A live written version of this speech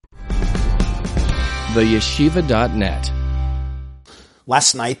theyeshiva.net.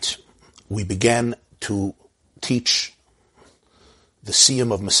 Last night, we began to teach the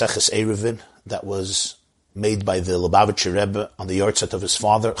siyum of Maseches Eruvin that was made by the Lubavitcher Rebbe on the yahrzeit of his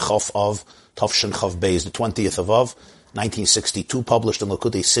father, Chof Av, Tovshin Chav Beis, the 20th of Av, 1962, published in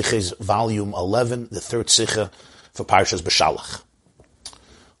Likutei Siches, volume 11, the third Sicha for Parshas Beshalach.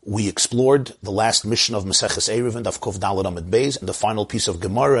 We explored the last mission of Maseches Eruvin, Daf Kuf Daled Amud Beis, and the final piece of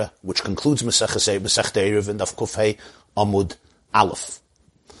Gemara, which concludes Maseches Eruvin, Daf Kuf Hey Amud Aleph.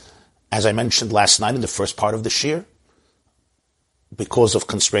 As I mentioned last night in the first part of the shir, because of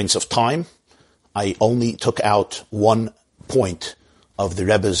constraints of time, I only took out one point of the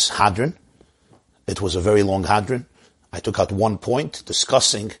Rebbe's Hadron. It was a very long Hadron. I took out one point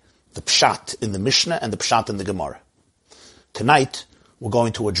discussing the Pshat in the Mishnah and the Pshat in the Gemara. Tonight, we're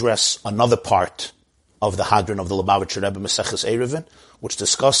going to address another part of the Hadron of the Lubavitcher Rebbe, Maseches Eruvin, which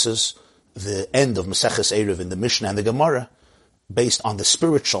discusses the end of Maseches Eruvin, the Mishnah and the Gemara, based on the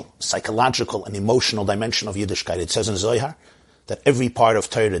spiritual, psychological, and emotional dimension of Yiddishkeit. It says in Zohar that every part of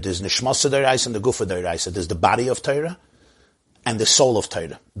Torah, there's Nishmas D'Oraisa and the Gufa D'Oraisa. There's the body of Torah and the soul of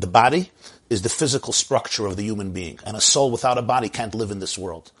Torah. The body is the physical structure of the human being, and a soul without a body can't live in this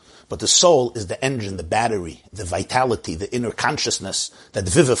world. But the soul is the engine, the battery, the vitality, the inner consciousness that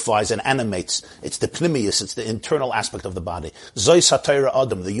vivifies and animates. It's the pnimius, it's the internal aspect of the body. Zois HaTorah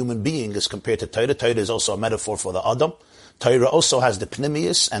Adam, the human being, is compared to Torah. Torah is also a metaphor for the Adam. Torah also has the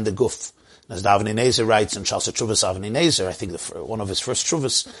pnimius and the guf. As Avnei Nezer writes in Shalsa Truvas Avnei Nezer, I think one of his first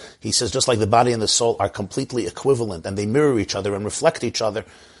Truvas, he says just like the body and the soul are completely equivalent and they mirror each other and reflect each other,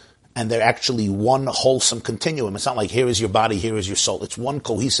 and they're actually one wholesome continuum. It's not like here is your body, here is your soul. It's one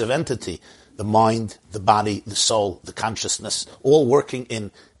cohesive entity. The mind, the body, the soul, the consciousness, all working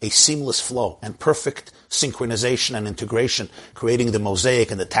in a seamless flow and perfect synchronization and integration, creating the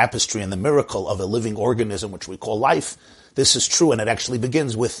mosaic and the tapestry and the miracle of a living organism, which we call life. This is true, and it actually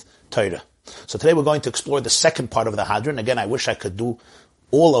begins with Torah. So today we're going to explore the second part of the Hadron. Again, I wish I could do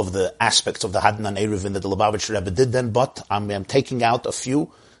all of the aspects of the Hadron on Eruvin that the Lubavitcher Rebbe did then, but I'm taking out a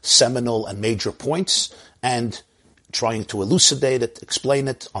few seminal and major points and trying to elucidate it, explain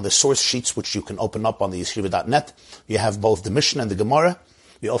it on the source sheets, which you can open up on the yeshiva.net. You have both the Mishnah and the Gemara.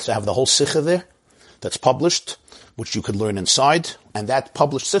 You also have the whole Sikha there that's published, which you could learn inside. And that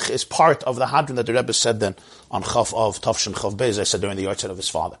published Sikha is part of the Hadron that the Rebbe said then on Chav Av, Tovshin Chav Beis, I said during the yahrzeit of his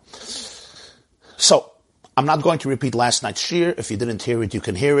father. So, I'm not going to repeat last night's shir. If you didn't hear it, you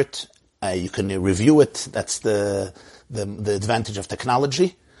can hear it. You can review it. That's the advantage of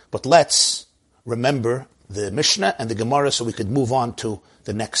technology. But let's remember the Mishnah and the Gemara so we could move on to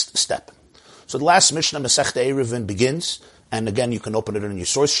the next step. So the last Mishnah, Masechta Eruvin, begins, and again you can open it in your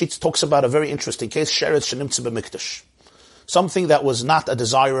source sheets, talks about a very interesting case, Sheretz Shenimtze B'Mikdash. Something that was not a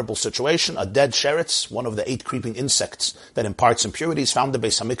desirable situation, a dead sheretz, one of the 8 creeping insects that imparts impurities, found in the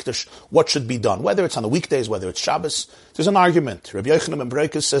Beis HaMikdash. What should be done? Whether it's on the weekdays, whether it's Shabbos, there's an argument. Rabbi Yochanan ben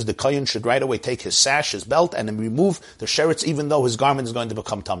Bereikis says the kohen should right away take his sash, his belt, and then remove the sheretz even though his garment is going to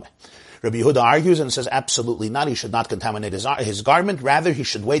become tameh. Rabbi Yehuda argues and says absolutely not. He should not contaminate his garment. Rather, he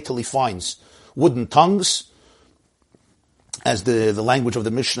should wait till he finds wooden tongues, as the language of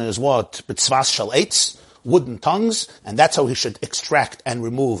the Mishnah is what? B'tzvas shel eitz, wooden tongues, and that's how he should extract and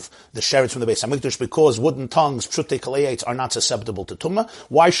remove the sheretz from the Beis HaMikdash, because wooden tongues, pshutei kalei, are not susceptible to tumah.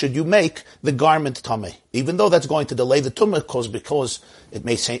 Why should you make the garment tameh? Even though that's going to delay the tumah, because it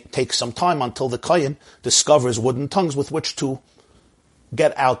may take some time until the kohen discovers wooden tongues with which to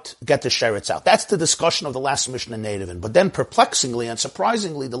get the sheretz out. That's the discussion of the last Mishnah in Eruvin. But then perplexingly and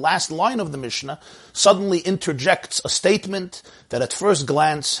surprisingly, the last line of the Mishnah suddenly interjects a statement that at first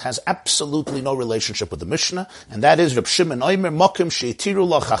glance has absolutely no relationship with the Mishnah, and that is, Reb Shimon Omer, Mokim she'itiru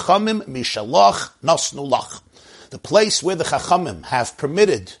lach chachamim mishalach nasnu lach. The place where the chachamim have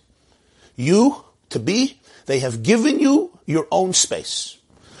permitted you to be, they have given you your own space.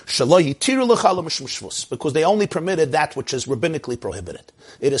 Because they only permitted that which is rabbinically prohibited.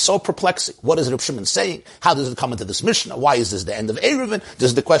 It is so perplexing. What is Reb Shimon saying? How does it come into this Mishnah? Why is this the end of Eruvin? This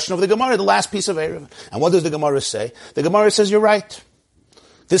is the question of the Gemara, the last piece of Eruvin. And what does the Gemara say? The Gemara says, you're right.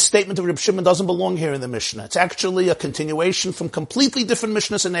 This statement of Reb Shimon doesn't belong here in the Mishnah. It's actually a continuation from completely different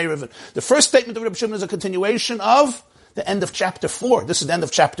Mishnahs in Eruvin. The first statement of Reb Shimon is a continuation of the end of chapter 4. This is the end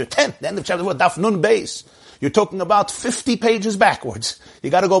of chapter 10. The end of chapter 4, Daf Nun Beis. You're talking about 50 pages backwards. You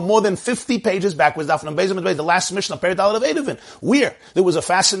got to go more than 50 pages backwards. The last Mishnah, Perek Daled of Eruvin, where there was a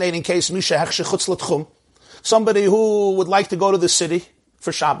fascinating case, Misha Hechshe Chutz L'Tchum, somebody who would like to go to the city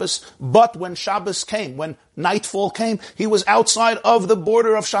for Shabbos, but when Shabbos came, when nightfall came, he was outside of the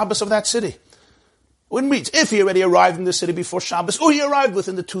border of Shabbos of that city. When it means if he already arrived in the city before Shabbos, or he arrived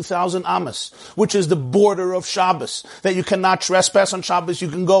within the 2,000 Amos, which is the border of Shabbos, that you cannot trespass on Shabbos, you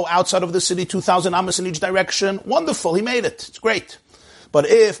can go outside of the city 2,000 Amos in each direction. Wonderful, he made it. It's great. But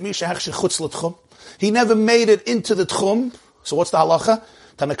if Misha Hechshech Chutz L'Tchum, he never made it into the Tchum, so what's the halacha?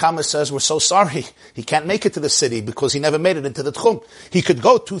 Tanakama says, we're so sorry, he can't make it to the city because he never made it into the Tchum. He could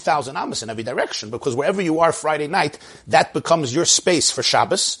go 2,000 Amos in every direction, because wherever you are Friday night, that becomes your space for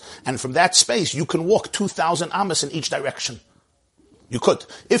Shabbos, and from that space, you can walk 2,000 Amos in each direction. You could.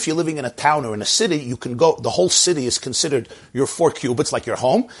 If you're living in a town or in a city, you can go, the whole city is considered your 4 cubits, like your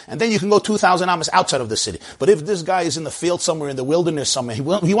home, and then you can go 2,000 Amos outside of the city. But if this guy is in the field somewhere, in the wilderness somewhere, he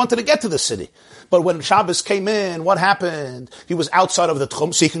wanted to get to the city. But when Shabbos came in, what happened? He was outside of the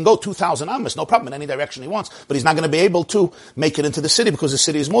Tchum, so he can go 2,000 Amos, no problem, in any direction he wants. But he's not going to be able to make it into the city, because the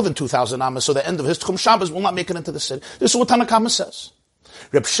city is more than 2,000 Amos, so the end of his Tchum Shabbos will not make it into the city. This is what Tanakama says.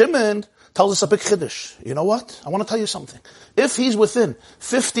 Reb Shimon tells us a big chiddush. You know what? I want to tell you something. If he's within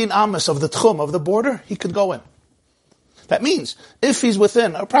 15 Amos of the Tchum, of the border, he could go in. That means, if he's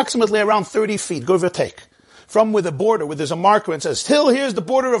within approximately around 30 feet, give or take, from where the border, where there's a marker and says, till here's the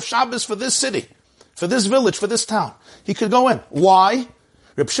border of Shabbos for this city, for this village, for this town, he could go in. Why?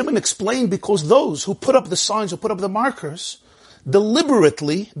 Reb Shimon explained, because those who put up the signs, who put up the markers,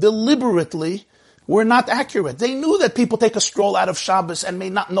 deliberately, were not accurate. They knew that people take a stroll out of Shabbos and may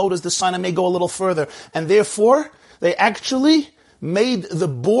not notice the sign and may go a little further. And therefore, they actually made the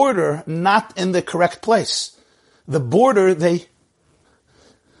border not in the correct place. The border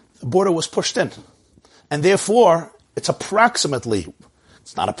was pushed in. And therefore,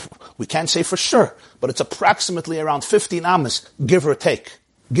 we can't say for sure, but it's approximately around 15 Amos, give or take.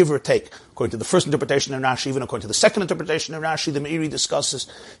 According to the first interpretation in Rashi, even according to the second interpretation in Rashi, the Meiri discusses,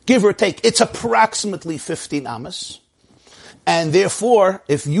 give or take, it's approximately 15 Amos. And therefore,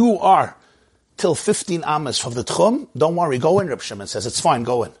 if you are till 15 Amos of the Tchum, don't worry, go in, Reb Shimon says, it's fine,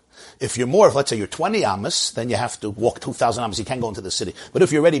 go in. If you're more, let's say you're 20 Amos, then you have to walk 2,000 Amos, you can't go into the city. But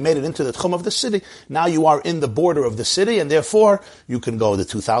if you already made it into the Tchum of the city, now you are in the border of the city, and therefore, you can go the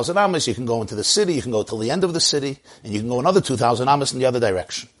 2,000 Amos, you can go into the city, you can go till the end of the city, and you can go another 2,000 Amos in the other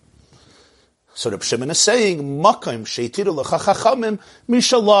direction. So Reb Shimon is saying, Makim sheitiru lecha chachamim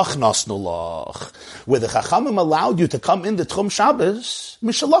mishalach nasnu lach. Where the chachamim allowed you to come in the Tchum Shabbos,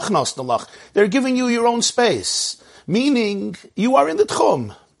 mishalach nasnu lach. They're giving you your own space. Meaning, you are in the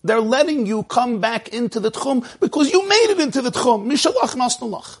Tchum. They're letting you come back into the Tchum because you made it into the Tchum. Mishalach nasnu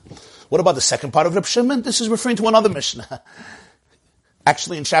lach. What about the second part of Reb Shimon? This is referring to another Mishnah.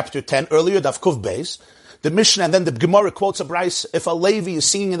 Actually, in chapter 10, earlier, Daf Kuv Beis, the Mishnah, and then the Gemara quotes a Bryce, if a Levi is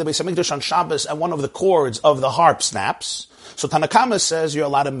singing in the Beis HaMikdash on Shabbos and one of the chords of the harp snaps, so Tanakama says you're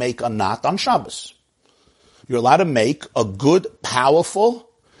allowed to make a knot on Shabbos. You're allowed to make a good, powerful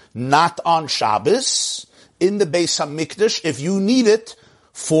knot on Shabbos in the Beis HaMikdash if you need it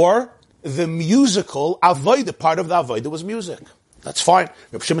for the musical Avodah. Part of the Avodah was music. That's fine.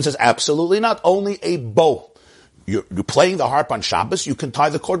 Reb Shimon says absolutely not. Only a bow. You're playing the harp on Shabbos, you can tie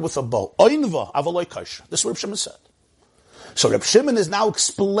the cord with a bow. Oinva, avaloi kosher. This is what Reb Shimon said. So Reb Shimon is now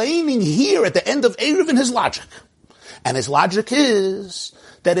explaining here at the end of Eruvin his logic. And his logic is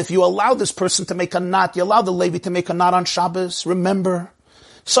that if you allow this person to make a knot, you allow the Levi to make a knot on Shabbos, remember,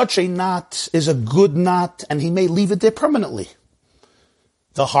 such a knot is a good knot, and he may leave it there permanently.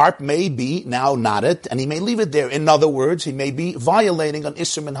 The harp may be now knotted, and he may leave it there. In other words, he may be violating an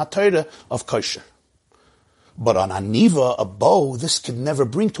Isser min HaTorah of kosher. But on aniva, a bow, this could never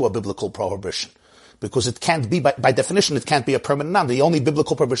bring to a biblical prohibition. Because it can't be, by definition, it can't be a permanent knot. The only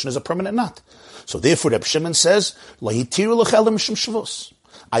biblical prohibition is a permanent knot. So therefore, Reb Shimon says, I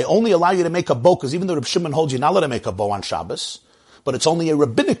only allow you to make a bow, because even though Reb Shimon holds you not allowed to make a bow on Shabbos, but it's only a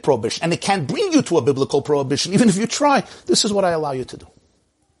rabbinic prohibition, and it can't bring you to a biblical prohibition, even if you try. This is what I allow you to do.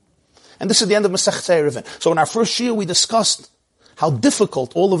 And this is the end of Masechet Eruvin. So in our first year, we discussed how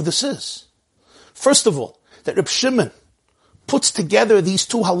difficult all of this is. First of all, that Reb Shimon puts together these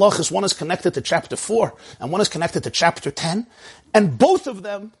two halachas. One is connected to chapter 4, and one is connected to chapter 10. And both of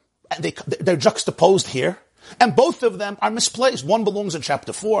them, they're juxtaposed here, and both of them are misplaced. One belongs in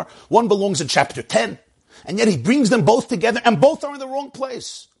chapter 4, one belongs in chapter 10. And yet he brings them both together, and both are in the wrong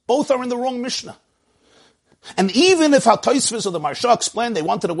place. Both are in the wrong Mishnah. And even if HaTosfos or the Maharsha explained they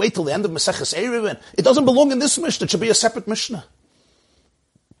wanted to wait till the end of Maseches Eruvin, it doesn't belong in this Mishnah. It should be a separate Mishnah.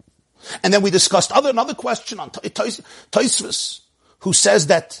 And then we discussed another question on Tosfos, who says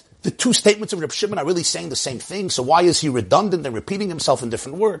that the two statements of Reb Shimon are really saying the same thing, so why is he redundant and repeating himself in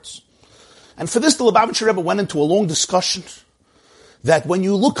different words? And for this, the Lubavitcher Rebbe went into a long discussion that when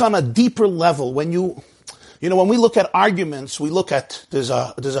you look on a deeper level, when you When we look at arguments, we look at, there's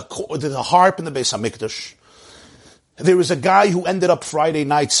a harp in the Beis HaMikdash. There was a guy who ended up Friday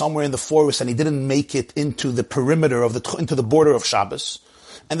night somewhere in the forest and he didn't make it into the perimeter into the border of Shabbos.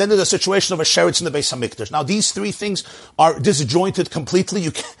 And then there's a situation of a sheretz in the Beis HaMikdash. Now these three things are disjointed completely.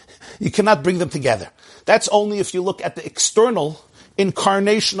 You cannot bring them together. That's only if you look at the external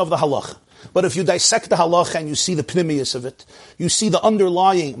incarnation of the halacha. But if you dissect the halacha and you see the pnimius of it, you see the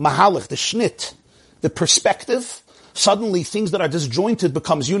underlying mahalach, the shnit, the perspective, suddenly things that are disjointed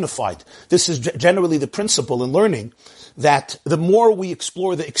becomes unified. This is generally the principle in learning, that the more we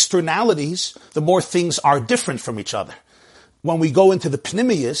explore the externalities, the more things are different from each other. When we go into the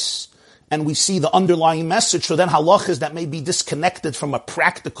pnimius and we see the underlying message, so then halachas that may be disconnected from a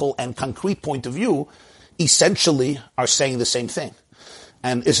practical and concrete point of view, essentially are saying the same thing.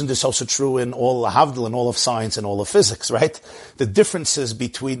 And isn't this also true in all Havdil and all of science and all of physics, right? The difference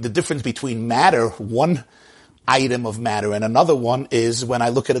between matter, one item of matter, and another one is when I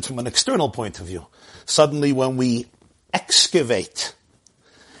look at it from an external point of view. Suddenly when we excavate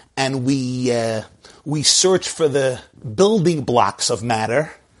and we search for the building blocks of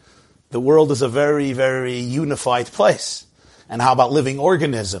matter, the world is a very, very unified place. And how about living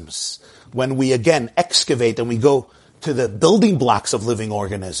organisms? When we again excavate and we go to the building blocks of living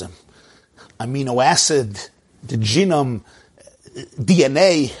organism, amino acid, the genome,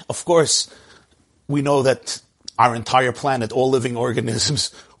 DNA, of course, we know that our entire planet, all living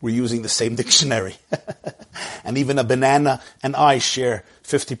organisms, we're using the same dictionary. And even a banana and I share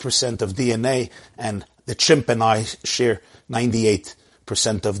 50% of DNA, and the chimp and I share 98%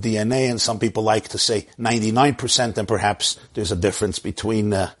 of DNA, and some people like to say 99%, and perhaps there's a difference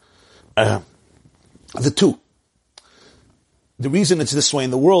between the two. The reason it's this way in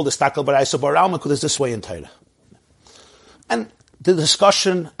the world is takal b'raisa b'aralma, because it's this way in Torah. And the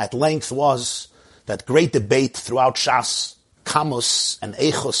discussion at length was that great debate throughout Shas, Kamus and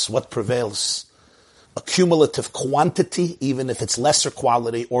Eichos, what prevails? A cumulative quantity, even if it's lesser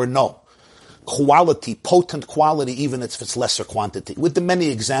quality, or no. Quality, potent quality, even if it's lesser quantity. With the many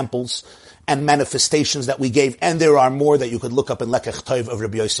examples and manifestations that we gave, and there are more that you could look up in Lekech Tov of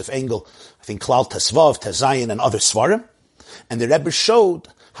Rabbi Yosef Engel, I think Klal Tesvav, Tezayin, and other Svarim. And the Rebbe showed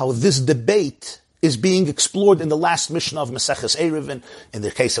how this debate is being explored in the last Mishnah of Maseches Eruvin, in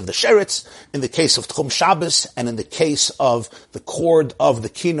the case of the Sheretz, in the case of Tchum Shabbos, and in the case of the cord of the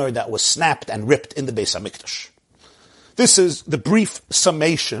kinnor that was snapped and ripped in the Beis HaMikdash. This is the brief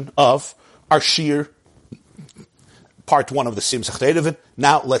summation of our Shir, part 1 of the Simchas Eruvin.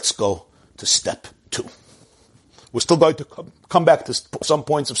 Now let's go to step 2. We're still going to come back to some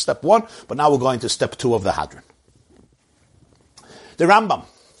points of step 1, but now we're going to step 2 of the Hadron. The Rambam,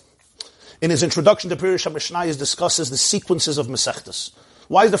 in his introduction to Pirush HaMishnayos, discusses the sequences of Masechtas.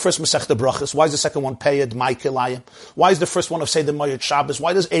 Why is the first Masechta Brachas? Why is the second one Peyed, Maikilayim? Why is the first one of Seder Moed Shabbos?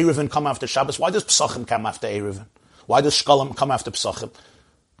 Why does Eruvin come after Shabbos? Why does Pesachim come after Eruvin? Why does Shkolim come after Pesachim?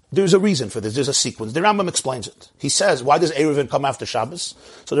 There's a reason for this. There's a sequence. The Rambam explains it. He says, why does Eruvin come after Shabbos?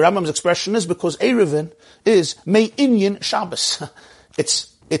 So the Rambam's expression is because Eruvin is Me'inyan Shabbos.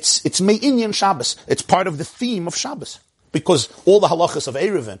 It's Me'inyan Shabbos. It's part of the theme of Shabbos. Because all the halachas of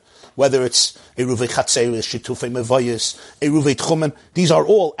Eruvin, whether it's Eruvei Chatzeris, Shitufei Mevayis, Eruvei Tchumen, these are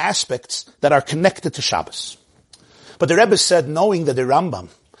all aspects that are connected to Shabbos. But the Rebbe said, knowing that the Rambam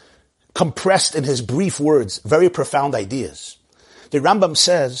compressed in his brief words very profound ideas, the Rambam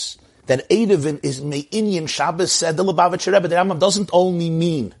says that Eruvin is Me'inyan Shabbos, said the Lubavitcher Rebbe. The Rambam doesn't only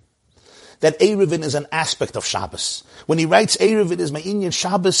mean that Eruvin is an aspect of Shabbos. When he writes Eruvin is Me'inyan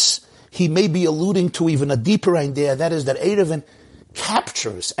Shabbos, he may be alluding to even a deeper idea, that is that Eruvin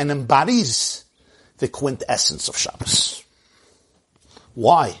captures and embodies the quintessence of Shabbos.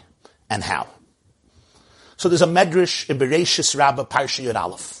 Why and how? So there's a Medrash in Bereishis Rabbah Parsha Yud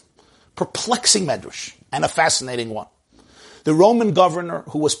Aleph. Perplexing Medrash and a fascinating one. The Roman governor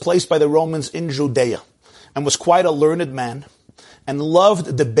who was placed by the Romans in Judea and was quite a learned man and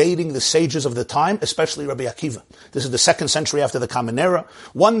loved debating the sages of the time, especially Rabbi Akiva. This is the 2nd century after the Common Era.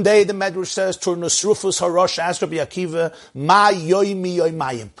 One day the Medrash says, Turnus Rufus Harosh asked Rabbi Akiva, Ma yoimi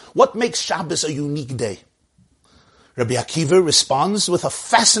yoimayim. What makes Shabbos a unique day? Rabbi Akiva responds with a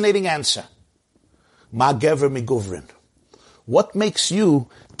fascinating answer. Ma gever miguvrin. What makes you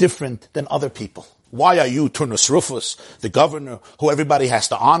different than other people? Why are you Turnus Rufus, the governor who everybody has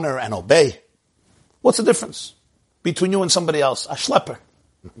to honor and obey? What's the difference between you and somebody else? A schlepper.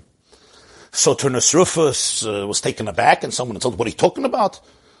 So Turnus Rufus was taken aback, and someone told, what are you talking about?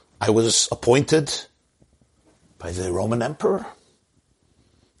 I was appointed by the Roman emperor.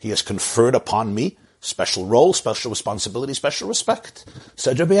 He has conferred upon me special role, special responsibility, special respect.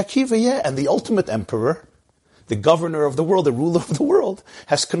 Said Rabbi Akiva, yeah, and the ultimate emperor the governor of the world, the ruler of the world,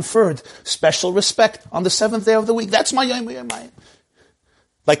 has conferred special respect on the seventh day of the week. That's my Yom Mayim.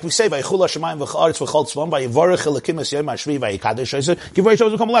 Like we say, Vayichul Hashemayim v'cha'aretz v'chol tzvam, Vayivarech Elokim es Yom HaShvi Vayikadosh Yisrael, Givrei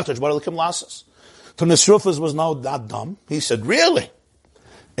Shavos v'kom lechtosh, Bar Elokim lasas. Tunis Rufus was not dumb. He said, really?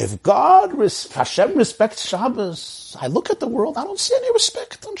 If Hashem respects Shabbos, I look at the world, I don't see any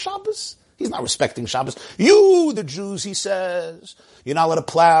respect on Shabbos. He's not respecting Shabbos. You, the Jews, he says, you're not allowed to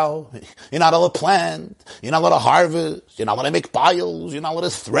plow, you're not allowed to plant, you're not allowed to harvest, you're not allowed to make piles, you're not allowed to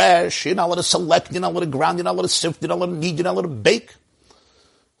thresh, you're not allowed to select, you're not allowed to ground, you're not allowed to sift, you're not allowed to knead, you're not allowed to bake.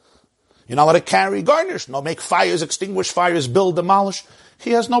 You're not allowed to carry garnish, no make fires, extinguish fires, build, demolish. He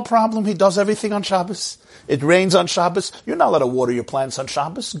has no problem. He does everything on Shabbos. It rains on Shabbos. You're not allowed to water your plants on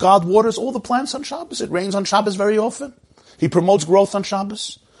Shabbos. God waters all the plants on Shabbos. It rains on Shabbos very often. He promotes growth on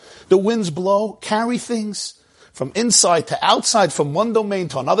Shabbos. The winds blow, carry things from inside to outside, from one domain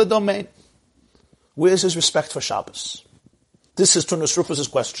to another domain. Where's his respect for Shabbos? This is Tunis Rufus'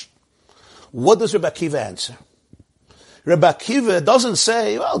 question. What does Rebbe Akiva answer? Rebbe Akiva doesn't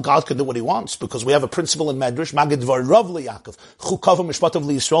say, well, God can do what he wants, because we have a principle in Medrash, Magid Dvar Rav LeYaakov, Chukav Mishpatav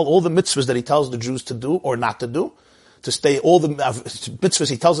LeYisrael, all the mitzvahs that he tells the Jews to do or not to do, to stay, all the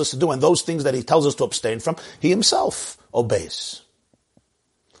mitzvahs he tells us to do, and those things that he tells us to abstain from, he himself obeys.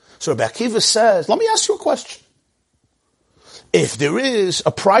 So Rebbe Akiva says, let me ask you a question. If there is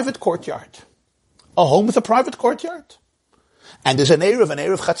a private courtyard, a home with a private courtyard, and there's an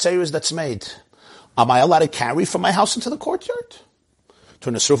Erev Chatzeres that's made, am I allowed to carry from my house into the courtyard?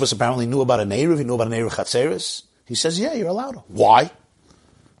 Tunis Rufus apparently knew about an Erev, he knew about an Erev Chatzeres. He says, yeah, you're allowed to. Why?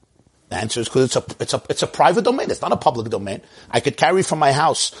 The answer is because it's a private domain. It's not a public domain. I could carry from my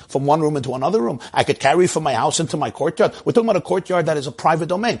house, from one room into another room. I could carry from my house into my courtyard. We're talking about a courtyard that is a private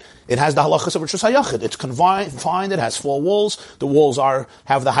domain. It has the halachas of Rishus HaYachid. It's confined. It has 4 walls. The walls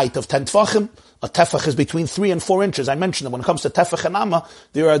have the height of 10 tefachim. A tefach is between 3 and 4 inches. I mentioned that when it comes to tefach and amma,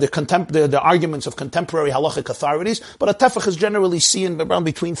 there are the arguments of contemporary halachic authorities, but a tefach is generally seen around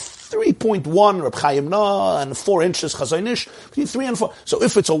between 3.1 Reb Chaim Nah and 4 inches Chazon Ish, between 3 and 4. So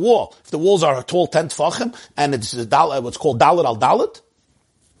if it's a wall, if the walls are a tall 10 tefachim, and it's what's called dalet al dalet,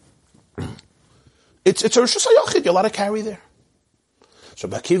 it's a Rishus HaYachid, you're allowed to carry there. So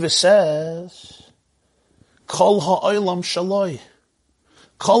Akiva says, Kol ha'olam shaloi.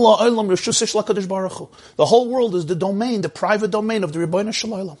 The whole world is the domain, the private domain of the Rebbeinu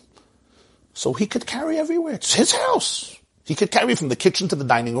Shalom. So he could carry everywhere. It's his house. He could carry from the kitchen to the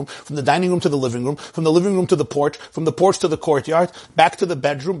dining room, from the dining room to the living room, from the living room to the porch, from the porch to the courtyard, back to the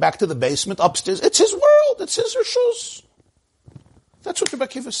bedroom, back to the basement, upstairs. It's his world. It's his rishus. That's what Rebbe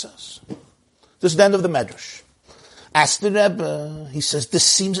Akiva says. This is the end of the Medrash. Ask the Rebbe. He says, this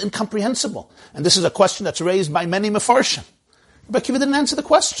seems incomprehensible. And this is a question that's raised by many Mefarshim. Rebbe Akiva didn't answer the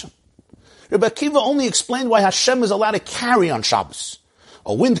question. Rebbe Akiva only explained why Hashem is allowed to carry on Shabbos.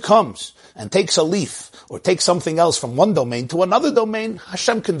 A wind comes and takes a leaf or takes something else from one domain to another domain,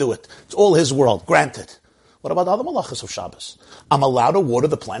 Hashem can do it. It's all his world, granted. What about the other malachas of Shabbos? I'm allowed to water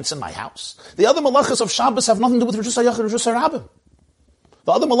the plants in my house. The other malachas of Shabbos have nothing to do with Rishus HaYachid, Rishus HaRabim.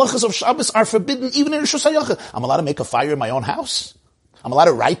 The other malachas of Shabbos are forbidden even in Rishus HaYachid. I'm allowed to make a fire in my own house. I'm allowed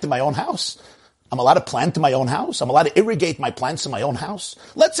to write in my own house. I'm allowed to plant in my own house. I'm allowed to irrigate my plants in my own house.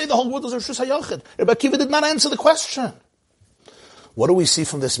 Let's say the whole world is Rishus HaYachid. Rebbe Akiva did not answer the question. What do we see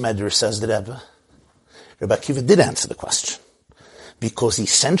from this Medrash, says the Rebbe? Rebbe Akiva did answer the question. Because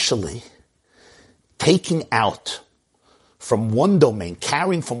essentially, taking out from one domain,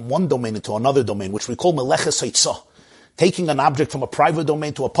 carrying from one domain into another domain, which we call meleches haitzah, taking an object from a private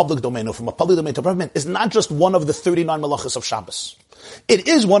domain to a public domain, or from a public domain to a private domain, is not just one of the 39 malachas of Shabbos. It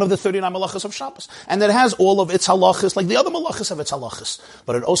is one of the 39 malachas of Shabbos. And it has all of its halachas, like the other malachas have its halachas.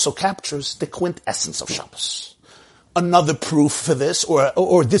 But it also captures the quintessence of Shabbos. Another proof for this,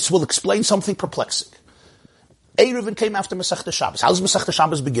 or this will explain something perplexing. Eruvin came after Masechta Shabbos. How does Masechta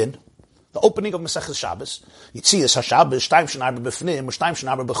Shabbos begin? The opening of Masechta Shabbos. Yitzias HaShabbos, Shtayim Shenar B'Bifnim, Shtayim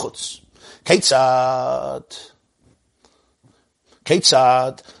Shenar B'Chutz.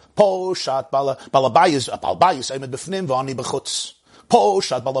 Ketzad, Poshat Balabayis Aimed B'Fnim V'ani B'Chutz.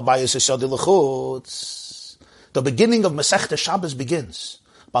 Poshat Balabayis Yisodi L'Chutz. The beginning of Masechta Shabbos begins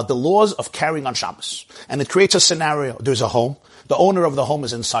about the laws of carrying on Shabbos. And it creates a scenario. There's a home. The owner of the home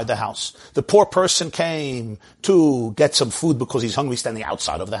is inside the house. The poor person came to get some food because he's hungry, standing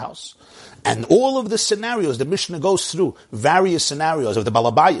outside of the house. And all of the scenarios, the Mishnah goes through various scenarios of the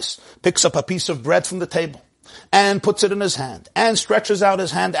Balabayis, picks up a piece of bread from the table, and puts it in his hand, and stretches out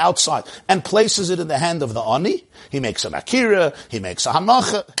his hand outside, and places it in the hand of the Ani. He makes an Akira, he makes a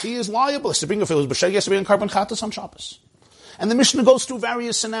Hanacha. He is liable. If it was B'Sheg, he has to bring a carbon Chatas on Shabbos. And the Mishnah goes through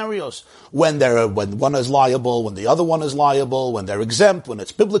various scenarios. When one is liable, when the other one is liable, when they're exempt, when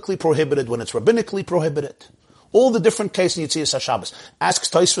it's biblically prohibited, when it's rabbinically prohibited. All the different cases in Yitzias HaShabbos. Asks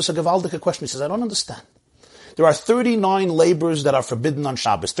Tosfos a gewaldige question. He says, I don't understand. There are 39 labors that are forbidden on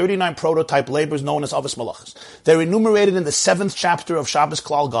Shabbos. 39 prototype labors known as Avos Malachas. They're enumerated in the 7th chapter of Shabbos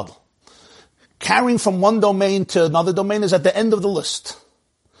Klal Gadol. Carrying from one domain to another domain is at the end of the list.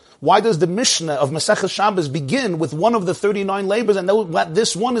 Why does the Mishnah of Maseches Shabbos begin with one of the 39 labors and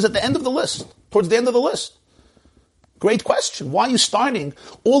this one is at the end of the list, towards the end of the list? Great question. Why are you starting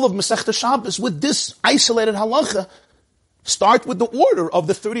all of Masechta Shabbos with this isolated halacha? Start with the order of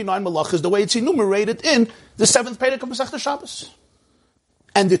the 39 malachas, the way it's enumerated in the 7th Perek of Masechta Shabbos.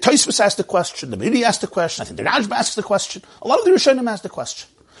 And the Tosfos asked the question, the Miri asked the question, I think the Rashba asks the question, a lot of the Rishonim ask the question.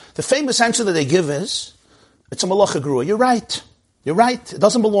 The famous answer that they give is, it's a malacha grua. You're right. You're right. It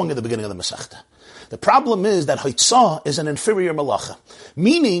doesn't belong at the beginning of the Masechta. The problem is that Haitzah is an inferior malacha.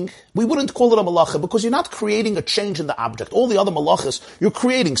 Meaning, we wouldn't call it a malacha because you're not creating a change in the object. All the other malachas, you're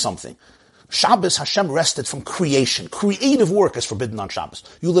creating something. Shabbos, Hashem rested from creation. Creative work is forbidden on Shabbos.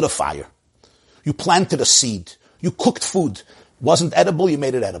 You lit a fire. You planted a seed. You cooked food. Wasn't edible, you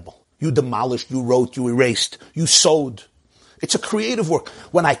made it edible. You demolished, you wrote, you erased, you sewed. It's a creative work.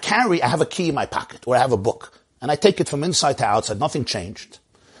 When I have a key in my pocket, or I have a book, and I take it from inside to outside, nothing changed.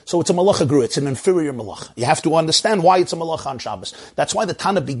 So it's a malacha gru, it's an inferior malacha. You have to understand why it's a malacha on Shabbos. That's why the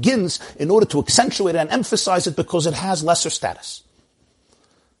Tana begins in order to accentuate it and emphasize it because it has lesser status.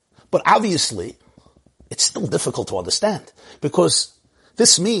 But obviously, it's still difficult to understand because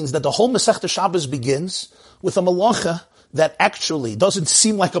this means that the whole Masechta Shabbos begins with a malacha that actually doesn't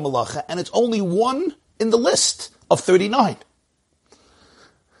seem like a malacha and it's only one in the list of 39.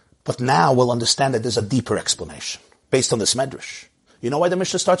 But now we'll understand that there's a deeper explanation based on this medrash. You know why the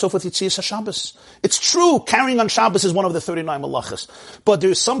Mishnah starts off with Yitzias HaShabbos? It's true, carrying on Shabbos is one of the 39 malachas. But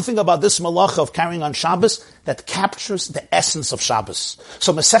there's something about this malacha of carrying on Shabbos that captures the essence of Shabbos.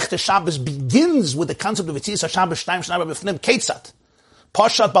 So Masechta Shabbos begins with the concept of Yitzias HaShabbos, Shnayim Shnayim B'fnim, Ketzat.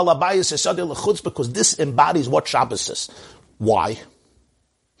 Pashat Balabayis Yesod L'chutz, because this embodies what Shabbos is. Why?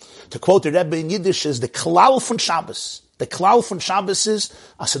 To quote the Rebbe in Yiddish is the klal von Shabbos. The klal von Shabbos is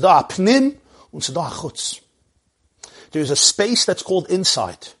Asada Apnim und Asada Achutz. There's a space that's called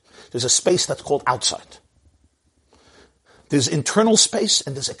inside. There's a space that's called outside. There's internal space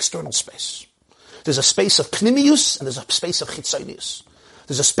and there's external space. There's a space of pnimius and there's a space of chitzonius.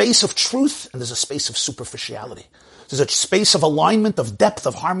 There's a space of truth and there's a space of superficiality. There's a space of alignment, of depth,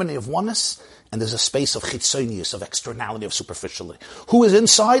 of harmony, of oneness, and there's a space of chitzonius, of externality, of superficiality. Who is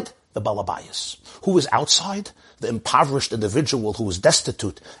inside? The balabayas. Who is outside? The impoverished individual who is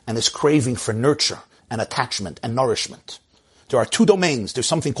destitute and is craving for nurture and attachment and nourishment. There are two domains. There's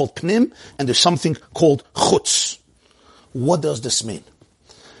something called pnim and there's something called chutz. What does this mean?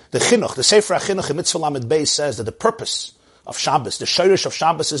 The chinuch, the Sefer HaChinuch in Mitzvah Lamed Beis says that the purpose of Shabbos, the shirish of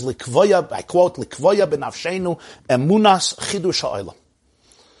Shabbos is likvoya, I quote, likvoya b'nafshenu emunas chidush ha'olam.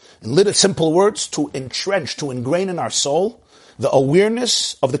 In little simple words, to entrench, to ingrain in our soul the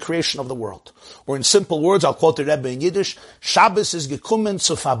awareness of the creation of the world. Or in simple words, I'll quote the Rebbe in Yiddish, Shabbos is gekommen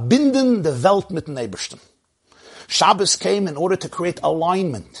zu verbinden de Welt mit dem Ebersten. Shabbos came in order to create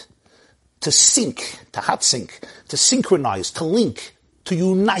alignment, to sync, to hot sync, to synchronize, to link, to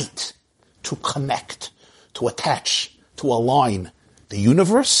unite, to connect, to attach, to align the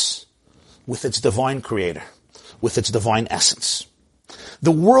universe with its divine creator, with its divine essence.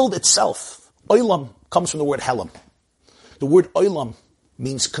 The world itself, olam, comes from the word helam. The word olam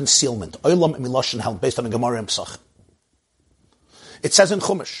means concealment. Olam miloshen helm, based on the Gemara in Pesach. It says in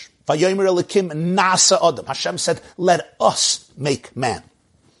Chumash, Vayomer Elikim nasa adam. Hashem said, let us make man.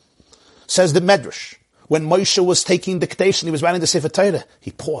 Says the Medrash, when Moshe was taking dictation, he was writing the Sefer Torah,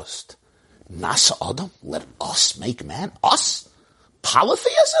 he paused. Nasa adam, let us make man? Us?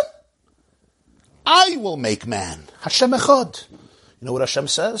 Polytheism? I will make man. Hashem echad. You know what Hashem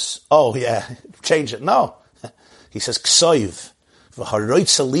says? Oh yeah, change it. No. He says, Ksoiv,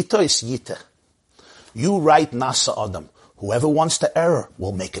 v'haroitza litois yita. You write Nasa Adam. Whoever wants to err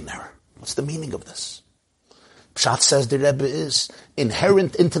will make an error. What's the meaning of this? Pshat says the Rebbe is,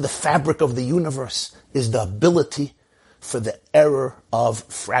 inherent into the fabric of the universe is the ability for the error of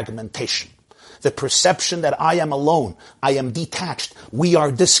fragmentation. The perception that I am alone, I am detached, we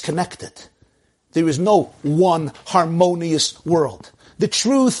are disconnected. There is no one harmonious world. The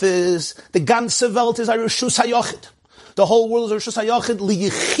truth is, the ganze Welt is a Rishus HaYochid. The whole world is a Rishus HaYochid,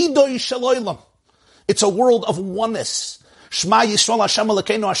 liyichidoi shel olam. It's a world of oneness. Shema Yisrael Hashem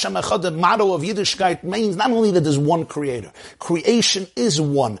Elokeinu Hashem Echad, the motto of Yiddishkeit, means not only that there's one creator. Creation is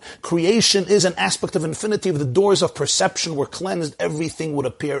one. Creation is an aspect of infinity. If the doors of perception were cleansed, everything would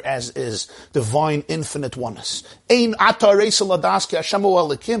appear as is. Divine, infinite oneness. Ein ata reisel adaski Hashem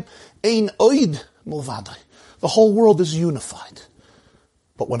Elokim, ein oid mulvadai. The whole world is unified.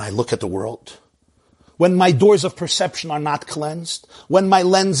 But when I look at the world, when my doors of perception are not cleansed, when my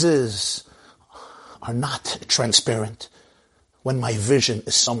lenses are not transparent, when my vision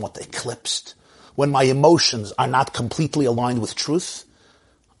is somewhat eclipsed, when my emotions are not completely aligned with truth,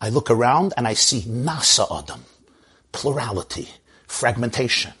 I look around and I see nasa adam, plurality,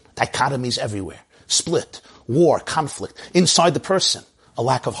 fragmentation, dichotomies everywhere, split, war, conflict, inside the person, a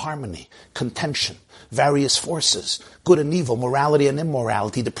lack of harmony, contention, various forces, good and evil, morality and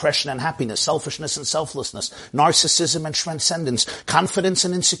immorality, depression and happiness, selfishness and selflessness, narcissism and transcendence, confidence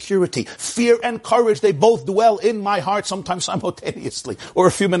and insecurity, fear and courage, they both dwell in my heart, sometimes simultaneously, or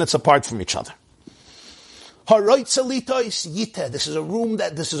a few minutes apart from each other. This is a world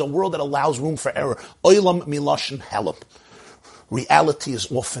that allows room for error. Olam miloshin helam. Reality is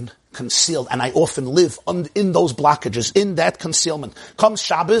often concealed, and I often live in those blockages, in that concealment. Comes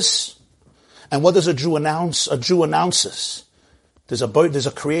Shabbos, and what does a Jew announce? A Jew announces there's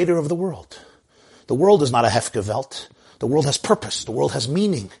a creator of the world. The world is not a Hefgewelt. The world has purpose. The world has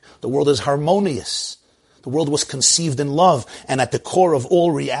meaning. The world is harmonious. The world was conceived in love, and at the core of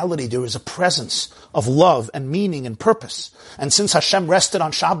all reality there is a presence of love and meaning and purpose. And since Hashem rested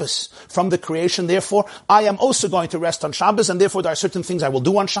on Shabbos from the creation, therefore, I am also going to rest on Shabbos, and therefore there are certain things I will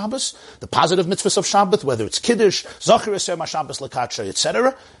do on Shabbos, the positive mitzvahs of Shabbos, whether it's Kiddush, Zachar Yisrael Shabbos Lekatsha,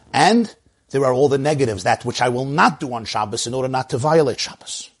 etc., and there are all the negatives, that which I will not do on Shabbos in order not to violate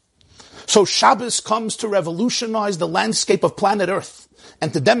Shabbos. So Shabbos comes to revolutionize the landscape of planet Earth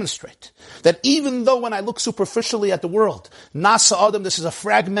and to demonstrate that even though when I look superficially at the world, Nasa Adam, this is a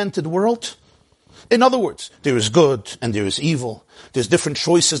fragmented world. In other words, there is good and there is evil. There's different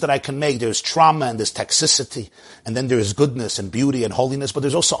choices that I can make. There's trauma and there's toxicity. And then there is goodness and beauty and holiness, but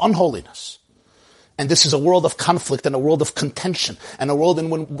there's also unholiness. And this is a world of conflict and a world of contention and a world in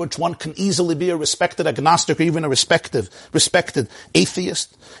which one can easily be a respected agnostic or even a respected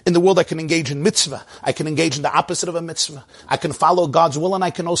atheist. In the world I can engage in mitzvah. I can engage in the opposite of a mitzvah. I can follow God's will, and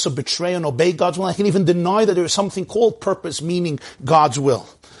I can also betray and obey God's will. I can even deny that there is something called purpose, meaning God's will.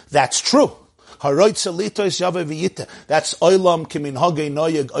 That's true. That's oilam kiminhage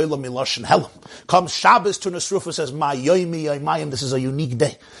noyeg oilam miloshin helam. Comes Shabbos to Nesrufa, says, Ma yoimi yoimayim, this is a unique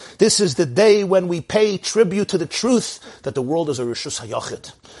day. This is the day when we pay tribute to the truth that the world is a rishus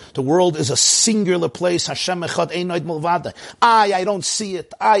hayachid. The world is a singular place. Hashem echad einoid mulvada. I don't see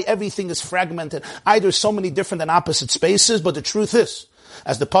it. Everything is fragmented. There's so many different and opposite spaces, but the truth is,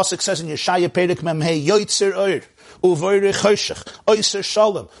 as the pasuk says in Yeshaya Perek Memhei, Yoitzer Oir, Uvoire Choshech, Oiser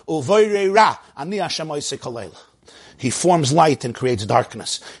Shalom, Uvoire Ra, Ani Hashem Oiser Kalela. He forms light and creates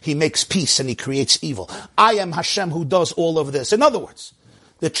darkness. He makes peace and he creates evil. I am Hashem who does all of this. In other words,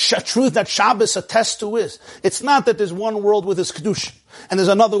 the truth that Shabbos attests to is, it's not that there's one world with his Kedusha, and there's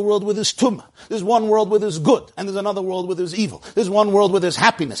another world with his Tumah. There's one world with his good, and there's another world with his evil. There's one world with his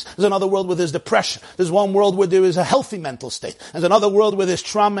happiness. There's another world with his depression. There's one world where there is a healthy mental state. There's another world with his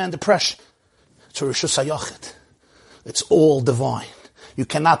trauma and depression. It's a Rishus HaYachid. It's all divine. You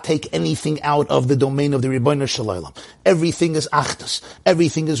cannot take anything out of the domain of the Ribbono Shel Olam. Everything is achdus.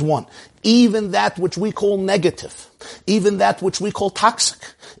 Everything is one. Even that which we call negative, even that which we call toxic,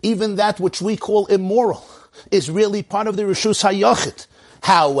 even that which we call immoral, is really part of the Rishus HaYachid.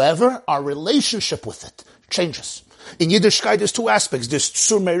 However, our relationship with it changes. In Yiddishkeit, there's two aspects. There's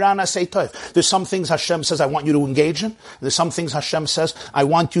Sur Meirana Seitov. There's some things Hashem says, I want you to engage in. There's some things Hashem says, I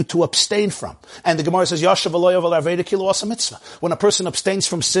want you to abstain from. And the Gemara says, Yashav Aloyav Al-Aveda Kilo Asa Mitzvah. When a person abstains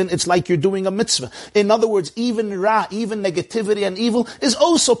from sin, it's like you're doing a mitzvah. In other words, even Ra, even negativity and evil, is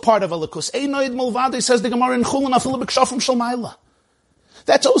also part of Elikus. Einoid Mulvade, says the Gemara in Chulun, Afilu B'Kshafim Shel Ma'ila.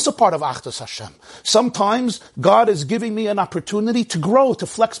 That's also part of Achdus Hashem. Sometimes God is giving me an opportunity to grow, to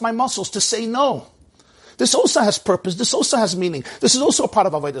flex my muscles, to say no. This also has purpose. This also has meaning. This is also a part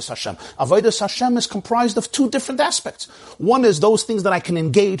of Avodas Hashem. Avodas Hashem is comprised of two different aspects. One is those things that I can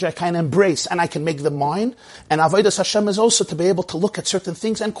engage, I can embrace, and I can make them mine. And Avodas Hashem is also to be able to look at certain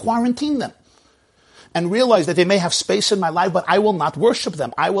things and quarantine them. And realize that they may have space in my life, but I will not worship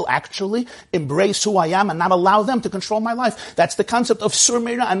them. I will actually embrace who I am and not allow them to control my life. That's the concept of Sur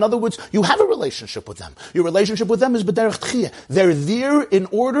Meirah. In other words, you have a relationship with them. Your relationship with them is B'derech Tchiyah. They're there in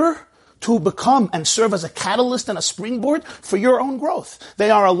order to become and serve as a catalyst and a springboard for your own growth. They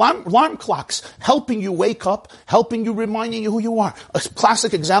are alarm clocks, helping you wake up, helping you, reminding you who you are. A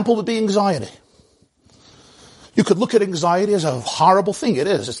classic example would be anxiety. You could look at anxiety as a horrible thing. It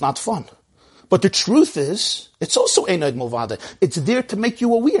is. It's not fun. But the truth is, it's also Einoid Mulvada. It's there to make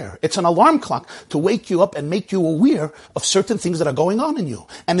you aware. It's an alarm clock to wake you up and make you aware of certain things that are going on in you.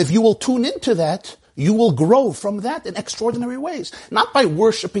 And if you will tune into that, you will grow from that in extraordinary ways. Not by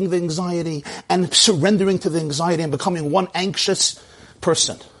worshiping the anxiety and surrendering to the anxiety and becoming one anxious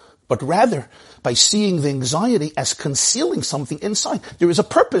person, but rather by seeing the anxiety as concealing something inside. There is a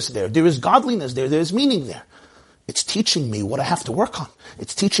purpose there. There is godliness there. There is meaning there. It's teaching me what I have to work on.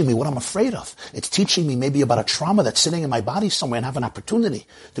 It's teaching me what I'm afraid of. It's teaching me maybe about a trauma that's sitting in my body somewhere and have an opportunity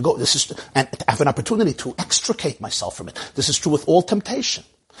to go, and have an opportunity to extricate myself from it. This is true with all temptation.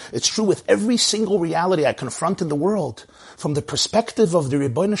 It's true with every single reality I confront in the world. From the perspective of the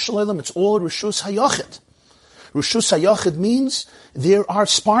Ribbono Shel Olam, it's all Rishus HaYachid. Rishus HaYachid means there are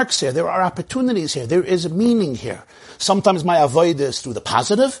sparks here, there are opportunities here, there is a meaning here. Sometimes my avodah is through the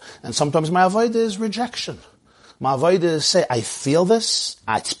positive, and sometimes my avodah is rejection. My avodah is say, I feel this,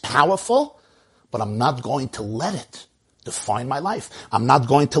 it's powerful, but I'm not going to let it define my life. I'm not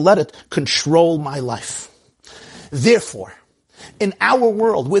going to let it control my life. Therefore, in our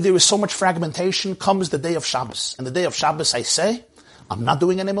world, where there is so much fragmentation, comes the day of Shabbos. And the day of Shabbos, I say, I'm not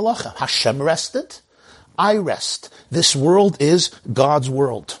doing any melacha. Hashem rested, I rest. This world is God's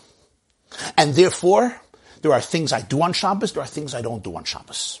world. And therefore, there are things I do on Shabbos, there are things I don't do on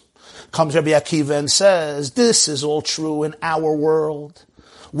Shabbos. Comes Rabbi Akiva and says, this is all true in our world,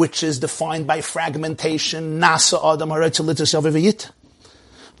 which is defined by fragmentation. Nasa Adam Haaretz Litzos Yavivayit.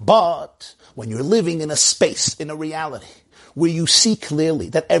 But when you're living in a space, in a reality, where you see clearly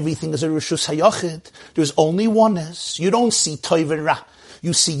that everything is a Rishus HaYachid, there's only oneness. You don't see Tov and Ra.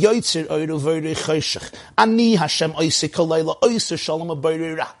 You see Yoitzer Oiro V'Orei Choshech. Ani Hashem Oisei Kolayla Oisei Shalom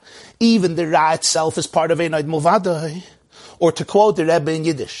B'Orei Ra. Even the Ra itself is part of Einoid Mulvada. Or to quote the Rebbe in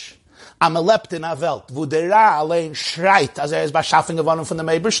Yiddish, Am lebt in a Welt, wo der Ra allein schreit, als ist bei Schaffung gewonnen von dem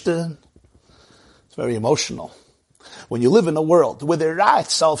Ebersten. It's very emotional. When you live in a world where the Ra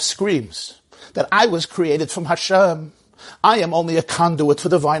itself screams that I was created from Hashem, I am only a conduit for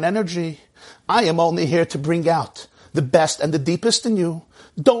divine energy. I am only here to bring out the best and the deepest in you.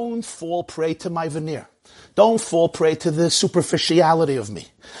 Don't fall prey to my veneer. Don't fall prey to the superficiality of me.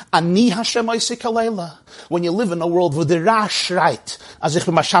 Ani Hashem Oisei Kolayla. When you live in a world where the Ra schreit, as ich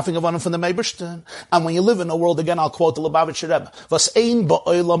bin Schaffung gewonnen von dem Ebersten, and when you live in a world, again I'll quote the Lubavitcher Rebbe, was ein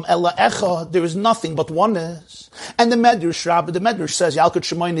ba'olam ela echad, there is nothing but oneness. And the Medrash Rabbi, the Medrash says, Yalkut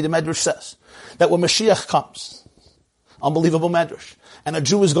Shimoini, the Medrash says, that when Mashiach comes, unbelievable Medrash, and a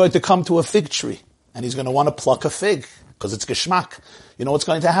Jew is going to come to a fig tree, and he's going to want to pluck a fig, because it's geschmack. You know what's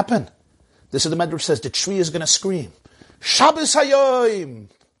going to happen? This is the Medrash says, the tree is going to scream, Shabbos Hayoim.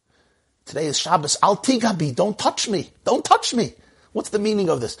 Today is Shabbos. Al Tigabi. Don't touch me. Don't touch me. What's the meaning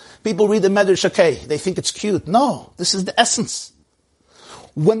of this? People read the Medrash, okay, they think it's cute. No, this is the essence.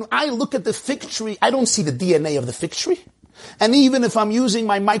 When I look at the fig tree, I don't see the DNA of the fig tree. And even if I'm using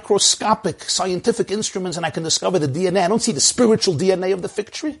my microscopic scientific instruments and I can discover the DNA, I don't see the spiritual DNA of the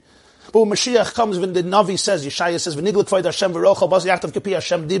fig tree. But when Mashiach comes, when the Navi says, Yeshaya says, V'niglet K'vod Hashem v'rocha b'az yachtav k'pi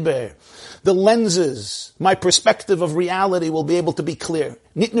Hashem diber. The lenses, my perspective of reality will be able to be clear.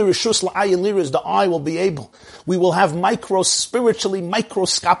 Nitner rishus la'ayin liras, the eye will be able. We will have spiritually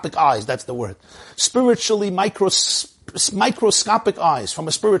microscopic eyes, that's the word. Spiritually microscopic eyes from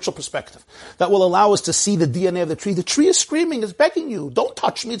a spiritual perspective that will allow us to see the DNA of the tree. The tree is screaming, is begging you, don't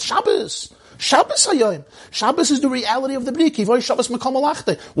touch me, it's Shabbos. Shabbos Hayoim. Shabbos is the reality of the Bri. Kivoy Shabbos Mekal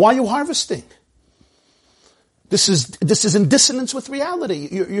Malachte. Why are you harvesting? This is in dissonance with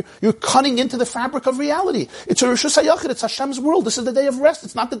reality. You're cutting into the fabric of reality. It's a Rishus HaYachid. It's Hashem's world. This is the day of rest.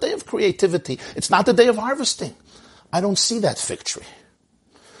 It's not the day of creativity. It's not the day of harvesting. I don't see that fig tree.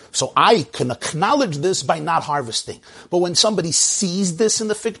 So I can acknowledge this by not harvesting. But when somebody sees this in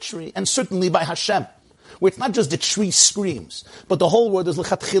the fig tree, and certainly by Hashem, where it's not just the tree screams, but the whole word is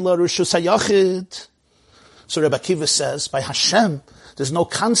l'chatchila rishus hayachid. So Rebbe Akiva says, by Hashem, there's no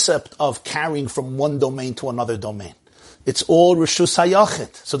concept of carrying from one domain to another domain. It's all rishus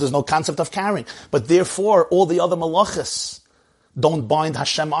hayachid. So there's no concept of carrying. But therefore, all the other malachas don't bind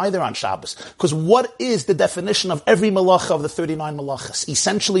Hashem either on Shabbos. Because what is the definition of every malacha of the 39 malachas?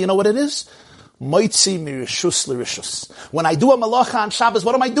 Essentially, you know what it is? Moitzi mirishus l'rishus. When I do a malacha on Shabbos,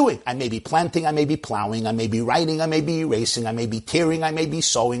 what am I doing? I may be planting, I may be plowing, I may be writing, I may be erasing, I may be tearing, I may be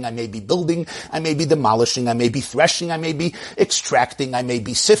sowing, I may be building, I may be demolishing, I may be threshing, I may be extracting, I may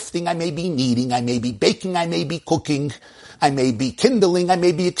be sifting, I may be kneading, I may be baking, I may be cooking, I may be kindling, I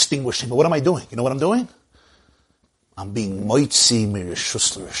may be extinguishing. But what am I doing? You know what I'm doing? I'm being moitzi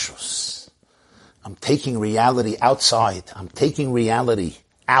mirishus l'rishus. I'm taking reality outside. I'm taking reality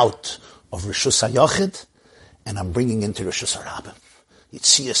out of Rishus HaYachid, and I'm bringing into Rosh Hashanah.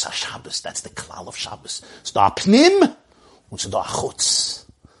 Yitzias HaShabbos, that's the klal of Shabbos. It's the Pnim, and it's the Chutz.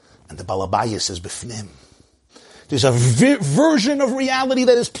 And the Balabayas is B'fnim. There's a version of reality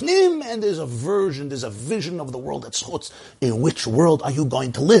that is Pnim, and there's a vision of the world that's Chutz. In which world are you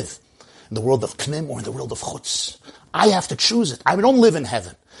going to live? In the world of Pnim or in the world of Chutz? I have to choose it. I don't live in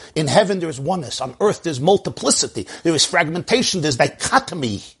heaven. In heaven there's oneness. On earth there's multiplicity. There is fragmentation. There's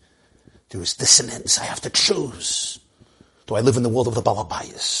dichotomy. There is dissonance. I have to choose. Do I live in the world of the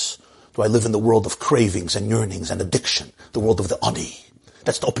Balabayas? Do I live in the world of cravings and yearnings and addiction? The world of the Ani?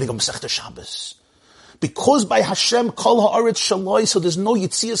 That's the opening of Masechta Shabbos. Because by Hashem, Kol Ha'aretz Shaloi, so there's no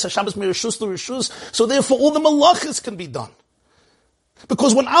Yitzias HaShabbos Mirishus L'Rishus, so therefore all the malachas can be done.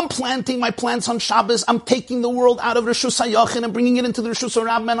 Because when I'm planting my plants on Shabbos, I'm taking the world out of Rishus HaYachin and bringing it into the Rishus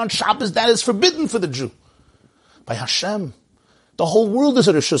HaRabban, and on Shabbos that is forbidden for the Jew. By Hashem, the whole world is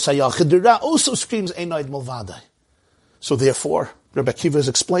a Rishus HaYachin. The Ra also screams, Einoid Mulvadai. So therefore, Rebbe Akiva is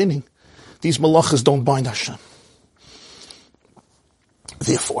explaining, these malachas don't bind Hashem.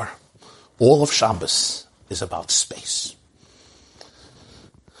 Therefore, all of Shabbos is about space.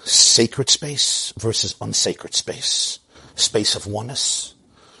 Sacred space versus unsacred space. Space of oneness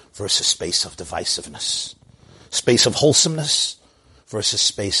versus space of divisiveness. Space of wholesomeness versus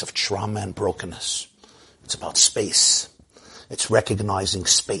space of trauma and brokenness. It's about space. It's recognizing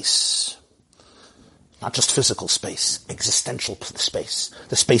space. Not just physical space, existential space.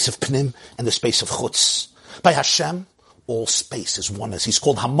 The space of Pnim and the space of Chutz. By Hashem, all space is oneness. He's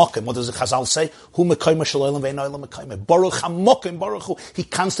called Hamokim. What does the Chazal say? Hu Mekayma Shaloylam Ve'enoylam Mekayma. Baruch Hamokim Baruch Hu. He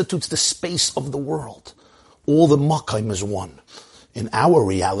constitutes the space of the world. All the Makayim is one. In our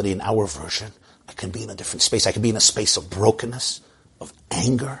reality, in our version, I can be in a different space. I can be in a space of brokenness, of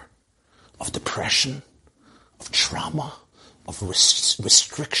anger, of depression, of trauma, of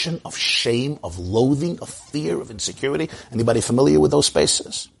restriction, of shame, of loathing, of fear, of insecurity. Anybody familiar with those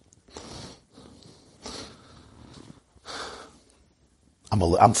spaces?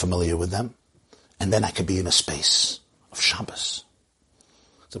 I'm familiar with them. And then I could be in a space of Shabbos.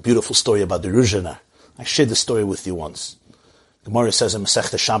 It's a beautiful story about the Ruzhaner. I shared the story with you once. Gemara says in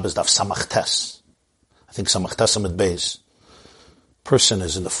Masechta Shabbos, Daf Samach Tes. I think Samach Tes Amid Beis. Person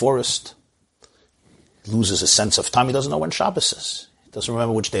is in the forest. He loses a sense of time. He doesn't know when Shabbos is. He doesn't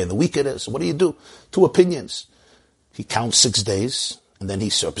remember which day of the week it is. What do you do? Two opinions. He counts 6 days, and then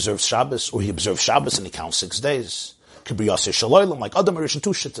he observes Shabbos, or he observes Shabbos and he counts 6 days. Kibri Yasir Shaloylam, like Adam Arishan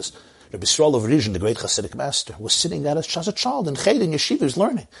Tushittas. Rabbi Yisrael of Rizhin, the great Hasidic master, was sitting there as a child in Ched, in Yeshiva, he's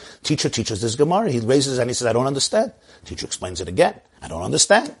learning. Teacher teaches this Gemara. He raises his hand and he says, I don't understand. Teacher explains it again. I don't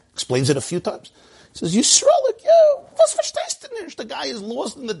understand. Explains it a few times. He says, Yisrael, was verstehst du nicht? The guy is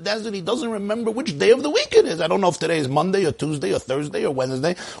lost in the desert. He doesn't remember which day of the week it is. I don't know if today is Monday or Tuesday or Thursday or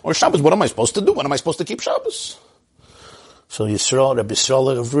Wednesday or Shabbos. What am I supposed to do? When am I supposed to keep Shabbos? So Rabbi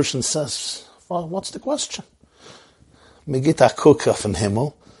Yisrael of Rizhin says, well, what's the question? Megita Kuka from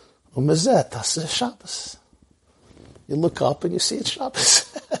Himmel. That's Shabbos. You look up and you see it's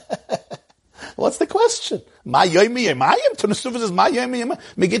Shabbos. What's the question? Ma yomi yemayim? Tunusuva says ma yomi yemayim.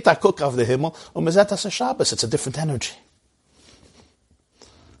 Megita cook of the Himmel. That's a Shabbos. It's a different energy.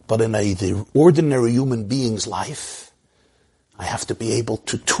 But in the ordinary human being's life, I have to be able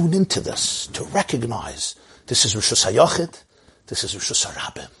to tune into this, to recognize this is Rishus HaYachid, this is Rishus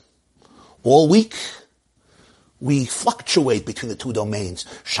HaRabim. All week, we fluctuate between the two domains.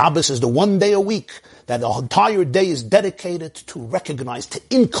 Shabbos is the one day a week that the entire day is dedicated to recognize, to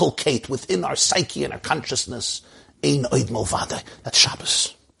inculcate within our psyche and our consciousness, Ein Oid Milvadai. That's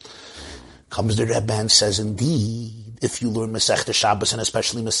Shabbos. Comes the Rebbe and says, indeed, if you learn Masechta Shabbos and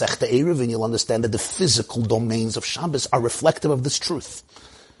especially Masechta Eruvin, you'll understand that the physical domains of Shabbos are reflective of this truth.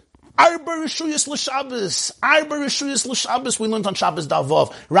 Arba Rishuyas L'Shabbos. Arba Rishuyas L'Shabbos. We learned on Shabbos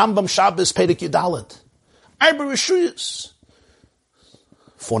Davov. Rambam Shabbos, Perek Yudalet. Arba Rishuyas.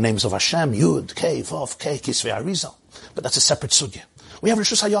 4 names of Hashem, Yud, Kei, Vav, Kei, Kisvei, Arizal. But that's a separate sugya. We have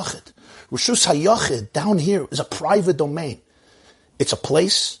Rishus HaYachid. Rishus HaYachid down here is a private domain. It's a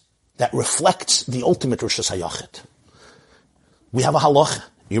place that reflects the ultimate Rishus HaYachid. We have a halacha.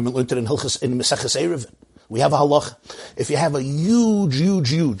 You learned it in Maseches Eruvin. We have a halacha. If you have a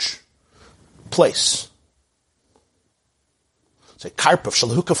huge place, say Karpov,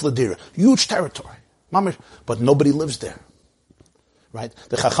 Shalhukaf Ladira, huge territory, but nobody lives there. Right?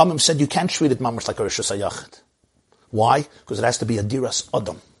 The Chachamim said you can't treat it mamash like a Rishus HaYachid. Why? Because it has to be a Diras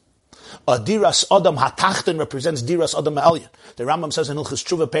Adam. A Diras Adam HaTachton represents Diras Adam Ha'elyon. The Rambam says in Hilchos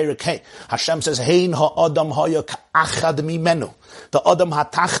Tshuva Perek Hey, Hashem says, Hein ha'adam haya ka'achad mimenu. The Adam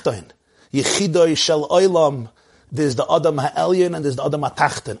HaTachton, Yechidoi shel oilam, There's the Adam HaElyon and there's the Adam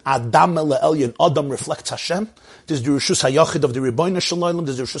HaTachten. Adam HaElyon, Adam reflects Hashem. There's the Rishus HaYachid of the Ribono Shel Olam.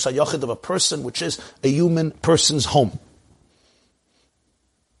 There's the Rishus HaYachid of a person, which is a human person's home.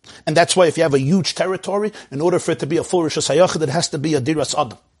 And that's why if you have a huge territory, in order for it to be a full Rishus HaYachid, it has to be a Diras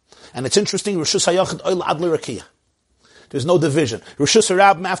Adam. And it's interesting, Rishus HaYachid, Oil Adler Rakiyah. There's no division. Rishus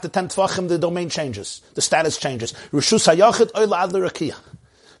HaRabim, after 10 Tvachim, the domain changes. The status changes. Rishus HaYachid, Oil Adler Rakiyah.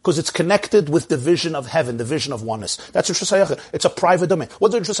 Because it's connected with the vision of heaven, the vision of oneness. That's Rishus HaYachid. It's a private domain.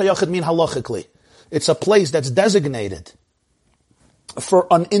 What does Rishus HaYachid mean halachically? It's a place that's designated for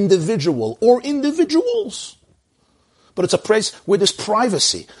an individual or individuals. But it's a place where there's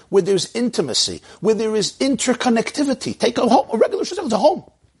privacy, where there's intimacy, where there is interconnectivity. Take a home, a regular Rishus HaYachid is a home.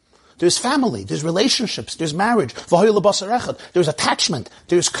 There's family, there's relationships, there's marriage, there's attachment,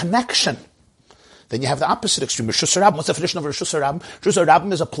 there's connection. Then you have the opposite extreme, Rishus HaRabim. What's the definition of Rishus HaRabim? Rishus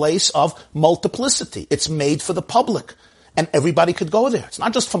HaRabim is a place of multiplicity. It's made for the public. And everybody could go there. It's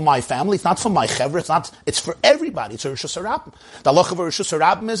not just for my family, it's not for my chevra, it's for everybody. It's a Rishus HaRabim. The halacha of a Rishus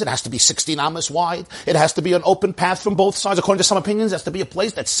HaRabim is, it has to be 16 amas wide, it has to be an open path from both sides. According to some opinions, it has to be a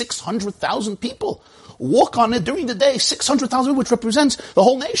place that 600,000 people walk on it during the day, 600,000, which represents the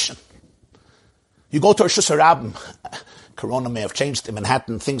whole nation. You go to a Rishus HaRabim, Corona may have changed in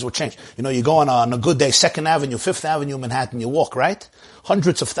Manhattan, things will change. You know, you go on a good day, 2nd Avenue, 5th Avenue, Manhattan, you walk, right?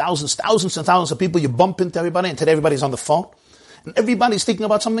 Hundreds of thousands and thousands of people, you bump into everybody, and today everybody's on the phone. And everybody's thinking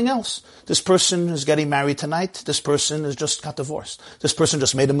about something else. This person is getting married tonight. This person has just got divorced. This person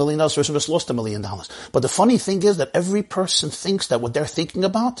just made $1 million. This person just lost $1 million. But the funny thing is that every person thinks that what they're thinking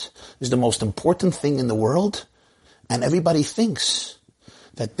about is the most important thing in the world. And everybody thinks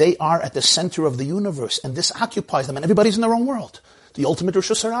that they are at the center of the universe, and this occupies them, and everybody's in their own world. The ultimate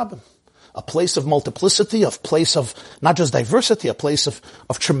Rishus HaRabim. A place of multiplicity, a place of not just diversity, a place of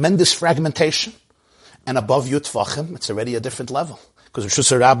tremendous fragmentation. And above Yud Tvachim, it's already a different level, because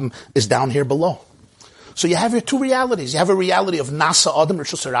Rishus HaRabim is down here below. So you have here two realities. You have a reality of Nasa Adam,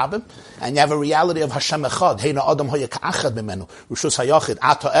 Rishus HaRabim, and you have a reality of Hashem Echad. Heina Adam hoya ka'achad b'menu. Rishus HaYachid,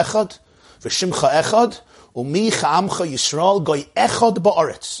 Ata Echad, V'shimcha Echad, Umi Cha'amcha Yisrael Goy Echad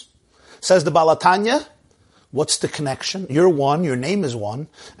Ba'aretz. Says the Baal HaTanya, what's the connection? You're one, your name is one,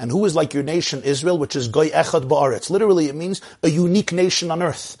 and who is like your nation Israel, which is Goy Echad Ba'aretz? Literally it means a unique nation on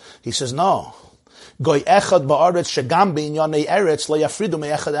earth. He says, no. Goy Echad Ba'aretz Shegam B'inyanei Eretz Lo Yafridu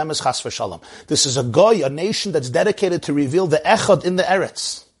Me'echad Emes Chas V'Shalom. This is a Goy, a nation that's dedicated to reveal the Echad in the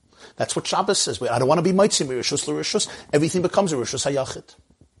Eretz. That's what Shabbos says. I don't want to be Maitzim, Rishus L'Rishus. Everything becomes a Rishus HaYachid.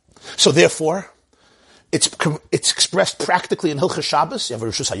 So therefore, it's expressed practically in Hilchos Shabbos. You have a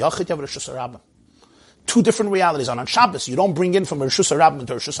Rishus HaYachid, you have a Rishus HaRabim. Two different realities. On Shabbos, you don't bring in from a Rishus HaRabim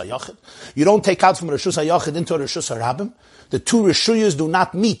into a Rishus HaYachid. You don't take out from a Rishus HaYachid into a Rishus HaRabim. The two Rishuyas do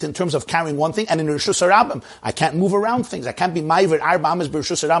not meet in terms of carrying one thing. And in Rishus HaRabim, I can't move around things. I can't be Ma'ivir Arba Ames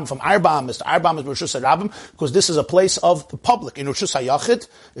B'Rishus HaRabim from Arba Ames to Arba Ames B'Rishus HaRabim, because this is a place of the public. In Rishus HaYachid,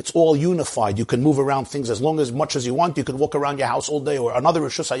 it's all unified. You can move around things as much as you want. You can walk around your house all day, or another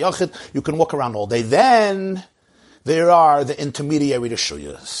Rishus HaYachid, you can walk around all day. Then, there are the intermediary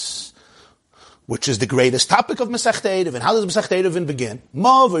Rishuyas, which is the greatest topic of Masechta Eruvin. How does Masechta Eruvin begin?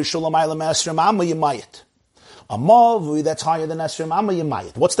 Ma'avir Shulamayla Ma'asrim Amma Yimayit. A Mavui that's higher than Esrim Amma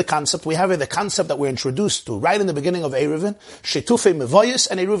Yimayit. What's the concept? We have here the concept that we're introduced to right in the beginning of Eruvin, Shetufe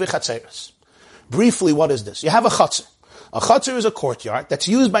Mevoyis and Eruvi Chatzeres. Briefly, what is this? You have a Chatzer. A Chatzer is a courtyard that's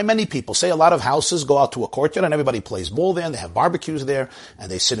used by many people. Say a lot of houses go out to a courtyard and everybody plays ball there, and they have barbecues there,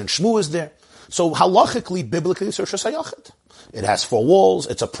 and they sit in shmuas there. So halachically, biblically, it's Rishus HaYachid. It has 4 walls,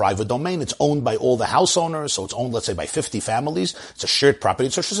 it's a private domain, it's owned by all the house owners, so it's owned, let's say, by 50 families. It's a shared property,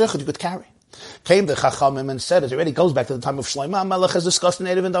 it's Rishus HaYachid you could carry. Came the Chachamim and said, it already goes back to the time of Shlomo Melech, has discussed in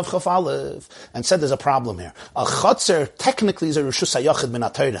Eruvin Daf Chaf Aleph, and said there's a problem here. A Chatzer technically is a Rishus HaYachid min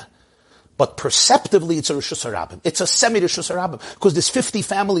HaTorah, but perceptively it's a Rishus HaRabim. It's a semi-Rishus HaRabim, because there's 50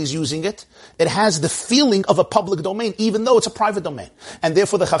 families using it. It has the feeling of a public domain, even though it's a private domain. And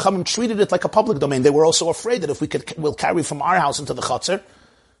therefore the Chachamim treated it like a public domain. They were also afraid that if we'll carry from our house into the Chatzer,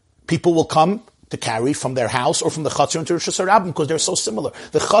 people will come to carry from their house or from the Chatzer into Rishus HaRabim, because they're so similar.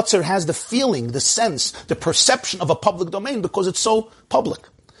 The Chatzer has the feeling, the sense, the perception of a public domain because it's so public.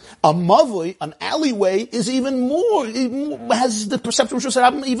 A Mavui, an alleyway, is even more, has the perception of Rishus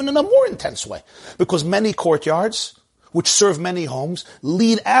HaRabim even in a more intense way. Because many courtyards, which serve many homes,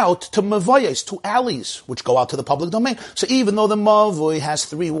 lead out to Mavuyas, to alleys, which go out to the public domain. So even though the Mavui has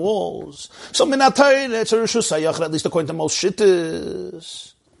 3 walls, so Minatayr, it's a Rishus HaYachid, at least according to most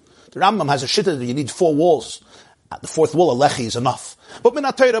shittas. The Rambam has a shitta that you need 4 walls. At the 4th wall, a lechi is enough. But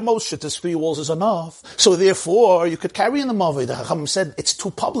Minatayra Moshe, this 3 walls is enough. So therefore, you could carry in the Maveh. The Chacham said, it's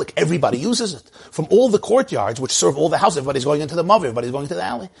too public. Everybody uses it. From all the courtyards, which serve all the houses, everybody's going into the Maveh, everybody's going into the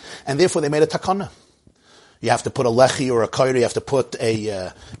alley. And therefore, they made a takana. You have to put a lechi or a kairi, you have to put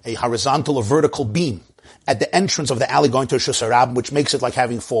a horizontal or vertical beam at the entrance of the alley going to Rosh Hashanah, which makes it like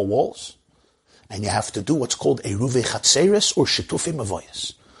having 4 walls. And you have to do what's called Eruve Chatzeres or Shitufi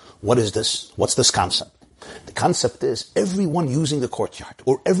Mavoyas. What is this? What's this concept? The concept is everyone using the courtyard,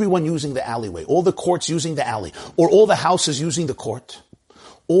 or everyone using the alleyway, all the courts using the alley, or all the houses using the court,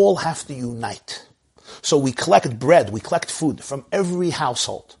 all have to unite. So we collect bread, we collect food from every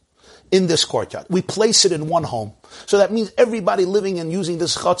household in this courtyard. We place it in one home. So that means everybody living and using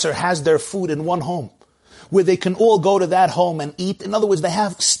this chutzner has their food in one home, where they can all go to that home and eat. In other words, they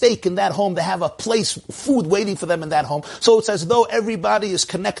have steak in that home. They have a place, food waiting for them in that home. So it's as though everybody is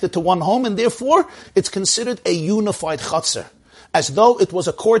connected to one home, and therefore it's considered a unified chutzner, as though it was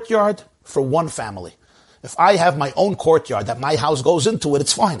a courtyard for one family. If I have my own courtyard that my house goes into it,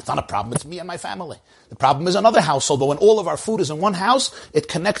 it's fine. It's not a problem. It's me and my family. The problem is another household, but when all of our food is in one house, it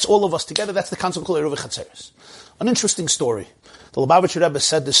connects all of us together. That's the concept called Eruv Chatzeres. An interesting story. The Lubavitcher Rebbe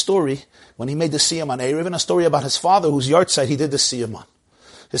said this story when he made the Siyam on Erev, and a story about his father, whose yahrzeit he did the Siyam on.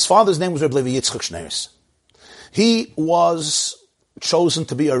 His father's name was Reb Levi Yitzchak Schneerson. He was chosen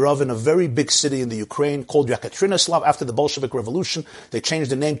to be a Rav in a very big city in the Ukraine called Yekaterinoslav. After the Bolshevik Revolution, they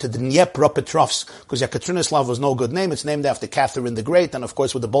changed the name to Dnepropetrovsk because Yekaterinoslav was no good name. It's named after Catherine the Great, and of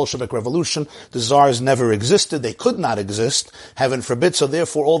course with the Bolshevik Revolution, the Tsars never existed. They could not exist, heaven forbid, so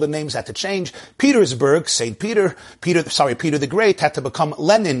therefore all the names had to change. Petersburg, Peter the Great had to become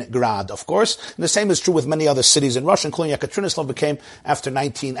Leningrad, of course. And the same is true with many other cities in Russia, including Yekaterinoslav became,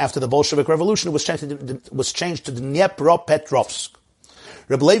 after the Bolshevik Revolution, it was changed to Dnepropetrovsk.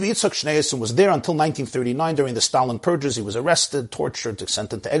 Reb Levi Yitzchak Schneerson was there until 1939 during the Stalin purges. He was arrested, tortured,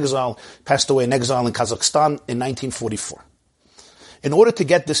 sent into exile, passed away in exile in Kazakhstan in 1944. In order to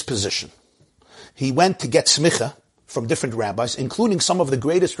get this position, he went to get smicha from different rabbis, including some of the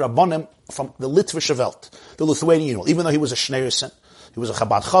greatest rabbanim from the Litvische Welt, the Lithuanian world. Even though he was a Schneerson, he was a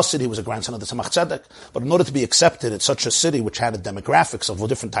Chabad Chassid, he was a grandson of the Tzemach Tzedek, but in order to be accepted in such a city which had a demographics of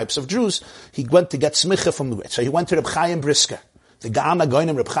different types of Jews, he went to get smicha from the great. So he went to Reb Chaim Brisker, the Ga'ana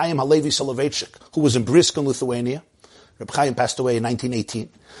Goinim Reb Chaim Halevi Soloveitchik, who was in Brisk in Lithuania. Reb Chaim passed away in 1918.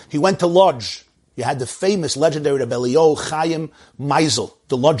 He went to Lodz. You had the famous, legendary Reb Eliyahu Chaim Meisel,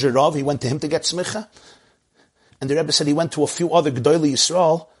 the Lodger Rav. He went to him to get smicha. And the Rebbe said he went to a few other G'dolei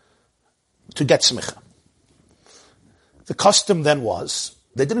Yisrael to get smicha. The custom then was,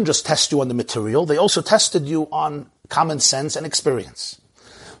 they didn't just test you on the material, they also tested you on common sense and experience.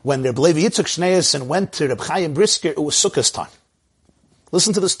 When Reb Levi Yitzchak Schneerson went to Reb Chaim Brisker, it was Sukkot time.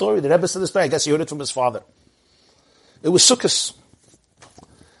 Listen to the story. The Rebbe said this story. I guess he heard it from his father. It was Sukkot.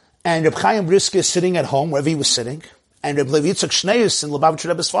 And Reb Chaim Brisker is sitting at home, wherever he was sitting, and Reb Levi Yitzchak Schneerson, Lubavitcher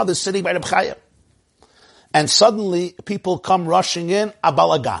Rebbe's father, is sitting by Reb Chaim. And suddenly, people come rushing in, a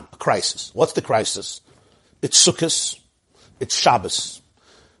balagan, a crisis. What's the crisis? It's Sukkot. It's Shabbos.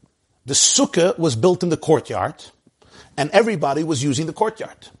 The sukkah was built in the courtyard, and everybody was using the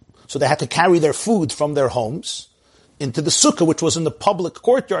courtyard. So they had to carry their food from their homes into the sukkah, which was in the public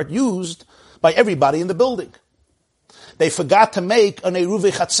courtyard used by everybody in the building. They forgot to make an Eruv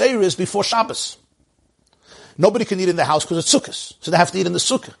Chatzeres before Shabbos. Nobody can eat in the house because it's Sukkot, so they have to eat in the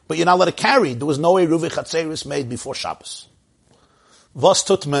sukkah. But you're not allowed to carry. There was no Eruv Chatzeres made before Shabbos. Was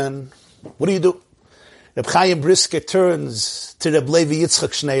tut men? What do you do? Reb Chaim Brisker turns to Reb Levi Yitzchak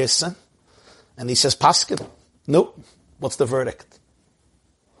Schneerson, and he says, Paskin. No. What's the verdict?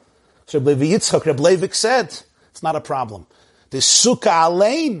 So Reb Levi Yitzchak, Reb Leivik said, it's not a problem. The sukkah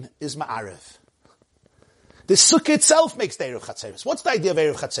alein is ma'arev. The sukkah itself makes the Eruv Chatzeres. What's the idea of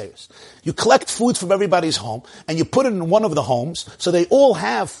Eruv Chatzeres? You collect food from everybody's home, and you put it in one of the homes, so they all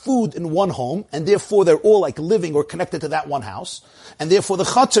have food in one home, and therefore they're all like living or connected to that one house, and therefore the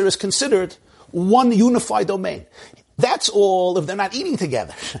Chatzer is considered one unified domain. That's all if they're not eating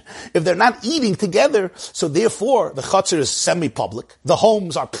together. If they're not eating together, so therefore the Chatzer is semi-public, the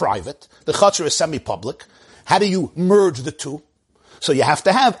homes are private, the Chatzer is semi-public. How do you merge the two? So you have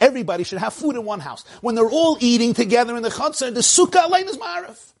to have, everybody should have food in one house. When they're all eating together in the Chatzer, the Sukkah Alein is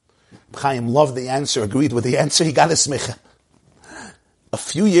Ma'arif. Chaim loved the answer, agreed with the answer, he got his smicha. A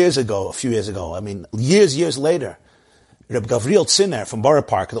few years ago, years later, Reb Gavriel Tziner from Borough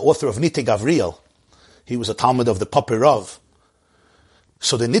Park, the author of Nitei Gavriel, he was a Talmud of the Papirov.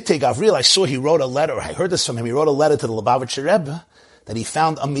 So the Nitei Gavriel, I saw he wrote a letter, I heard this from him, he wrote a letter to the Lubavitcher Rebbe, that he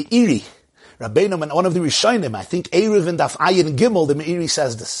found a Meiri, Rabbeinu, and one of the Rishonim, I think Erev and Daf Ayin Gimel, the Meiri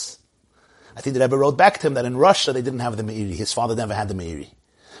says this. I think the Rebbe wrote back to him that in Russia they didn't have the Meiri. His father never had the Meiri.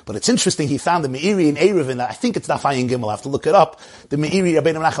 But it's interesting, he found the Meiri in Eruvin. I think it's Daf Ayin Gimel, I have to look it up. The Meiri,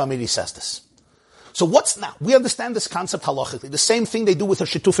 Rabbeinu Menachem Meiri says this. So what's now? We understand this concept halachically. The same thing they do with a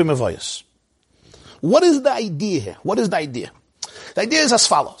Shitufim Avoyos. What is the idea here? What is the idea? The idea is as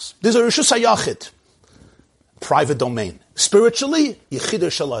follows. There's a Rishus HaYachid, private domain. Spiritually, Yechidur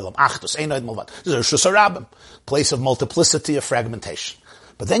Shalaylam, Achdus, Einoid Malvat. There's a Rishus HaRabim, place of multiplicity, of fragmentation.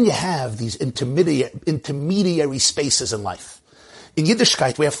 But then you have these intermediary spaces in life. In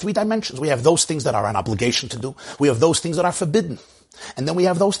Yiddishkeit, we have 3 dimensions. We have those things that are an obligation to do. We have those things that are forbidden. And then we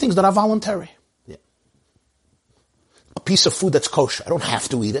have those things that are voluntary. Yeah. A piece of food that's kosher. I don't have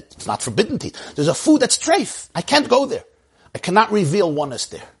to eat it. It's not forbidden to eat. There's a food that's treif. I can't go there. I cannot reveal oneness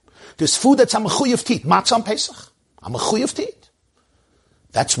there. There's food that's I'm a chuyev to eat. Matzah on Pesach. I'm a chuyev to eat.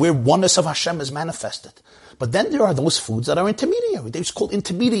 That's where oneness of Hashem is manifested. But then there are those foods that are intermediary. They're called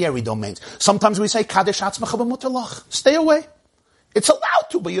intermediary domains. Sometimes we say, Kadesh atzmacha b'mutar lach. Stay away. It's allowed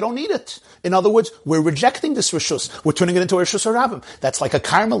to, but you don't need it. In other words, we're rejecting this Rishus. We're turning it into a Rishus HaRabim. That's like a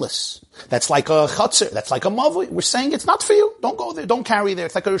Carmelis. That's like a Chatzir. That's like a Mavui. We're saying it's not for you. Don't go there. Don't carry there.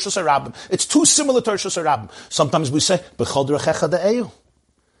 It's like a Rishus HaRabim. It's too similar to a Rishus HaRabim. Sometimes we say, B'chol drechecha de'eyu.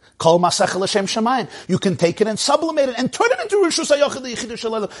 Kol masecha l'shem shamayim. You can take it and sublimate it and turn it into Rishus HaYachid Yechidur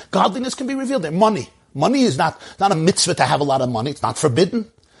Shalaylam. Godliness can be revealed there. Money. Money is not a mitzvah to have a lot of money. It's not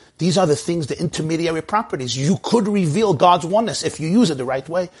forbidden. These are the things, the intermediary properties. You could reveal God's oneness if you use it the right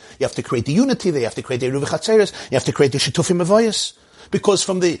way. You have to create the unity there. You have to create the Eruv Chatzeres. You have to create the Shitufim Avoyos. Because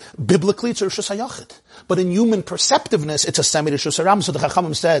biblically, it's a Rishus HaYachid. But in human perceptiveness, it's a semi-Rishus HaRabim. So the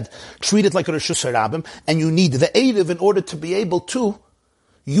Chachamim said, treat it like a Rishus HaRabim, and you need the Eruv in order to be able to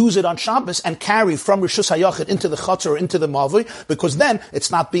use it on Shabbos and carry from Rishus HaYachid into the Chatzor or into the Mavui, because then it's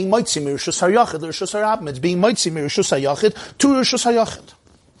not being Moitzi Rishus HaYachid, the Rishus HaRabim. It's being Moitzi Rishus HaYachid to Rishus HaYachid.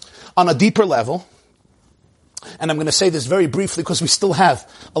 On a deeper level, and I'm going to say this very briefly because we still have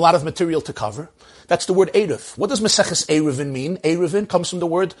a lot of material to cover, that's the word Eruv. What does Maseches Eruvin mean? Eruvin comes from the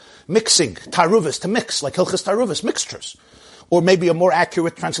word mixing, taruvis, to mix, like Hilchas Taruvis, mixtures. Or maybe a more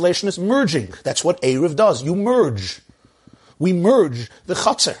accurate translation is merging. That's what Eruv does. You merge. We merge the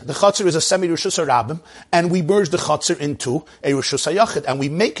Chatzir. The Chatzir is a semi-Rishus HaRabim, and we merge the Chatzir into a Rishus HaYachid, and we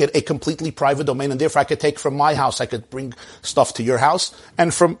make it a completely private domain, and therefore I could take from my house, I could bring stuff to your house,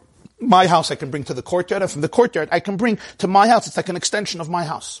 and from my house I can bring to the courtyard, and from the courtyard I can bring to my house. It's like an extension of my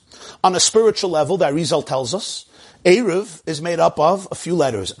house. On a spiritual level, the Arizal tells us, Eruv is made up of a few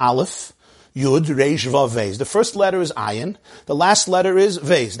letters. Aleph, Yud, Reish, Vav, Vez. The first letter is Ayin. The last letter is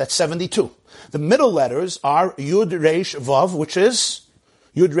Vez. That's 72. The middle letters are Yud, Reish, Vav, which is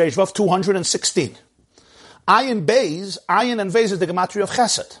Yud, Reish, Vav, 216. Ayin, Bez, Ayin and Vez is the gematria of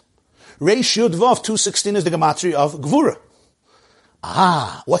Chesed. Reish, Yud, Vav, 216 is the gematria of Gvura.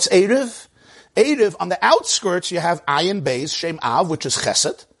 What's Eruv? Eruv, on the outskirts, you have Ayin Beis, Shem Av, which is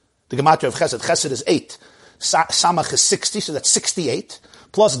Chesed. The gematria of Chesed. Chesed is 8. Samach is 60, so that's 68.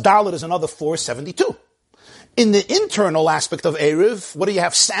 Plus Dalet is another 4, 72. In the internal aspect of Eruv, what do you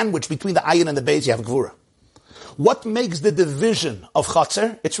have sandwiched between the Ayin and the Beis? You have Gvura. What makes the division of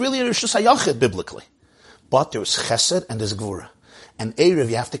Chatzar? It's really a Rishus HaYachid, biblically. But there's Chesed and there's Gvura. And Eruv,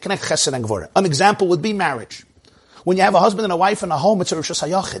 you have to connect Chesed and Gvura. An example would be marriage. When you have a husband and a wife in a home, it's a Rishus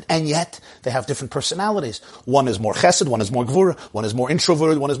HaYachid. And yet, they have different personalities. One is more chesed, one is more gvura, one is more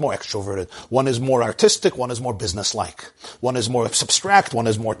introverted, one is more extroverted. One is more artistic, one is more business-like. One is more abstract, one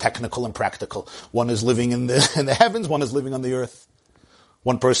is more technical and practical. One is living in the heavens, one is living on the earth.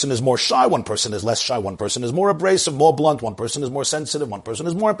 One person is more shy, one person is less shy, one person is more abrasive, more blunt, one person is more sensitive, one person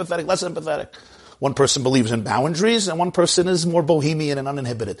is more empathetic, less empathetic. One person believes in boundaries, and one person is more bohemian and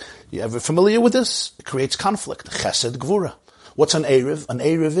uninhibited. You ever familiar with this? It creates conflict. Chesed, Gvura. What's an Eruv? An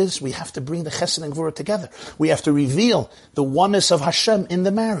Eruv is we have to bring the Chesed and Gvura together. We have to reveal the oneness of Hashem in the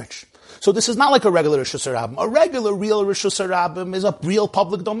marriage. So this is not like a regular Rishus HaRabim. A regular, real Rishus HaRabim is a real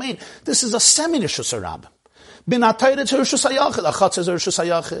public domain. This is a semi-Rishus HaRabim. Bin HaTorah is a Rishus HaYachid. A Chatz is a Rishus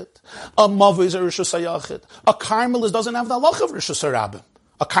HaYachid. A Mavu is a Rishus HaYachid. A Carmelis doesn't have the halach of Rishus HaRabim.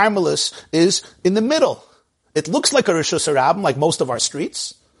 A Carmelis is in the middle. It looks like a Rishus HaRabim, like most of our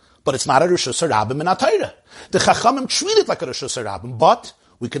streets, but it's not a Rishus HaRabim in HaTorah. The Chachamim treat it like a Rishus HaRabim, but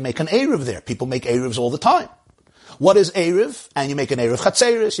we can make an Eruv there. People make Eruvs all the time. What is Eruv? And you make an Eruv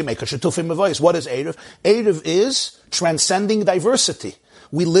Chatzeris, you make a Shetufim Avoyos. What is Eruv? Eruv is transcending diversity.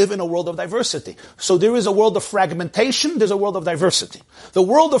 We live in a world of diversity. So there is a world of fragmentation, there's a world of diversity. The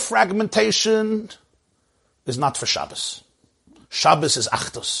world of fragmentation is not for Shabbos. Shabbos is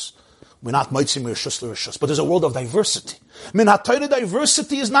Achdus. We're not Moitzim Rishus L'Rishus. But there's a world of diversity. Min HaTorah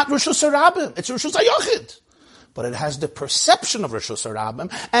diversity is not Rishus HaRabim. It's Rishus HaYachid. but it has the perception of Rishus Harabim,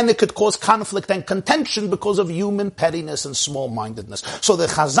 and it could cause conflict and contention because of human pettiness and small-mindedness. So the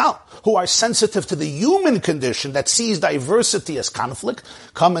Chazal, who are sensitive to the human condition that sees diversity as conflict,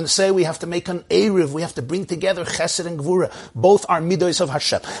 come and say we have to make an Erev, we have to bring together Chesed and Gvura. Both are midos of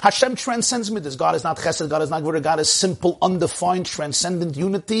Hashem. Hashem transcends midos. God is not Chesed, God is not Gvura. God is simple, undefined, transcendent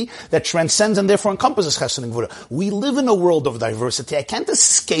unity that transcends and therefore encompasses Chesed and Gvura. We live in a world of diversity. I can't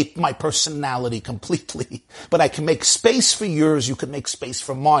escape my personality completely, but I can make space for yours, you can make space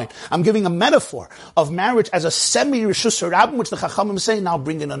for mine. I'm giving a metaphor of marriage as a semi-Rishus Harabim, which the Chachamim say, now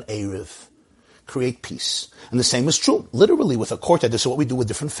bring in an Erev. Create peace. And the same is true, literally, with a courtyard. This is what we do with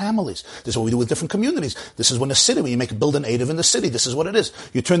different families. This is what we do with different communities. This is when a city, when you build an Erev in the city, this is what it is.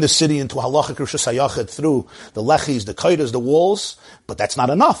 You turn the city into a halachic Rishus Hayachid through the lechis, the kaidas, the walls, but that's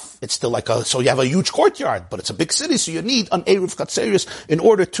not enough. It's still so you have a huge courtyard, but it's a big city, so you need an Erev Chatzeris in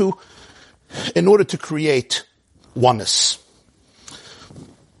order to create oneness.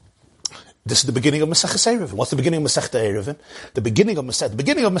 This is the beginning of Maseches Eruvin. What's the beginning of Masechta Eruvin? The beginning of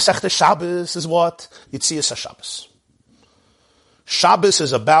Masechta Shabbos is what? Yitzias HaShabbos. Shabbos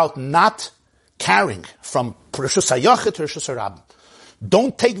is about not carrying from Rishus Hayachid to Rishus Harabim.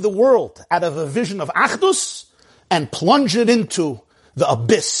 Don't take the world out of a vision of Achdus and plunge it into the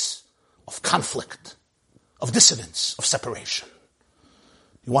abyss of conflict, of dissidence, of separation.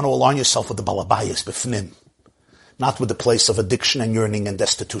 You want to align yourself with the Balabayas, B'fnim, not with the place of addiction and yearning and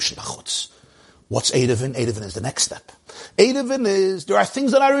destitution. What's Eidavin? Eidavin is the next step. Eidavin is, there are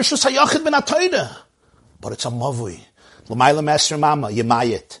things that are Rishus Hayachid ben Atoida, but it's a Mavui. L'mayla Messer Mama,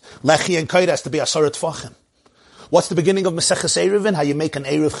 Yemayit. Lechi and Koida has to be Asarat Tvachim. What's the beginning of Maseches Eruvin? How you make an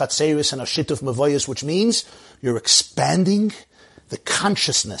Erev Chatzeris and a Shituf Mavoyas, which means you're expanding the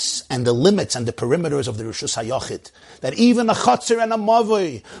consciousness and the limits and the perimeters of the Rishus Hayachid. That even a Chatzer and a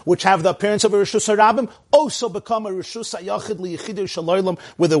Mavoi, which have the appearance of a Rishus Harabim, also become a Rishus Hayachid liyichidir shaloylam,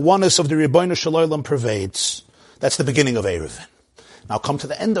 where the oneness of the Rebbeinu shaloylam pervades. That's the beginning of Eruvin. Now come to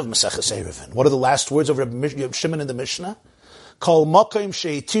the end of Maseches Eruvin. What are the last words of Reb Shimon in the Mishnah? Kol makom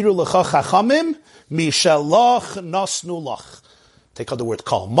sheitiru lecha chachamim, mishalach nasnu lach. Take out the word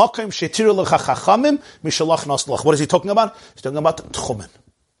kol. Makom sheitiru lecha chachamim, mishalach nasnu lach. What is he talking about? He's talking about Tchumen.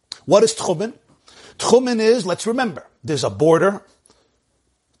 What is Tchumen? Tchumen is, let's remember, there's a border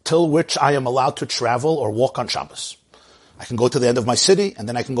till which I am allowed to travel or walk on Shabbos. I can go to the end of my city, and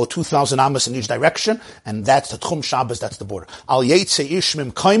then I can go 2,000 amas in each direction, and that's the Tchum Shabbos, that's the border. Al yetze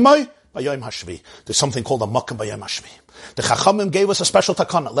ishmim kaimai b'yom hashvi. There's something called a makom b'yom hashvi. The Chachamim gave us a special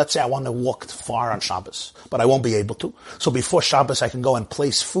takana. Let's say I want to walk far on Shabbos, but I won't be able to. So before Shabbos, I can go and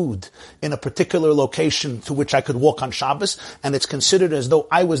place food in a particular location to which I could walk on Shabbos, and it's considered as though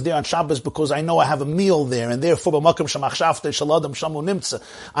I was there on Shabbos because I know I have a meal there, and therefore I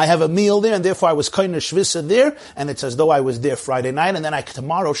have a meal there, and therefore I was kind of shvisa there, and it's as though I was there Friday night, and then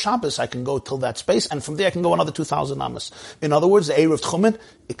tomorrow Shabbos I can go till that space, and from there I can go another 2,000 amas. In other words, the Erev Tchumen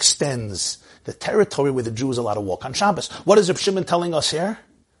extends the territory where the Jew is allowed to walk on Shabbos. What is Reb Shimon telling us here?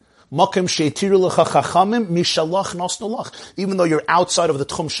 Makom sheitiru lecha chachamim mishalach nasnu lach. Even though you're outside of the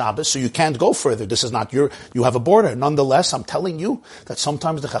Tchum Shabbos, so you can't go further. This is not you have a border. Nonetheless, I'm telling you that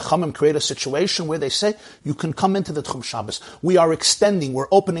sometimes the Chachamim create a situation where they say, you can come into the Tchum Shabbos. We are extending, we're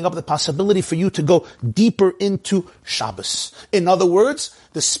opening up the possibility for you to go deeper into Shabbos. In other words,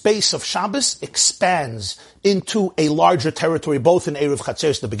 the space of Shabbos expands into a larger territory, both in Erev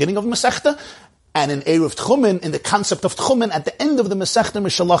Chatzeris, the beginning of Masechta, and in Erev Tchumen, in the concept of Tchumen, at the end of the Masechta,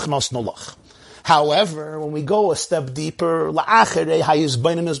 Mishalach Nasnu Lach. However, when we go a step deeper,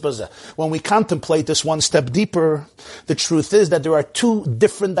 when we contemplate this one step deeper, the truth is that there are two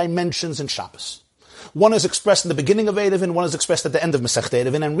different dimensions in Shabbos. One is expressed in the beginning of Eruvin, one is expressed at the end of Masechta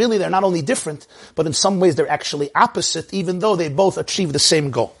Eruvin, and really they're not only different, but in some ways they're actually opposite, even though they both achieve the same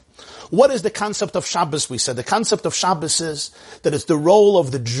goal. What is the concept of Shabbos, we said? The concept of Shabbos is that it's the role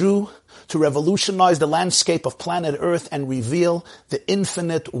of the Jew to revolutionize the landscape of planet Earth and reveal the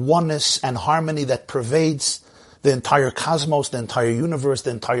infinite oneness and harmony that pervades the entire cosmos, the entire universe,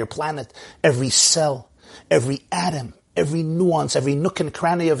 the entire planet, every cell, every atom, every nuance, every nook and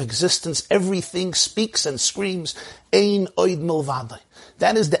cranny of existence, everything speaks and screams, Ein Oid Milvadai.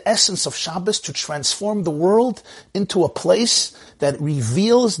 That is the essence of Shabbos, to transform the world into a place that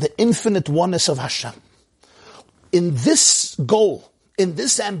reveals the infinite oneness of Hashem. In this goal, in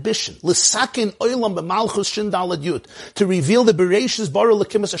this ambition, l'sakin oilam b'malchus shin dalad yud, to reveal the bereishis bara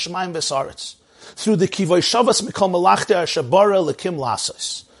l'kimas hashemayim v'saretz, through the kivoy shavas mikol malachte asher bara l'kim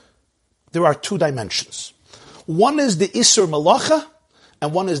lasas. There are two dimensions. One is the Isur Malacha,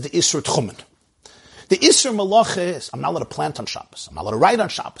 and one is the Isur Tchumen. The Isser Malacha is, I'm not allowed to plant on Shabbos. I'm not allowed to write on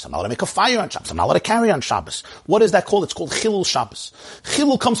Shabbos. I'm not allowed to make a fire on Shabbos. I'm not allowed to carry on Shabbos. What is that called? It's called Chilul Shabbos.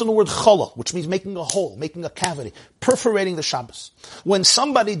 Chilul comes from the word Chala, which means making a hole, making a cavity, perforating the Shabbos. When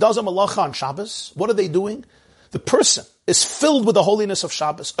somebody does a Malacha on Shabbos, what are they doing? The person is filled with the holiness of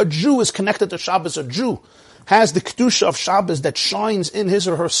Shabbos. A Jew is connected to Shabbos. A Jew has the Kedusha of Shabbos that shines in his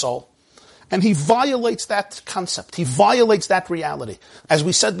or her soul. And he violates that concept. He violates that reality. As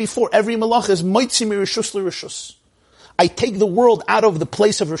we said before, every malach is moitzi mirishus l'rishus. I take the world out of the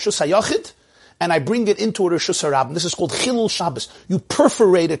place of Rishus HaYachid, and I bring it into a Rishus HaRabim. This is called Chilul Shabbos. You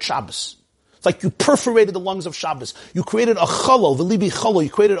perforated Shabbos. It's like you perforated the lungs of Shabbos. You created a chalol, the libi chalol. You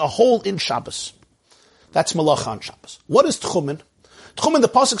created a hole in Shabbos. That's malacha on Shabbos. What is Tchumen? Tchumen, the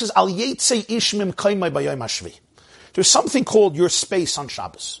pasuk says, Al yetzei ish mim kaimai b'yom hashvi. There's something called your space on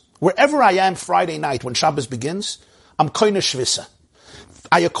Shabbos. Wherever I am Friday night when Shabbos begins, I'm koine shvisa.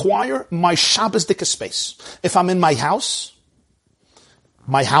 I acquire my Shabbos-dika space. If I'm in my house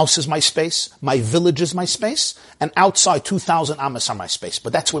is my space, my village is my space, and outside 2,000 amas are my space.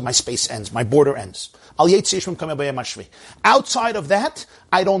 But that's where my space ends, my border ends. Outside of that,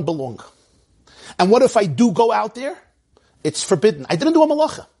 I don't belong. And what if I do go out there? It's forbidden. I didn't do a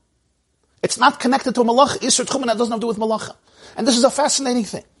malacha. It's not connected to a malacha. Isser Tchumen, that doesn't have to do with malacha. And this is a fascinating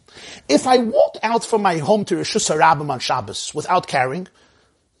thing. If I walk out from my home to Rishus HaRabim on Shabbos without carrying,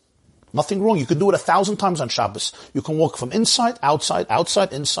 nothing wrong. You can do it 1,000 times on Shabbos. You can walk from inside, outside,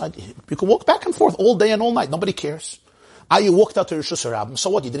 inside. You can walk back and forth all day and all night. Nobody cares. You walked out to Rishus HaRabim. So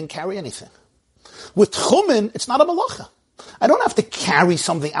what? You didn't carry anything. With Tchumen, it's not a malacha. I don't have to carry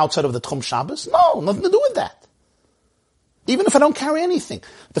something outside of the Tchum Shabbos. No, nothing to do with that. Even if I don't carry anything.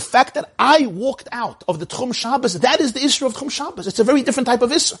 The fact that I walked out of the Tchum Shabbos, that is the Isra of Tchum Shabbos. It's a very different type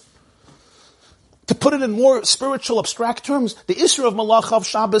of Isra. To put it in more spiritual, abstract terms, the Isra of Malacha of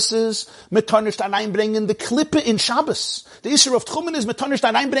Shabbos is metarnish einbringen the Klippe in Shabbos. The Isra of Tchumen is metarnish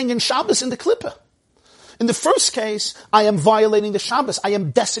einbringen Shabbos in the Klippe. In the first case, I am violating the Shabbos. I am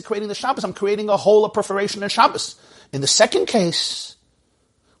desecrating the Shabbos. I'm creating a hole of perforation in Shabbos. In the second case,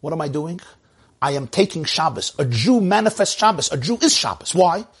 what am I doing? I am taking Shabbos. A Jew manifests Shabbos. A Jew is Shabbos.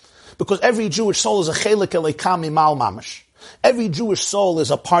 Why? Because every Jewish soul is a chelik elekam imal mamash. Every Jewish soul is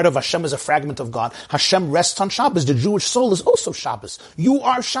a part of Hashem, is a fragment of God. Hashem rests on Shabbos. The Jewish soul is also Shabbos. You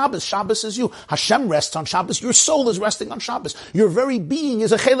are Shabbos. Shabbos is you. Hashem rests on Shabbos. Your soul is resting on Shabbos. Your very being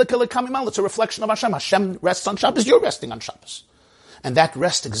is a chelik elekam imal. It's a reflection of Hashem. Hashem rests on Shabbos. You're resting on Shabbos. And that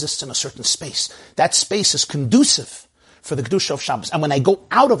rest exists in a certain space. That space is conducive for the Kedusha of Shabbos. And when I go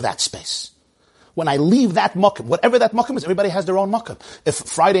out of that space, when I leave that makom, whatever that makom is, everybody has their own makom. If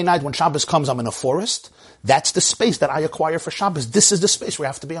Friday night when Shabbos comes, I'm in a forest, that's the space that I acquire for Shabbos. This is the space where I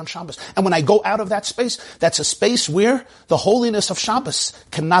have to be on Shabbos. And when I go out of that space, that's a space where the holiness of Shabbos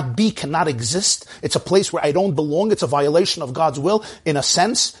cannot exist. It's a place where I don't belong. It's a violation of God's will. In a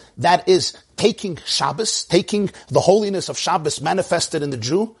sense, that is taking Shabbos, taking the holiness of Shabbos manifested in the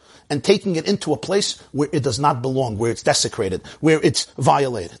Jew, and taking it into a place where it does not belong, where it's desecrated, where it's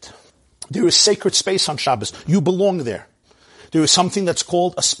violated. There is sacred space on Shabbos. You belong there. There is something that's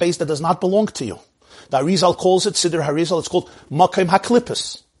called a space that does not belong to you. The Arizal calls it, Siddur Harizal, it's called Makom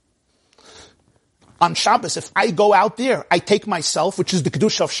HaKlippus. On Shabbos, if I go out there, I take myself, which is the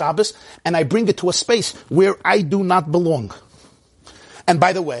Kedusha of Shabbos, and I bring it to a space where I do not belong. And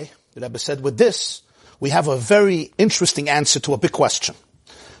by the way, the Rebbe said with this, we have a very interesting answer to a big question.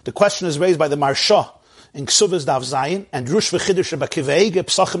 The question is raised by the Marsha in Ksuvas Daf Zayin and Rush V'Chidush Rebbe Akiva Eiger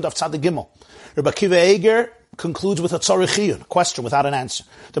Psachim Daf Tzadik Gimel. Rebbe Akiva Eiger concludes with a tzorich chiyun, a question without an answer.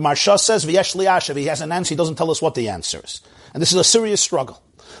 The Marsha says V'yesh liyashav, he has an answer, he doesn't tell us what the answer is. And this is a serious struggle.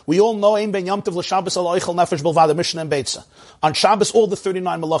 We all know Ein Ben Yom Tov L'Shabbos Al Oichel Nefesh B'Lvad, the Mishnah and Beitza. On Shabbos, all the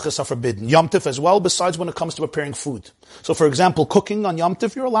 39 malachas are forbidden. Yom Tov as well, besides when it comes to preparing food. So, for example, cooking on Yom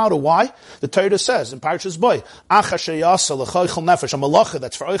Tov, you're allowed to. Why? The Torah says in Parashas Boy, Acha Sheyasa L'Oichel Nefesh, a malacha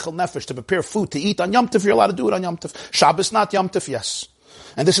that's for Oichel Nefesh, to prepare food, to eat on Yom Tov, you're allowed to do it on Yom Tov. Shabbos not, Yom Tov yes.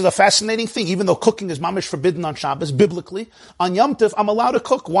 And this is a fascinating thing. Even though cooking is mamish forbidden on Shabbos, biblically, on Yom Tov, I'm allowed to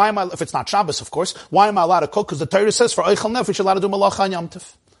cook. Why am I, if it's not Shabbos, of course, why am I allowed to cook? Because the Torah says for Oichel Nefesh, you're allowed to do malacha on Yom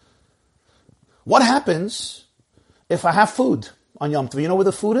Tov. What happens if I have food on Yom Tov? You know where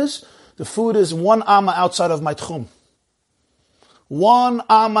the food is? The food is 1 amma outside of my tchum. 1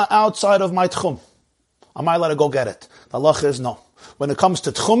 amma outside of my tchum. Am I allowed to go get it? The halacha is no. When it comes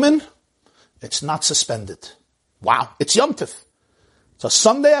to tchumen, it's not suspended. Wow, it's Yom Tov. It's a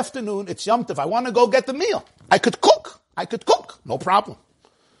Sunday afternoon, it's Yom Tov. I want to go get the meal. I could cook, no problem.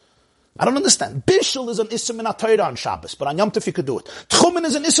 I don't understand. Bishul is an Issa min HaTorah on Shabbos, but on Yom Tov you could do it. Tchumen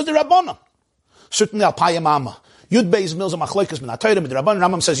is an Issa de Rabbanan. Certainly al payim amma. Yud Beis Mil is a machlokes min HaTorah midrabanan.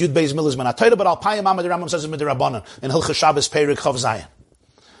 Rambam says Yud Beis Mil is min HaTorah, but Al Payim Amad Rambam says it's midrabanan in Hilchos Shabbos Perik Chav Zayin.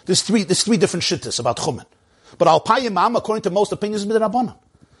 There's three different shittas about Chumen. But Al Payim Am, according to most opinions, is midrabanan.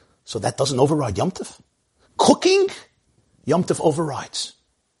 So that doesn't override Yom Tov. Cooking, Yom Tov overrides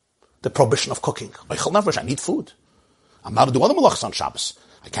the prohibition of cooking. I need food. I'm allowed to do other malachas on Shabbos.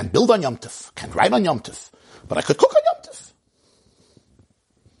 I can't build on Yom Tov, can't write on Yom Tov, but I could cook on Yom Tov.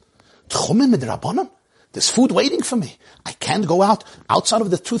 Tchumen midrabanan. There's food waiting for me. I can't go outside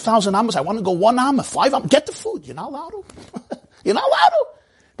of the 2,000 amas. I want to go 1 amma, 5 amma. Get the food. You're not allowed to. You're not allowed to.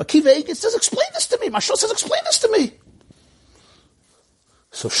 But Kiva Eiger says, explain this to me. Mashal says, explain this to me.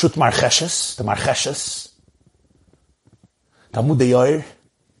 So Shut Marcheshes, the Marcheshes, Talmud Yoyer,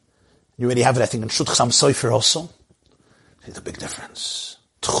 you already have it, I think, in Shut Chasam Sofer also. See the big difference.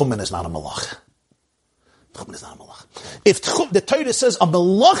 Tchumen is not a malach. Tchumen is not a malach. If the Torah says a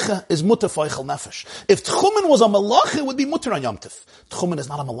malacha is mutter feichel nefesh. If tchumen was a malacha, it would be mutter on Yom Tov. Tchumen is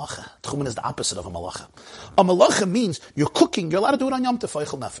not a malacha. Tchumen is the opposite of a malacha. A malacha means you're cooking, you're allowed to do it on Yom Tov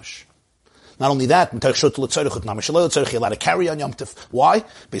feichel nefesh. Not only that, you're allowed to carry on Yom Tov. Why?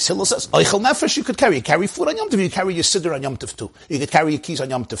 Beis Hillel says, Eichel Nefesh, you could carry. You carry food on Yom Tov, you carry your siddur on Yom Tov too. You could carry your keys on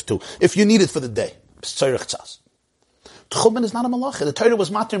Yom Tov too, if you need it for the day. Tchumen is not a malacha. The Torah was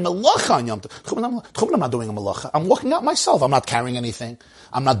matir malacha on Yom Tov. Tchumen, I'm not doing a malacha. I'm walking out myself. I'm not carrying anything.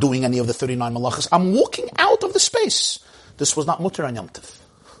 I'm not doing any of the 39 malachas. I'm walking out of the space. This was not mutter on Yom Tov.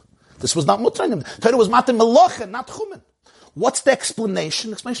 This was not mutter on Yom Tov. The Torah was matir malacha, not tchumen. What's the explanation?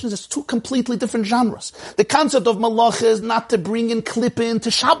 The explanation is it's two completely different genres. The concept of malacha is not to bring in klipa into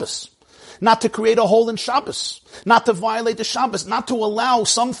Shabbos, not to create a hole in Shabbos, not to violate the Shabbos, not to allow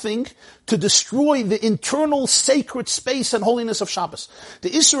something to destroy the internal sacred space and holiness of Shabbos. The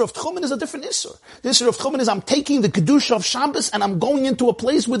Isser of Tchumen is a different Isser. The Isser of Tchumen is I'm taking the Kedusha of Shabbos and I'm going into a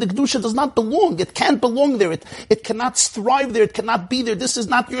place where the Kedusha does not belong. It can't belong there. It cannot thrive there. It cannot be there. This is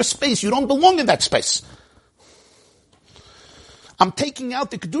not your space. You don't belong in that space. I'm taking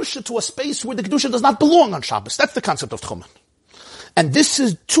out the Kedusha to a space where the Kedusha does not belong on Shabbos. That's the concept of Tchumen. And this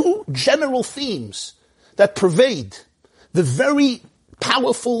is two general themes that pervade the very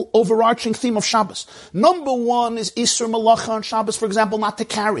powerful overarching theme of Shabbos. Number one is Isur Malacha on Shabbos, for example, not to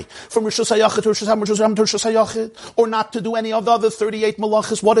carry from Rosh Hashanah to Rosh Hashanah to Rosh Hashanah, or not to do any of the other 38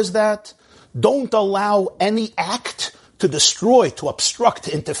 Malachas. What is that? Don't allow any act to destroy, to obstruct,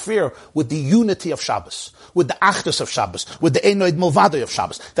 to interfere with the unity of Shabbos, with the Achdus of Shabbos, with the Einoid Milvadei of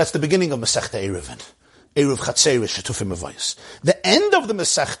Shabbos. That's the beginning of Masechta Eruvin. Eruv Chatzeri Shetufim Avayis. The end of the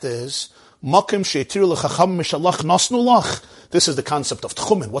Masechta is Makim She'etiru L'Chacham Mishalach Nosnu Lach. This is the concept of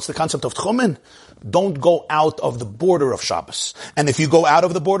Tchumen. What's the concept of Tchumen? Don't go out of the border of Shabbos. And if you go out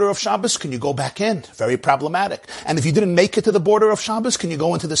of the border of Shabbos, can you go back in? Very problematic. And if you didn't make it to the border of Shabbos, can you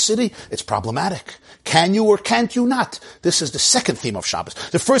go into the city? It's problematic. Can you or can't you not? This is the second theme of Shabbos.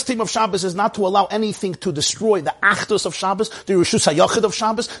 The first theme of Shabbos is not to allow anything to destroy the Achdus of Shabbos, the Rishus HaYachid of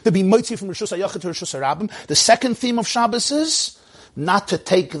Shabbos, to be Moitzi from Rishus HaYachid to Rishus HaRabim. The second theme of Shabbos is not to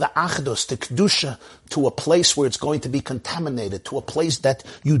take the Achdus, the Kedusha, to a place where it's going to be contaminated, to a place that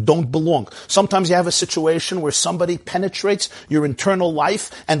you don't belong. Sometimes you have a situation where somebody penetrates your internal life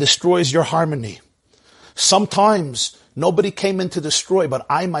and destroys your harmony. Sometimes nobody came in to destroy, but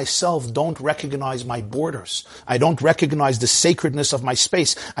I myself don't recognize my borders. I don't recognize the sacredness of my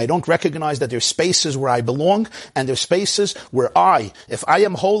space. I don't recognize that there's spaces where I belong and there's spaces where if I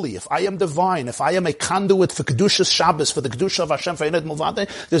am holy, if I am divine, if I am a conduit for Kedusha's Shabbos, for the Kedusha of Hashem, for Einoid Milvadei,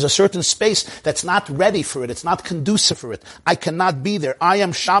 there's a certain space that's not ready for it. It's not conducive for it. I cannot be there. I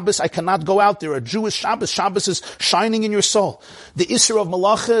am Shabbos. I cannot go out there. A Jewish Shabbos. Shabbos is shining in your soul. The Isser of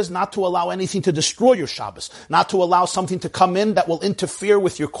Malacha is not to allow anything to destroy your Shabbos, not to allow something to come in that will interfere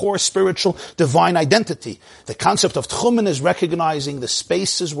with your core spiritual divine identity. The concept of Tchumen is recognizing the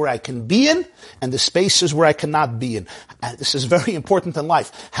spaces where I can be in and the spaces where I cannot be in. And this is very important in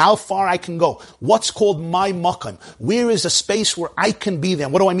life. How far I can go. What's called my makam. Where is a space where I can be there?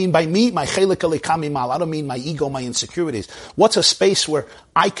 And what do I mean by me? My chelik alikami mal. I don't mean my ego, my insecurities. What's a space where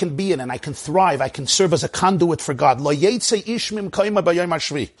I can be in and I can thrive? I can serve as a conduit for God. Lo yetze ish mim kayma b'yom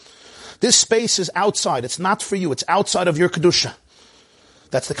hashvi. This space is outside. It's not for you. It's outside of your Kedusha.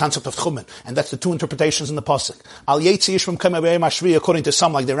 That's the concept of Tchumen. And that's the two interpretations in the Pasuk. Al yetzi ish mim kayma b'yom hashvi, according to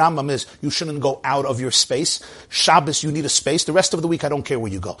some, like the Rambam, is you shouldn't go out of your space. Shabbos, you need a space. The rest of the week, I don't care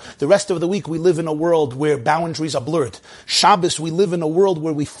where you go. The rest of the week, we live in a world where boundaries are blurred. Shabbos, we live in a world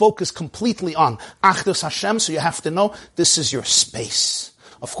where we focus completely on Achdus Hashem, so you have to know this is your space.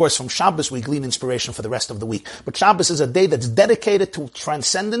 Of course, from Shabbos, we glean inspiration for the rest of the week. But Shabbos is a day that's dedicated to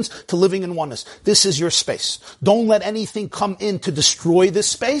transcendence, to living in oneness. This is your space. Don't let anything come in to destroy this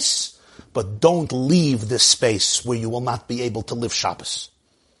space, but don't leave this space where you will not be able to live Shabbos.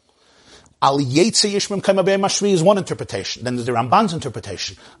 Al Yetzi Ishmim Kaima B'Yom Hashvi is one interpretation. Then there's the Ramban's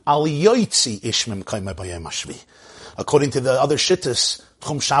interpretation. Al Yotzi Ishmim Kaima B'Yom Hashvi. According to the other shittas,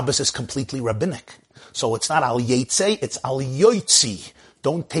 Tchum Shabbos is completely rabbinic. So it's not Al Yetzi, it's Al Yotzi.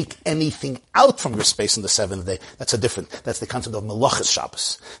 Don't take anything out from your space on the seventh day. That's the concept of Melachas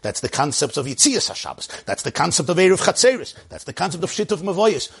Shabbos. That's the concept of Yitzias HaShabbos. That's the concept of Erev Chatzeris. That's the concept of Shituf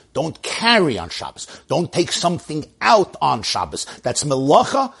Mavoyas. Don't carry on Shabbos. Don't take something out on Shabbos. That's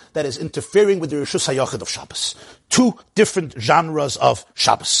Melacha that is interfering with the Rishus HaYochid of Shabbos. Two different genres of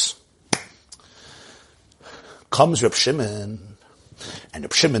Shabbos. Comes Reb Shimon, and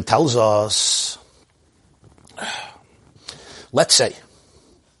Reb Shimon tells us, let's say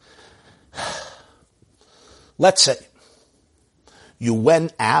you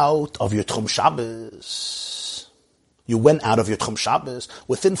went out of your Tchum Shabbos. You went out of your Tchum Shabbos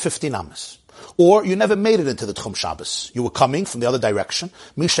within 15 amas. Or you never made it into the Tchum Shabbos. You were coming from the other direction,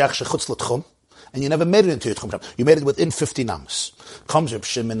 Mishach Shechutz L'Tchum, and you never made it into your Tchum Shabbos. You made it within 15 amas. Comes Reb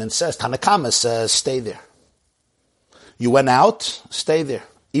Shimon and says, Tanakama says, stay there. You went out, stay there,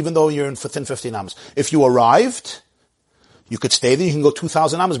 even though you're within 15 amas. If you arrived, you could stay there, you can go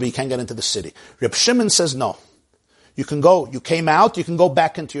 2,000 amas, but you can't get into the city. Reb Shimon says no. You can go, you came out, you can go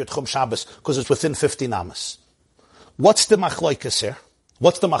back into your Tchum Shabbos, because it's within 15 amas. What's the machlokes here?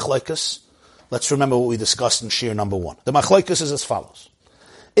 What's the machlokes? Let's remember what we discussed in Shir number 1. The machlokes is as follows.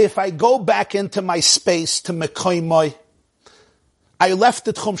 If I go back into my space to Mekoymoi, I left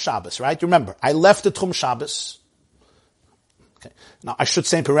the Tchum Shabbos, right? Remember, I left the Tchum Shabbos. Okay. Now, I should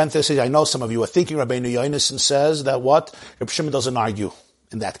say in parentheses, I know some of you are thinking Rabbeinu Yonason says that what? Reb Shimon doesn't argue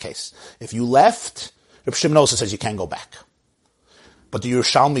in that case. If you left, Reb Shimon also says you can't go back. But the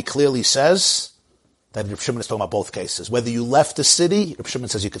Yerushalmi clearly says that Reb Shimon is talking about both cases. Whether you left the city, Reb Shimon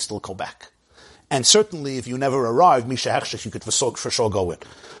says you could still go back. And certainly if you never arrived, Misha Hechshech, you could for sure go in.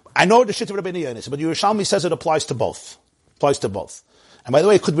 I know the shit of Rabbeinu Yonason, but the Yerushalmi says it applies to both. Applies to both. And by the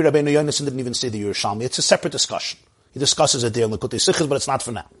way, it could be Rabbeinu Yonason didn't even say the Yerushalmi. It's a separate discussion. He discusses it there in Likutei Sichos, but it's not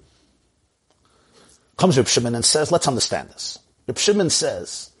for now. Comes Reb Shimon and says, let's understand this. Reb Shimon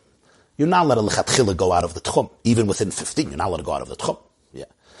says, you're not allowed to lechatchila go out of the Tchum, even within 15, you're not allowed to go out of the Tchum. Yeah.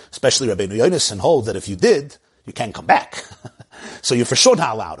 Especially Rabbeinu Yonason holds that if you did, you can't come back. So you're for sure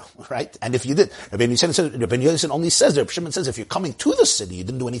not allowed, right? And if you did, Rabbeinu Yonason only says, Reb Shimon says, if you're coming to the city, you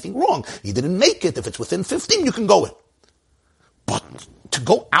didn't do anything wrong, you didn't make it, if it's within 15, you can go in. But to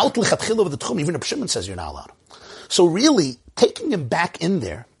go out lechatchila of the Tchum, even Reb Shimon says you're not allowed. So really, taking him back in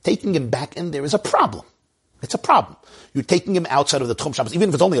there is a problem. It's a problem. You're taking him outside of the Tchum Shabbos, even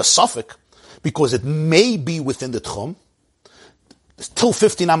if it's only a suffix, because it may be within the Tchum. Till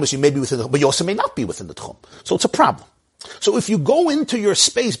 15 amos you may be within the Tchum, but you also may not be within the Tchum. So it's a problem. So if you go into your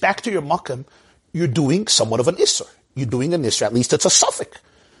space, back to your Makam, you're doing somewhat of an Isser. You're doing an Isser, at least it's a suffix.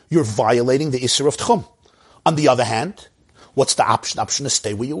 You're violating the Isser of Tchum. On the other hand, what's the option? The option is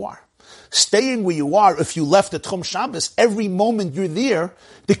stay where you are. Staying where you are, if you left the Tchum Shabbos, every moment you're there,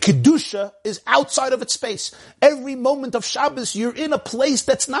 the Kedusha is outside of its space. Every moment of Shabbos, you're in a place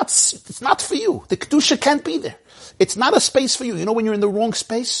it's not for you. The Kedusha can't be there. It's not a space for you. You know when you're in the wrong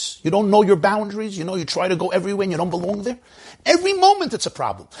space? You don't know your boundaries. You try to go everywhere and you don't belong there. Every moment it's a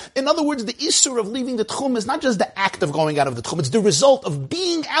problem. In other words, the Issur of leaving the Tchum is not just the act of going out of the Tchum, it's the result of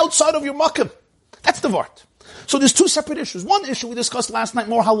being outside of your Makam. That's the Vart. So there's two separate issues. One issue we discussed last night,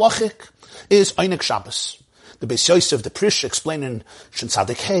 more halachic, is Einik Shabbos. The Beis Yosef, the Prish, explain in Shin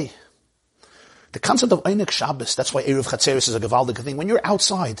Tzadik Hey. The concept of Einik Shabbos, that's why Erev Chatzeris is a Gevaldik thing. When you're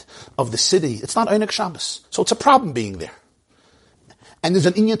outside of the city, it's not Einik Shabbos. So it's a problem being there. And there's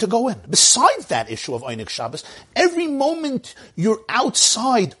an inyan to go in. Besides that issue of Einik Shabbos, every moment you're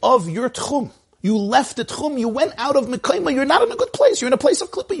outside of your Tchum, you left the Tchum, you went out of Mekayma, you're not in a good place. You're in a place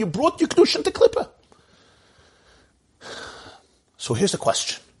of Klippa. You brought your Kedusha into Klippa. So here's the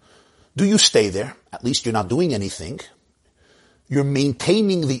question. Do you stay there? At least you're not doing anything. You're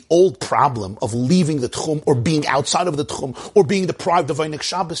maintaining the old problem of leaving the Tchum or being outside of the Tchum or being deprived of Einik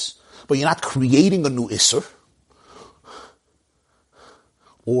Shabbos, but you're not creating a new Isser.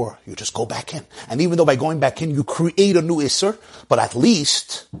 Or you just go back in. And even though by going back in you create a new Isser, but at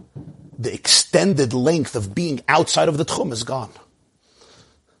least the extended length of being outside of the Tchum is gone.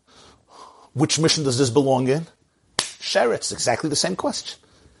 Which mission does this belong in? Sheretz, exactly the same question.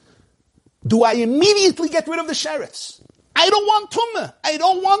 Do I immediately get rid of the sheretz? I don't want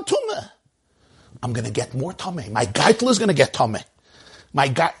tumah. I'm going to get more tumah. My gaitel is going to get tumah.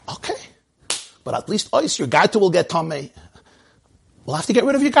 Okay. But at least your gaitel will get tumah. We'll have to get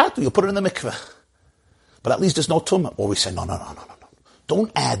rid of your gaitel. You'll put it in the mikveh. But at least there's no tumah. Or we say, no.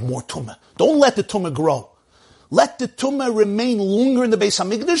 Don't add more tumah. Don't let the tumah grow. Let the tumah remain longer in the Beis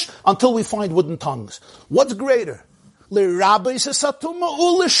HaMikdash until we find wooden tongues. What's greater? L'Rabbi sesatuma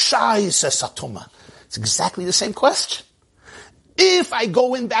or l'Shai sesatuma? It's exactly the same question. If I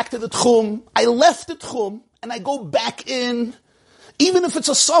go in back to the Tchum, I left the Tchum, and I go back in, even if it's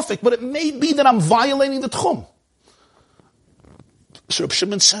a suffix, but it may be that I'm violating the Tchum. So Reb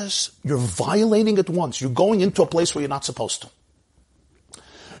Shimon says, you're violating it once. You're going into a place where you're not supposed to.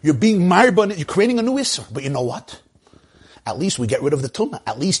 You're being marban, you're creating a new Isser. But you know what? At least we get rid of the Tumah.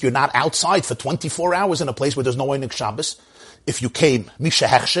 At least you're not outside for 24 hours in a place where there's no Einik Shabbos. If you came, Misha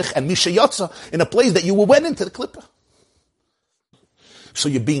Hechshech and Misha Yotza, in a place that you went into the Klippah. So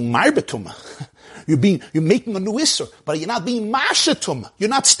you're being marba Tumah. You're making a new Isser, but you're not being Masha Tumah. You're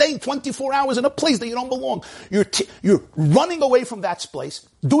not staying 24 hours in a place that you don't belong. You're running away from that place,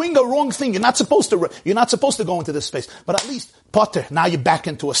 doing a wrong thing. You're not supposed to go into this space. But at least, Potter, now you're back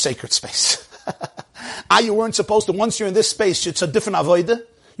into a sacred space. You weren't supposed to. Once you're in this space, it's a different avodah.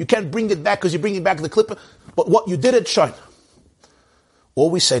 You can't bring it back because you're bringing back the clipper. But what you did, it shine.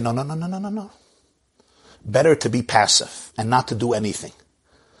 Always say, no. Better to be passive and not to do anything.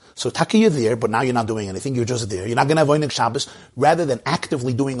 So Taki, you're there, but now you're not doing anything. You're just there. You're not going to have Einik Shabbos rather than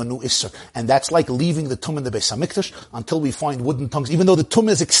actively doing a new Isser. And that's like leaving the Tum in the Beis HaMikdash until we find wooden tongues. Even though the Tum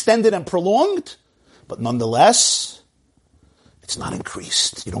is extended and prolonged, but nonetheless, it's not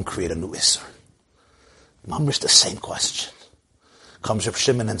increased. You don't create a new Isser. Numbers the same question. Comes Reb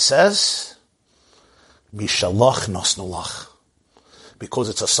Shimon and says, Mishalach nosnulach. Because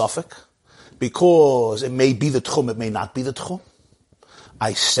it's a suffix, because it may be the Tchum, it may not be the Tchum.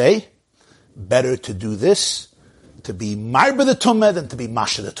 I say, better to do this, to be marba the Tumah than to be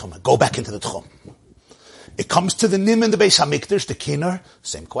masha the Tumah. Go back into the Tchum. It comes to the Nim in the Beis HaMikdash, the Kinnor,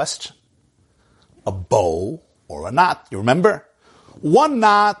 same question. A bow or a knot, you remember? One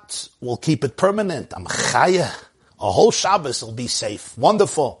knot will keep it permanent. I'm chaya. A whole Shabbos will be safe.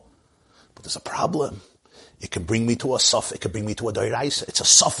 Wonderful. But there's a problem. It can bring me to a suffix. It can bring me to a doiraisa. It's a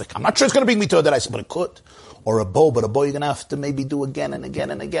suffix. I'm not sure it's going to bring me to a doiraisa, but it could. Or a bow, but a bow you're going to have to maybe do again and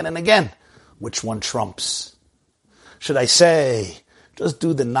again and again and again. Which one trumps? Should I say, just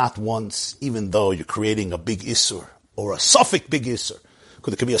do the knot once, even though you're creating a big isur, or a suffix big isur?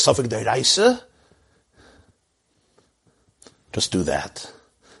 Because it could be a suffix doiraisa. Just do that.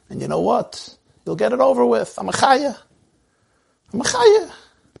 And you know what? You'll get it over with. I'm a chaya.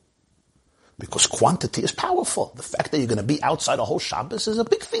 Because quantity is powerful. The fact that you're going to be outside a whole Shabbos is a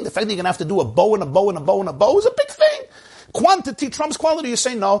big thing. The fact that you're going to have to do a bow and a bow and a bow and a bow is a big thing. Quantity trumps quality. You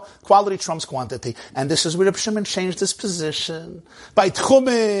say no, quality trumps quantity. And this is where Reb Shimon changed his position. By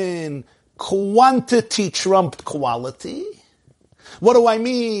Tchumen, quantity trumped quality. What do I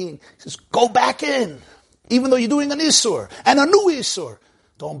mean? He says, go back in. Even though you're doing an Isur and a new Isur.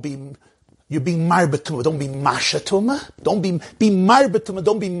 You're being marbetumah. Don't be mashatuma. Don't be marbetumah.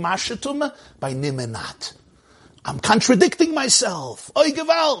 Don't be mashatuma by nimenat. I'm contradicting myself. Oy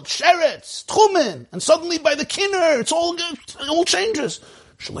gewalt, sheretz, tchumen, and suddenly by the kinner, it all changes.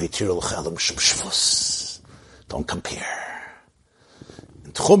 Don't compare.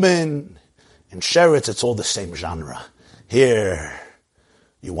 In tchumen, in sheretz, it's all the same genre. Here,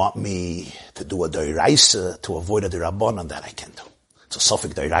 you want me to do a doiraisa to avoid a derabbanan, that I can do. It's a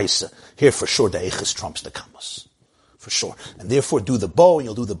suffix doiraisa. Here, for sure, the eiches trumps the kamas. For sure. And therefore, do the bow, and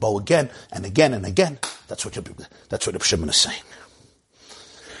you'll do the bow again, and again, and again. That's what Reb Shimon is saying.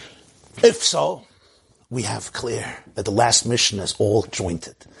 If so, we have clear that the last Mishnah is all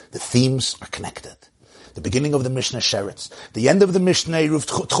jointed. The themes are connected. The beginning of the Mishnah Sheretz, the end of the Mishnah Eruv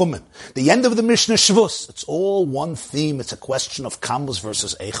Tchumen, the end of the Mishnah Shvus. It's all one theme. It's a question of kamas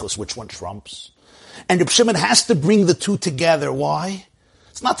versus eichos, which one trumps. And Reb Shimon has to bring the two together. Why?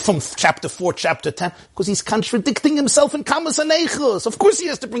 It's not from chapter 4, chapter 10, because he's contradicting himself in kamas and eichos. Of course he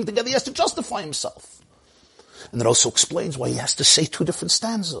has to bring together, he has to justify himself. And it also explains why he has to say two different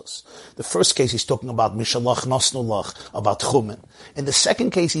stanzas. The first case he's talking about Mishalach Nosnulach, about Tchumen. In the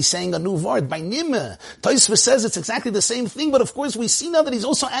second case he's saying a new word by Nimeh. Tosfos says it's exactly the same thing, but of course we see now that he's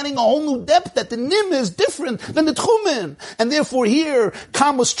also adding a whole new depth, that the Nimeh is different than the Tchumen. And therefore here,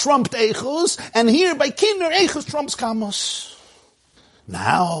 Kamos trumped Eichos, and here by Kinder, Eichos trumps Kamos.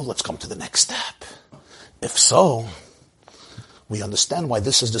 Now let's come to the next step. If so, we understand why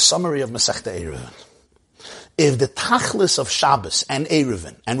this is the summary of Masechta Eruvin. If the tachlis of Shabbos and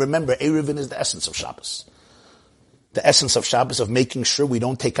Eruvin, and remember, Eruvin is the essence of Shabbos. The essence of Shabbos, of making sure we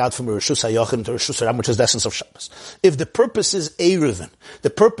don't take out from a Rishus HaYochid to a Rishus HaRam, which is the essence of Shabbos. If the purpose is Eruvin, the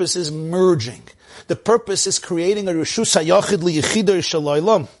purpose is merging, the purpose is creating a Rishus HaYochid liYechidah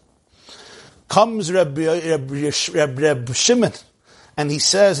Shalaylam, comes Reb Shimon, and he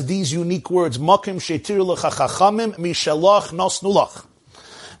says these unique words, Makim sheitiru lecha chachamim mishalach nosnu lach.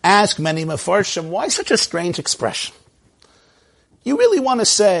 Ask many mefarshim, why such a strange expression? You really want to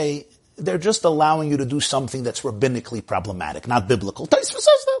say they're just allowing you to do something that's rabbinically problematic, not biblical. Taisva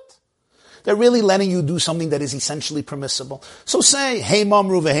says that. They're really letting you do something that is essentially permissible. So say, Hey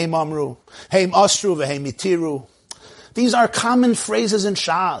mamru v'hei mamru, Hey asru v'hei mitiru. These are common phrases in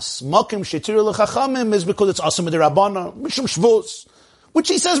Shas. Makim shetiru l'chachamim is because it's asam d'Rabbana, mishum shvus, which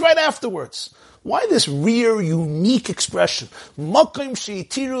he says right afterwards. Why this rare, unique expression? Makim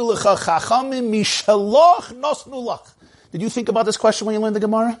shetiru l'chachamim mishalach nosnu lach. Did you think about this question when you learned the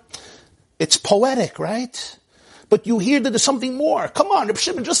Gemara? It's poetic, right? But you hear that there's something more. Come on, Reb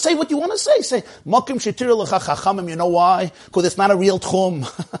Shimon, just say what you want to say. Say, Makim shetiru l'chachamim, you know why? Because it's not a real tchum.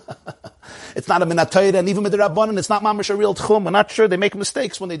 It's not a minatayra, and even with the Rabbanan, it's not mamash a real tchum. We're not sure, they make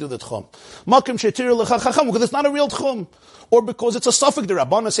mistakes when they do the tchum. Makim shetiru l'chachacham, because it's not a real tchum. Or because it's a suffix the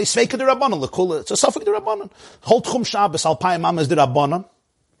Rabbanan, say sveika the Rabbanan, l'kula, it's a suffix the Rabbanan. Whole tchum Shabbos, alpayim mama is the Rabbanan.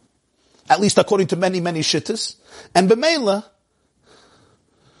 At least according to many, many shittas. And b'meila,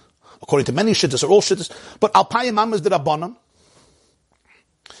 according to many shittas, or all shittas, but alpayim mama is the Rabbanan.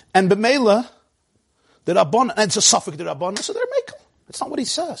 And b'meila, the Rabbanan, and it's a suffix the Rabbanan, so they're making. It's not what he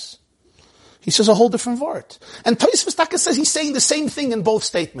says. He says a whole different word. And Tosfos Taka says he's saying the same thing in both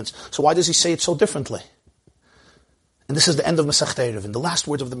statements. So why does he say it so differently? And this is the end of Masechet Eruvin, the last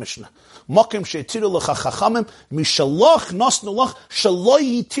words of the Mishnah. Makim sheitiru lecha chachamim mishalach nosnu lach shelo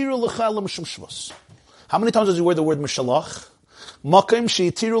yitiru lecha elam mishum shvus. How many times does he wear the word mishalach? Makim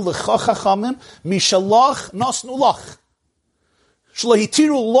sheitiru lecha chachamim mishalach nosnu lach shelo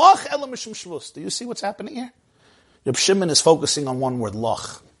yitiru lach elam mishum shvus. Do you see what's happening here? Reb Shimon is focusing on one word,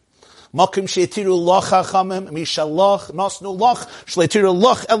 lach. Makim sheitiru lach chachamim mishalach nosnu lach shelo yitiru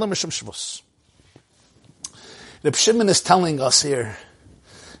lach elam mishum shvus. Reb Shimon is telling us here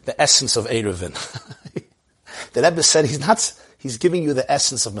the essence of Eruvin. The Rebbe said he's giving you the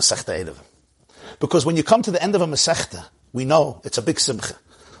essence of Masechta Eruvin. Because when you come to the end of a Masechta, we know it's a big simcha.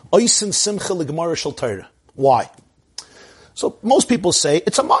 Oisin simcha l'gemara shel Torah. Why? So most people say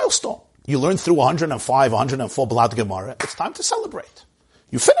it's a milestone. You learn through 105, 104 Blad Gemara. It's time to celebrate.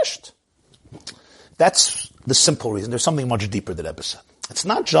 You finished. That's the simple reason. There's something much deeper that Rebbe said. It's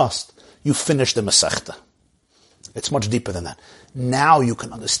not just you finished the Masechta. It's much deeper than that. Now you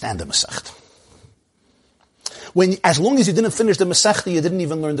can understand the Masechta. As long as you didn't finish the Masechta, you didn't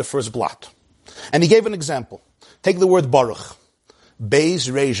even learn the first blot. And he gave an example. Take the word Baruch.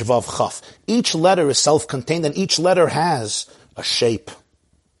 Beis, Reish, Vav, Chaf. Each letter is self-contained and each letter has a shape,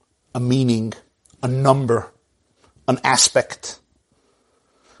 a meaning, a number, an aspect.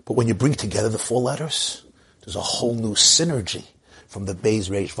 But when you bring together the four letters, there's a whole new synergy from the Beis,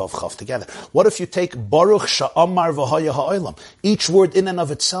 Reish, Vav, Chaf together. What if you take Baruch Sha'amar V'haya Ha'olam? Each word in and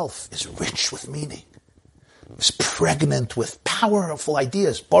of itself is rich with meaning. It's pregnant with powerful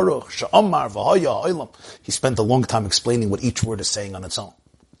ideas. Baruch Sha'amar V'haya Ha'olam. He spent a long time explaining what each word is saying on its own.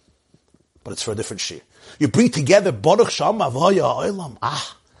 But it's for a different shir. You bring together Baruch Sha'amar V'haya Ha'olam.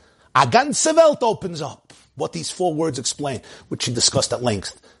 A ganze Welt opens up. What these four words explain, which he discussed at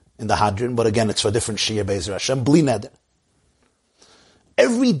length in the Hadrin, but again, it's for a different shir, Be'ezer Hashem, Bli Neder.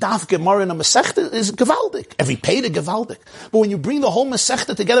 Every daf Gemara in a Masechta is Gevaldik. Every Peda Gevaldik. But when you bring the whole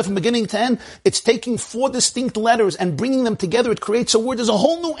Masechta together from beginning to end, it's taking four distinct letters and bringing them together. It creates a word. There's a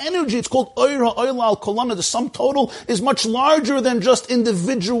whole new energy. It's called Oira Oila Al Kolana. The sum total is much larger than just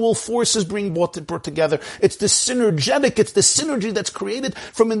individual forces being brought together. It's the synergetic. It's the synergy that's created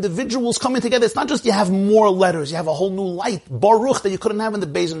from individuals coming together. It's not just you have more letters. You have a whole new light. Baruch that you couldn't have in the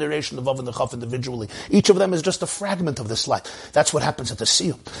Beis and the Reish and the Vav and the Chaf individually. Each of them is just a fragment of this light. That's what happens at the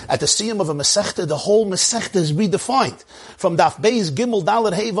Siyum. At the Siyum of a Masechta, the whole Masechta is redefined. From Daf Beis, Gimel,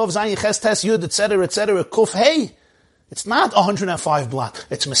 Dalet, Hey, Vav, Zayin, Ches, Tes, Yud, etc., Kuf, Hey. It's not 105 blot.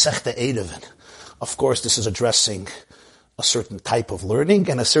 It's Masechta Eruvin. Of course, this is addressing a certain type of learning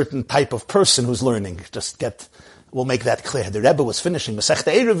and a certain type of person who's learning. We'll make that clear. The Rebbe was finishing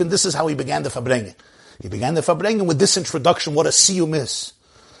Masechta Eruvin. This is how he began the Farbrengen. He began the Farbrengen with this introduction, what a Siyum is.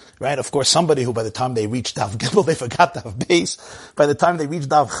 Right? Of course, somebody who by the time they reached Daf Gimel, they forgot Daf Beis. By the time they reached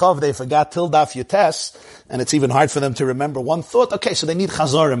Daf Chav, they forgot till Daf Yutes. And it's even hard for them to remember one thought. Okay, so they need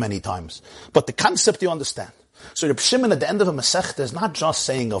Chazorah many times. But the concept you understand. So Reb Shimon at the end of a Masechta is not just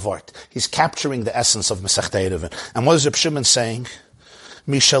saying of art. He's capturing the essence of Masechta Eruvin. And what is Reb Shimon saying?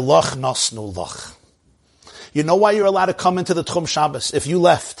 Mishalach nosnu lach. You know why you're allowed to come into the Tchum Shabbos? If you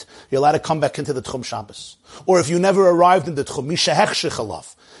left, you're allowed to come back into the Tchum Shabbos. Or if you never arrived in the Tchum, Mishahech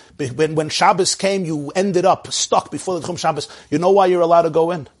Shechalav. When Shabbos came, you ended up stuck before the Tchum Shabbos. You know why you're allowed to go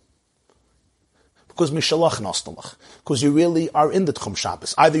in? Because mishalach nostalach. Because you really are in the Tchum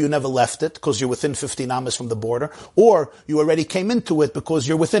Shabbos. Either you never left it because you're within 15 amas from the border, or you already came into it because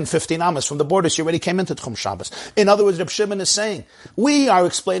you're within 15 amas from the border, so you already came into Tchum Shabbos. In other words, Reb Shimon is saying, we are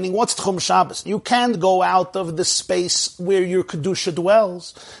explaining what's Tchum Shabbos. You can't go out of the space where your Kedusha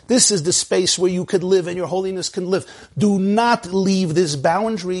dwells. This is the space where you could live and your holiness can live. Do not leave this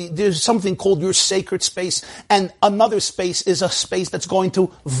boundary. There's something called your sacred space, and another space is a space that's going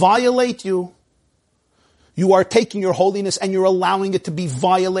to violate you. You are taking your holiness and you're allowing it to be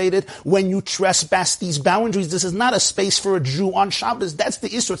violated when you trespass these boundaries. This is not a space for a Jew on Shabbos. That's the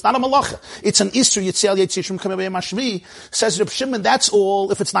Isser. It's not a Malacha. It's an Isser. Yitziel Yitzishim Kamei Mashvi. Says Reb Shimon, that's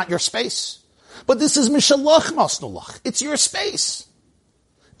all if it's not your space. But this is Mishalach Masnulach. It's your space.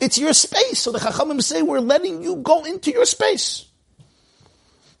 It's your space. So the Chachamim say, we're letting you go into your space.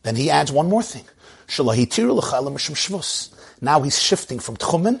 Then he adds one more thing. Shalahitiru l'chalam mishum shvus. Now he's shifting from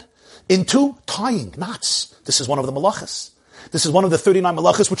Tchumen into tying knots. This is one of the malachas. This is one of the 39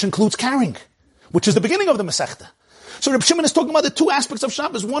 malachas, which includes carrying, which is the beginning of the Masechta. So Reb Shimon is talking about the two aspects of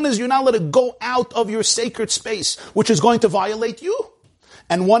Shabbos. One is you're not allowed to go out of your sacred space, which is going to violate you.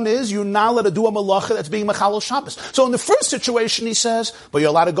 And one is you're not allowed to do a malacha that's being mechalel Shabbos. So in the first situation, he says, but you're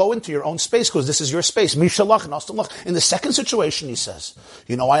allowed to go into your own space because this is your space. Mishalach and Astalach. In the second situation, he says,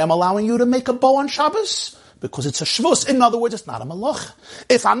 you know, I am allowing you to make a bow on Shabbos because it's a shvus. In other words, it's not a malach.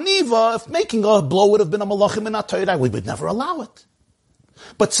 If making a blow would have been a malachim in Torah, we would never allow it.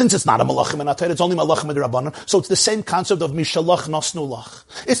 But since it's not a malachim in Torah, it's only malachim in the Rabbanan, so it's the same concept of mishalach nasnulach.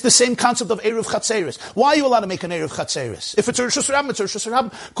 It's the same concept of eruv chatzeris. Why are you allowed to make an eruv chatzeris? If it's a rishus rabim, it's a rishus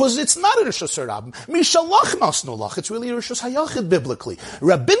rabim, because it's not a rishus rabim. Mishalach nasnulach. It's really a rishus hayachid biblically.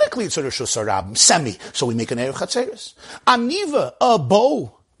 Rabbinically, it's a rishus rabim, semi. So we make an eruv chatzeris. Aniva, a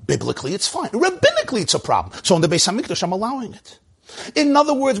bow. Biblically, it's fine. Rabbinically, it's a problem. So in the Beis HaMikdash, I'm allowing it. In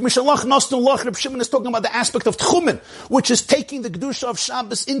other words, Mishalach Nasnulach, Reb Shimon is talking about the aspect of Tchumen, which is taking the Kedusha of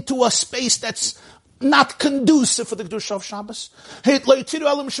Shabbos into a space that's not conducive for the Kedusha of Shabbos.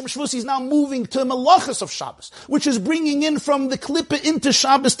 He's now moving to the Malachas of Shabbos, which is bringing in from the Klippa into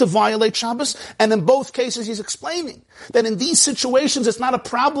Shabbos to violate Shabbos. And in both cases, he's explaining that in these situations, it's not a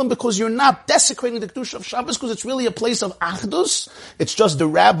problem because you're not desecrating the Kedusha of Shabbos because it's really a place of Achdus. It's just the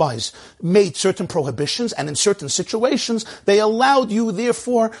rabbis made certain prohibitions, and in certain situations, they allowed you,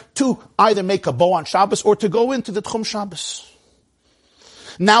 therefore, to either make a bow on Shabbos or to go into the Tchum Shabbos.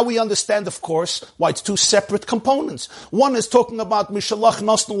 Now we understand, of course, why it's two separate components. One is talking about Mishalach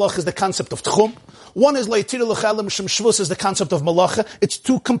Nasnulach is the concept of Tchum. One is Leitir L'Chalem Shem Shvus is the concept of Malacha. It's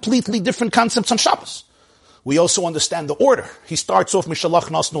two completely different concepts on Shabbos. We also understand the order. He starts off Mishalach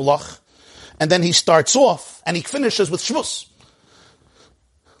Nasnulach, and then he starts off, and he finishes with Shvus.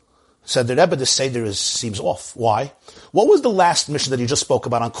 Said the Rebbe, the Seder seems off. Why? What was the last mission that he just spoke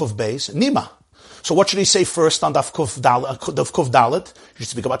about on Kuf Beis? Nima. So what should he say first on Daf Kuf Dalet? He should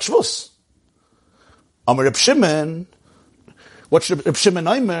speak about Shvus. Amar Reb Shimon, what should Reb Shimon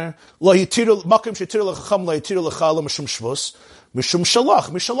Aimer? Lo yitiru makim shetiru lechacham lo yitiru lechalam mishum Shvus mishum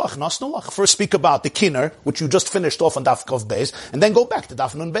mishalach nasnulach. First speak about the Kinnur, which you just finished off on Daf Kuf Beis, and then go back to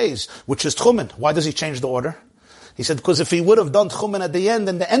Daf Nun Beis, which is Tchumen. Why does he change the order? He said, because if he would have done Tchumen at the end,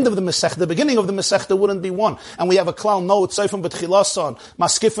 then the end of the Masechta, the beginning of the Masechta wouldn't be one. And we have a klal note, Seifim B'tchilason,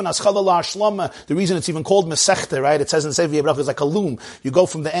 Maskifin Aschalala Ashlama. The reason it's even called Masechta, right? It says in Sefer Yebrach, it's like a loom. You go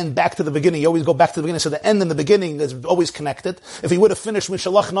from the end back to the beginning. You always go back to the beginning. So the end and the beginning is always connected. If he would have finished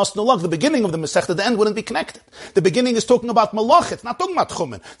Mishalach Nasnulach, the beginning of the Masechta, the end wouldn't be connected. The beginning is talking about Malach. It's not talking about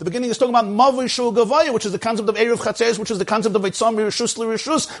Tchumen. The beginning is talking about Mavoi Shul Gavaya, which is the concept of Erev Chatzeres, which is the concept of Eitzam Rishus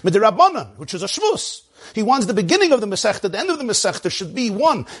L'Rishus, Midirabbanan, which is a Shvus. He wants the beginning of the Masechta, the end of the Masechta should be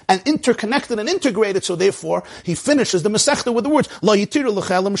one and interconnected and integrated. So therefore, he finishes the Masechta with the words, La yitiru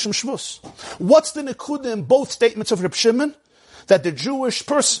l'chalem shem shvus. What's the nekuda in both statements of Reb Shimon? That the Jewish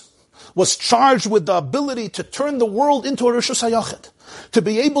person was charged with the ability to turn the world into a Rishus HaYachid. To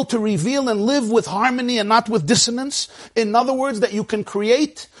be able to reveal and live with harmony and not with dissonance. In other words, that you can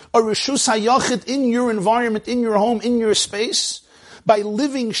create a Rishus HaYachid in your environment, in your home, in your space, by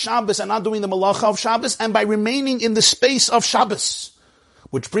living Shabbos and not doing the malacha of Shabbos, and by remaining in the space of Shabbos.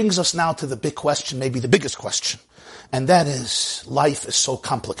 Which brings us now to the big question, maybe the biggest question. And that is, life is so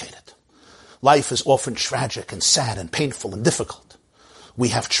complicated. Life is often tragic and sad and painful and difficult. We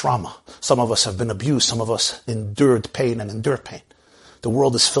have trauma. Some of us have been abused. Some of us endured pain and endure pain. The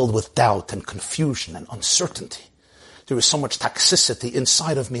world is filled with doubt and confusion and uncertainty. There is so much toxicity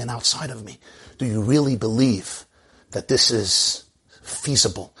inside of me and outside of me. Do you really believe that this is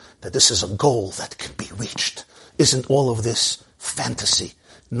feasible, that this is a goal that can be reached? Isn't all of this fantasy?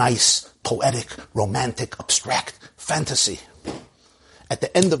 Nice, poetic, romantic, abstract fantasy. at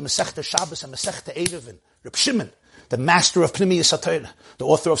the end of Masechta Shabbos and Masechta Eruvin, Reb Shimon, the master of Pnimiyus HaTorah, the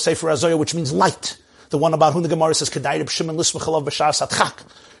author of Sefer HaZoyah, which means light, the one about whom the Gemara says, Kedai Reb Shimon Lismachalav B'Shas HaTchak.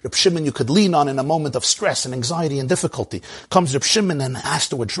 Reb Shimon you could lean on in a moment of stress and anxiety and difficulty. Comes Reb Shimon and has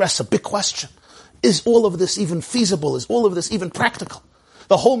to address a big question. Is all of this even feasible? Is all of this even practical?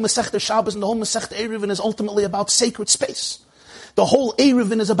 The whole Masechta Shabbos and the whole Masechta Eruvin is ultimately about sacred space. The whole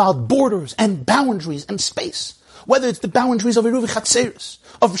Eruvin is about borders and boundaries and space. Whether it's the boundaries of Eruvi Chatzeris,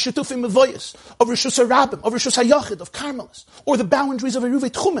 of Shutufim Mevoyas, of Rishus HaRabim, of Rishus HaYachid, of Carmelis, or the boundaries of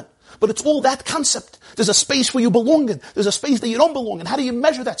Eruvi Tchumen. But it's all that concept. There's a space where you belong in. There's a space that you don't belong in. How do you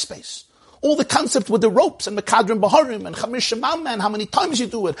measure that space? All the concept with the ropes and Mekadrim Baharim and Chamish Shemam and how many times you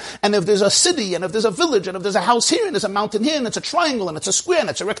do it. And if there's a city and if there's a village and if there's a house here and there's a mountain here and it's a triangle and it's a square and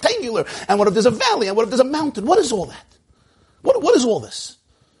it's a rectangular and what if there's a valley and what if there's a mountain? What is all that? What is all this?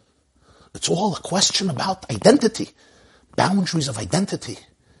 It's all a question about identity. Boundaries of identity.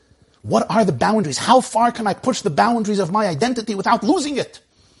 What are the boundaries? How far can I push the boundaries of my identity without losing it?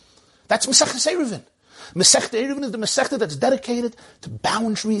 That's Masechta Eruvin. Masechta Eruvin is the Masechta that's dedicated to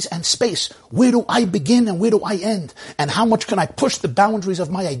boundaries and space. Where do I begin and where do I end? And how much can I push the boundaries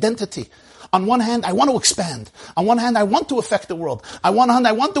of my identity? On one hand, I want to expand. On one hand, I want to affect the world. On one hand,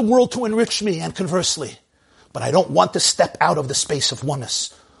 I want the world to enrich me and conversely. But I don't want to step out of the space of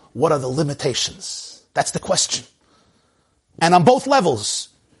oneness. What are the limitations? That's the question. And on both levels,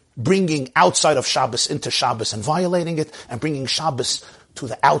 bringing outside of Shabbos into Shabbos and violating it, and bringing Shabbos to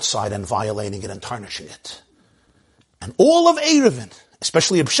the outside and violating it and tarnishing it. And all of Eruvin,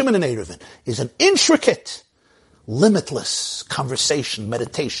 especially Reb Shimon and Eruvin, is an intricate, limitless conversation,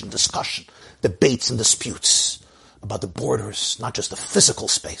 meditation, discussion, debates and disputes about the borders, not just of physical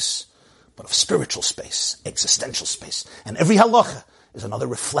space, but of spiritual space, existential space. And every halacha is another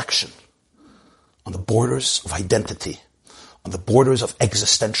reflection on the borders of identity, on the borders of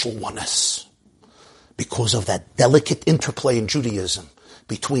existential oneness, because of that delicate interplay in Judaism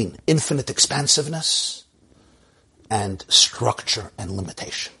between infinite expansiveness and structure and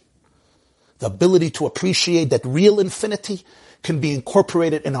limitation. The ability to appreciate that real infinity can be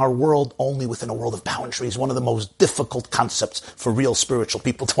incorporated in our world only within a world of boundaries. One of the most difficult concepts for real spiritual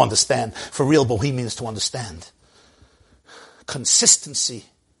people to understand, for real bohemians to understand. Consistency,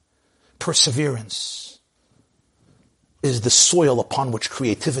 perseverance is the soil upon which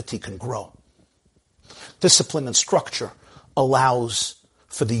creativity can grow. Discipline and structure allows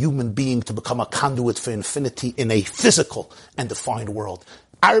for the human being to become a conduit for infinity in a physical and defined world.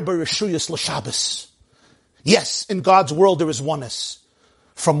 Arba Reshuyos l'Shabbos. Yes, in God's world there is oneness.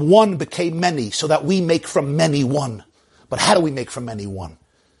 From one became many, so that we make from many one. But how do we make from many one?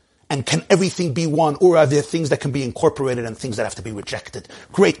 And can everything be one, or are there things that can be incorporated and things that have to be rejected?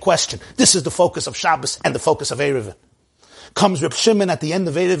 Great question. This is the focus of Shabbos and the focus of Eruvin. Comes Reb Shimon at the end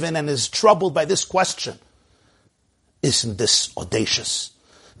of Eruvin and is troubled by this question. Isn't this audacious?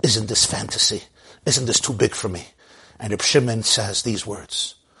 Isn't this fantasy? Isn't this too big for me? And Reb Shimon says these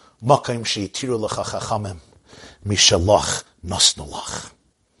words. Makaim she'itiru lecha chachamim, mishalach nasnu lach.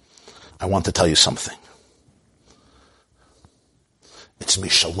 I want to tell you something. It's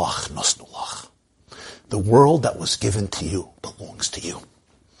mishalach nasnu lach. The world that was given to you belongs to you.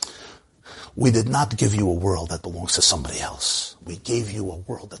 We did not give you a world that belongs to somebody else. We gave you a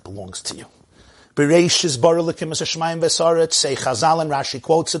world that belongs to you. Bereishis bara l'kim es hashmayim v'saret, say Chazal and Rashi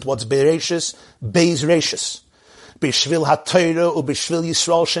quotes it, what's Bereishis? Beis Reishis. Bishvil HaTorah u Bishvil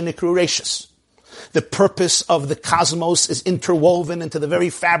Yisrael shenikru Reishis. The purpose of the cosmos is interwoven into the very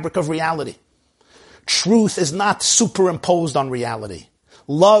fabric of reality. Truth is not superimposed on reality.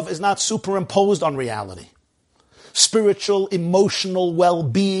 Love is not superimposed on reality. Spiritual, emotional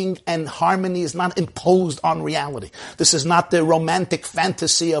well-being and harmony is not imposed on reality. This is not the romantic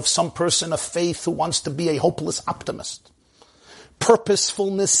fantasy of some person of faith who wants to be a hopeless optimist.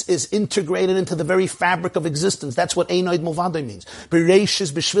 Purposefulness is integrated into the very fabric of existence. That's what Einoid Mulvado means.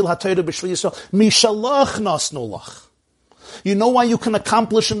 Bereishis b'shvil HaTorah b'shvil Yisrael mishalach nasnu lach. You know why you can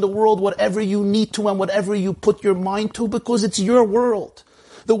accomplish in the world whatever you need to and whatever you put your mind to? Because it's your world.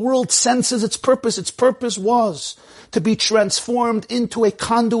 The world senses its purpose. Its purpose was to be transformed into a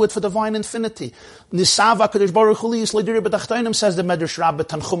conduit for divine infinity. Nisava Kadosh Baruch Hu Yisleidiri B'Tachtainim, says the Medrash Rabbah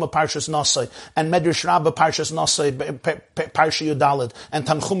Tanchuma Parshas Nosai, and Medrash Rabbah Parshas Nosai Parsha Yudalid, and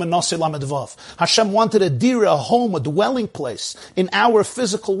Tanchuma Nosai Lamed Vav. Hashem wanted a dira, a home, a dwelling place in our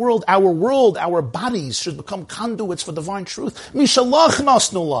physical world, our bodies should become conduits for divine truth. Mishalach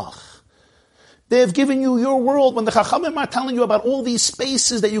nasnu lach. They have given you your world. When the Chachamim are telling you about all these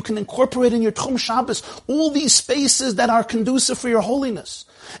spaces that you can incorporate in your Tchum Shabbos, all these spaces that are conducive for your holiness.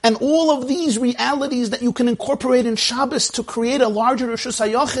 And all of these realities that you can incorporate in Shabbos to create a larger Rishus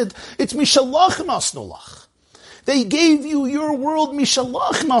HaYachid, it's Mishalach Nasnulach. They gave you your world,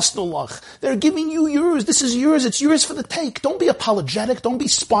 Mishalach Nasnulach. They're giving you yours. This is yours. It's yours for the take. Don't be apologetic. Don't be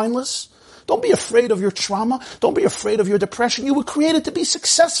spineless. Don't be afraid of your trauma. Don't be afraid of your depression. You were created to be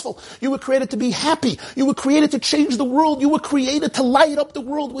successful. You were created to be happy. You were created to change the world. You were created to light up the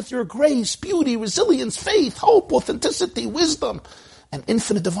world with your grace, beauty, resilience, faith, hope, authenticity, wisdom, and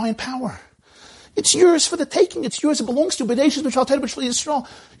infinite divine power. It's yours for the taking. It's yours. It belongs to you.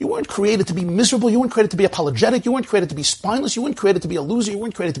 You weren't created to be miserable. You weren't created to be apologetic. You weren't created to be spineless. You weren't created to be a loser. You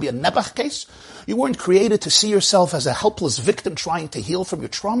weren't created to be a Nebuch case. You weren't created to see yourself as a helpless victim trying to heal from your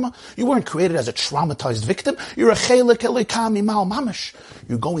trauma. You weren't created as a traumatized victim. You're a chelik eloka mimal mamash.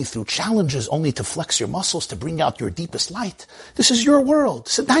 You're going through challenges only to flex your muscles, to bring out your deepest light. This is your world.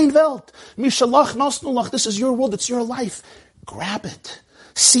 This is dein Welt. Mishalach nasnulach. This is your world. It's your life. Grab it.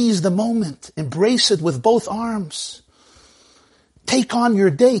 Seize the moment. Embrace it with both arms. Take on your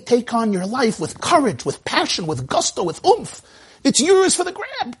day. Take on your life with courage, with passion, with gusto, with oomph. It's yours for the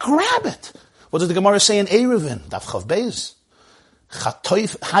grab. Grab it. What does the Gemara say in Eruvin? Daf Chav Beis.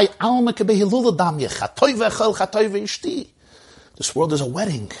 This world is a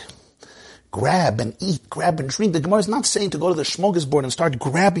wedding. Grab and eat, grab and drink. The Gemara is not saying to go to the smorgasbord and start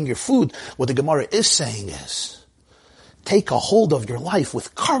grabbing your food. What the Gemara is saying is, take a hold of your life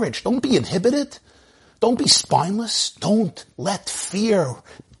with courage. Don't be inhibited. Don't be spineless. Don't let fear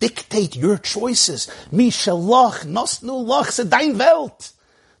dictate your choices. Mishalach nasnulach sedain Welt.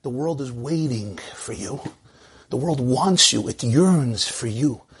 The world is waiting for you. The world wants you. It yearns for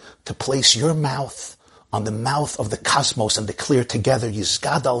you to place your mouth on the mouth of the cosmos and declare together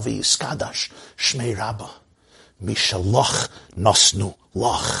Yizgadal v'Yizkadash Shmei Rabbah. Mishalach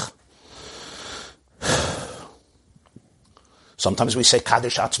nasnulach. Sometimes we say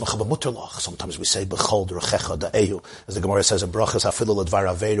Kadesh Atzmacha b'Muterlach. Sometimes we say B'chol D'Rechecha Da'ehu. As the Gemara says in Brachas Hafidul Advar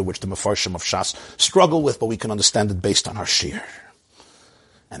Averu, which the Mefarshim of Shas struggle with, but we can understand it based on our shir.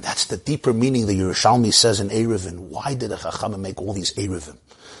 And that's the deeper meaning the Yerushalmi says in Eruvin. Why did the Chachamim make all these Eruvim?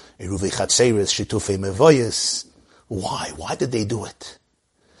 Eruvei Chatzeres, Shitufei Mevoyes. Why? Why did they do it?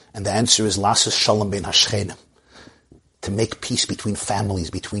 And the answer is Lasses Shalom Ben Hashchenim. To make peace between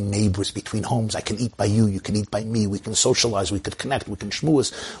families, between neighbors, between homes. I can eat by you, you can eat by me. We can socialize, we can connect, we can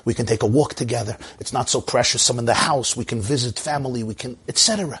shmuas, we can take a walk together. It's not so precious. I'm in the house, we can visit family, we can,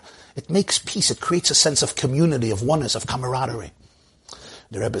 etc. It makes peace. It creates a sense of community, of oneness, of camaraderie.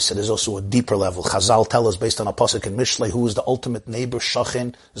 The Rebbe said there's also a deeper level. Chazal tell us based on a pasuk in Mishlei, who is the ultimate neighbor,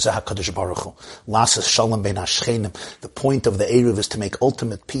 Shachin, Zeh HaKadosh Baruch Hu. Lasses Shalom Ben Hashchenim. The point of the Eruv is to make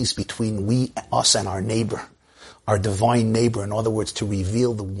ultimate peace between we, us, and our neighbor. Our divine neighbor, in other words, to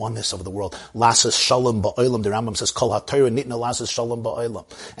reveal the oneness of the world. Lasses Shalom Ba'olam, the Rambam says, Kol HaTorah Nitna Lasses Shalom Ba'olam.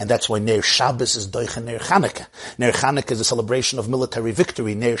 And that's why Ner Shabbos is Doicha Ner Chanukah. Ner Chanukah is a celebration of military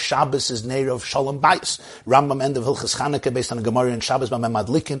victory. Ner Shabbos is Ner of Shalom Bayis. Rambam end of Hilchas Chanukah, based on a Gemara in Shabbos by Mem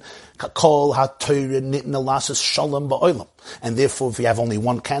Adlikin, Kol HaTorah Nitna Lasses Shalom Ba'olam. And therefore, if you have only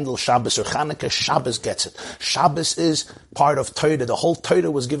one candle, Shabbos or Chanukah, Shabbos gets it. Shabbos is part of Torah. The whole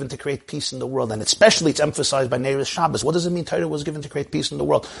Torah was given to create peace in the world, and especially it's emphasized by Neiros Shabbos. What does it mean Torah was given to create peace in the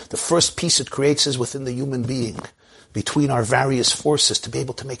world? The first peace it creates is within the human being, between our various forces, to be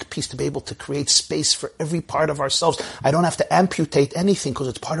able to make peace, to be able to create space for every part of ourselves. I don't have to amputate anything because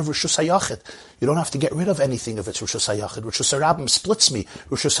it's part of Rishus HaYachid. You don't have to get rid of anything if it's Rishus HaYachid. Rishus HaRabim splits me.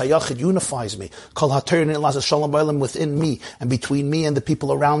 Rishus HaYachid unifies me. Kol HaTorah Nitna Shalom Ba'olam within me, and between me and the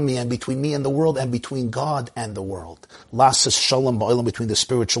people around me, and between me and the world, and between God and the world. Lasses Shalom Ba'olam, between the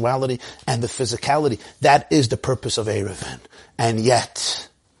spirituality and the physicality. That is the purpose of Eruvin. And yet,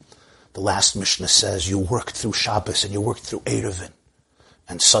 the last Mishnah says you worked through Shabbos and you worked through Eruvin,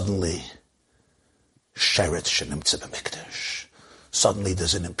 and suddenly, Sheretz Shenimtze B'Mikdash. Suddenly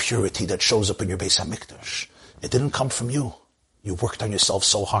there's an impurity that shows up in your Beis HaMikdash. It didn't come from you. You worked on yourself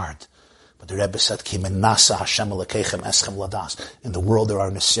so hard. But the Rebbe said, Ki menasa Hashem Elokeichem eschem ladas. In the world there are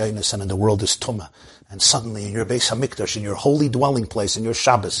nisyonos, and in the world is tumah. And suddenly in your Beis HaMikdash, in your holy dwelling place, in your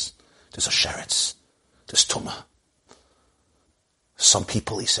Shabbos, there's a sheretz. There's tumah. Some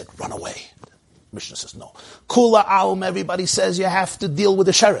people, he said, run away. Mishnah says no. Kula aum, everybody says you have to deal with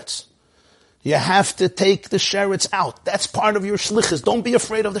the sheretz. You have to take the sheretz out. That's part of your shlichus. Don't be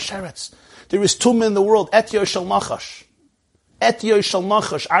afraid of the sheretz. There is tumah in the world. Et yoshel nachash. Et yoshel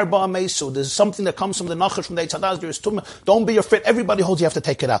nachash. Arba amesu. There's something that comes from the nachash, from the Eitz Hadas. There is tumah. Don't be afraid. Everybody holds you have to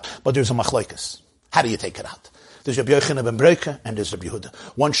take it out. But there's a machlokes. How do you take it out? There's Rabbi Yochanan ben Breuker and there's Rabbi Yehuda.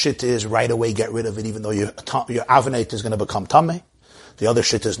 One shit is right away get rid of it, even though your avenate is going to become tameh. The other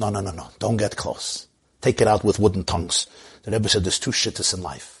shit is no. Don't get close. take it out with wooden tongues. The Rebbe said there's two shittas in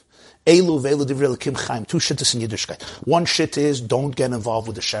life. Elu ve'elu divrei Elokim chaim, two shittas in Yiddishkeit. One shit is don't get involved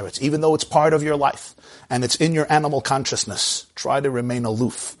with the sheretz, even though it's part of your life and it's in your animal consciousness. Try to remain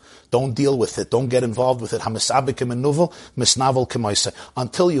aloof. Don't deal with it. Don't get involved with it.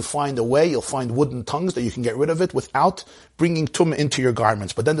 Until you find a way, you'll find wooden tongues that you can get rid of it without bringing tumah into your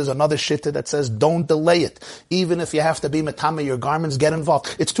garments. But then there's another shitta that says, don't delay it. Even if you have to be metame your garments, get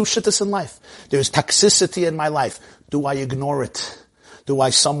involved. It's two shittas in life. There's toxicity in my life. Do I ignore it? Do I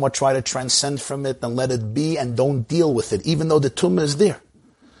somewhat try to transcend from it and let it be and don't deal with it, even though the tumah is there?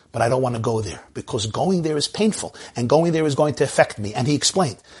 But I don't want to go there, because going there is painful, and going there is going to affect me. And he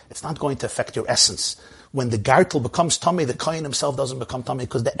explained, it's not going to affect your essence. When the gartel becomes tummy, the kohen himself doesn't become tummy,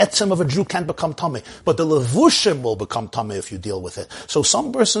 because the etzem of a Jew can't become tummy. But the levushim will become tummy if you deal with it. So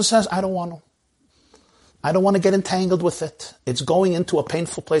some person says, I don't want to get entangled with it. It's going into a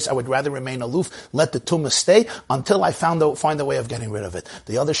painful place. I would rather remain aloof, let the tumah stay until I find a way of getting rid of it.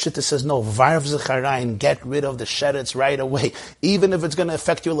 The other shitta says, no, varv zecharayin, get rid of the sheretz right away. Even if it's going to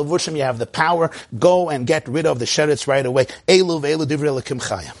affect your levushim, you have the power, go and get rid of the sheretz right away. Elu ve'elu divrei Elokim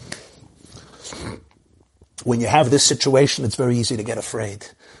chayim. When you have this situation, it's very easy to get afraid.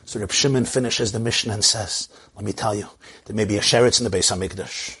 So Reb Shimon finishes the Mishnah and says, let me tell you, there may be a sheretz in the Beis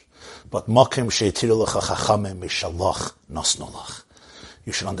HaMikdash. But makim she'etiru lecha chachamim mishalach nasnolach.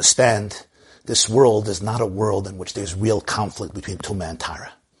 You should understand, this world is not a world in which there's real conflict between Tumah and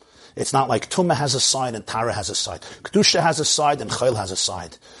Tara. It's not like Tumah has a side and Tara has a side. Kedusha has a side and Chayil has a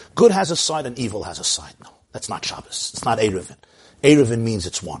side. Good has a side and evil has a side. No, that's not Shabbos. It's not Eruvin. Eruvin means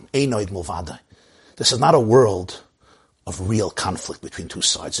it's one. Einoid mulvadai. This is not a world of real conflict between two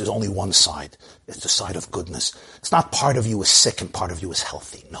sides. There's only one side. It's the side of goodness. It's not part of you is sick and part of you is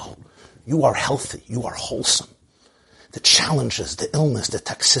healthy. No. You are healthy. You are wholesome. The challenges, the illness, the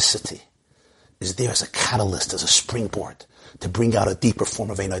toxicity is there as a catalyst, as a springboard to bring out a deeper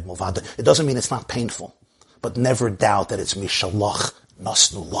form of Einoid Mulvada. It doesn't mean it's not painful, but never doubt that it's Mishalach,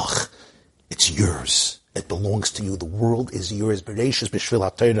 Nasnulach. It's yours. It belongs to you. The world is yours. Bereishis b'shvil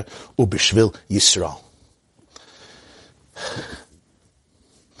ha'Torah u'b'shvil Yisrael.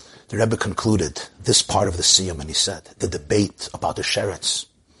 The Rebbe concluded this part of the Siyum and he said, the debate about the sheretz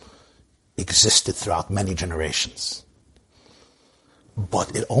existed throughout many generations.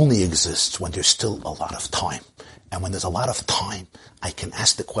 But it only exists when there's still a lot of time. And when there's a lot of time, I can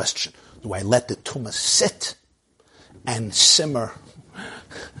ask the question, do I let the tumah sit and simmer,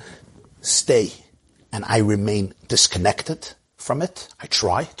 stay, and I remain disconnected from it? I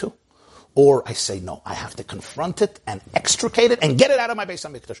try to. Or I say, no, I have to confront it and extricate it and get it out of my Beis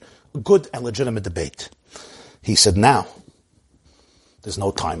HaMikdash. Good and legitimate debate. He said, now, there's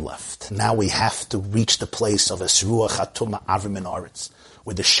no time left. Now we have to reach the place of Esruach HaTumah Avrim in Aretz,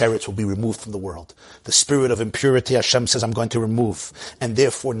 where the sheretz will be removed from the world. The spirit of impurity, Hashem says, I'm going to remove. And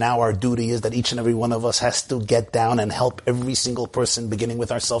therefore now our duty is that each and every one of us has to get down and help every single person, beginning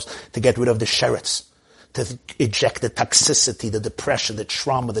with ourselves, to get rid of the sheretz, to eject the toxicity, the depression, the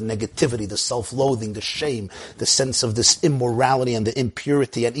trauma, the negativity, the self-loathing, the shame, the sense of this immorality and the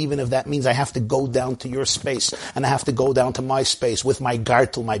impurity. And even if that means I have to go down to your space and I have to go down to my space with my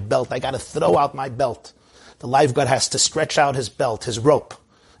gartel, my belt, I got to throw out my belt. The lifeguard has to stretch out his belt, his rope.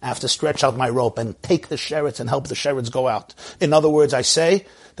 I have to stretch out my rope and take the sheretz and help the sheretz go out. In other words, I say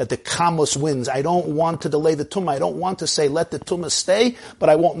that the kamos wins. I don't want to delay the tumah. I don't want to say let the tumah stay, but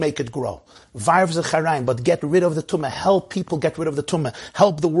I won't make it grow. Varv zecharayin, but get rid of the tumah. Help people get rid of the tumah.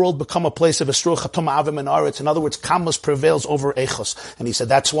 Help the world become a place of esruach hatumah avim and aretz. In other words, kamos prevails over echos. And he said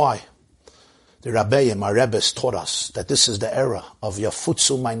that's why the Rabbeim, my Rebbes, taught us that this is the era of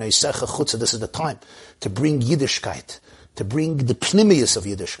Yafutzu my Noisecha Chutza. This is the time to bring Yiddishkeit, to bring the pnimius of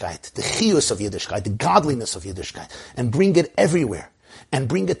Yiddishkeit, the chiyus of Yiddishkeit, the godliness of Yiddishkeit, and bring it everywhere, and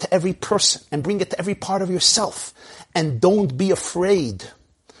bring it to every person, and bring it to every part of yourself. And don't be afraid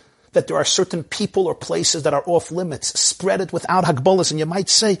that there are certain people or places that are off limits. Spread it without hagbolas, and you might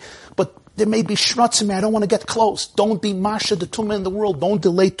say, but there may be shrots in me, I don't want to get close. Don't be masha the tumah in the world. Don't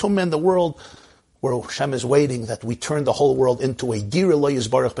delay tumah in the world, where Hashem is waiting that we turn the whole world into a Gira Lo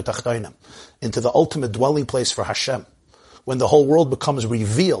Yizbarach B'Tachtonim, into the ultimate dwelling place for Hashem. When the whole world becomes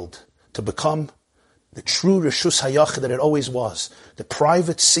revealed to become the true Reshus HaYachid that it always was, the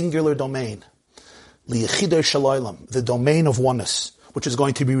private singular domain, Liyechidei Shalaylam, the domain of oneness, which is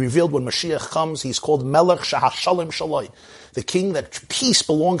going to be revealed when Mashiach comes. He's called Melech Shahashalim Shalai, the king that peace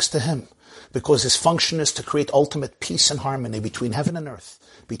belongs to him. because his function is to create ultimate peace and harmony between heaven and earth,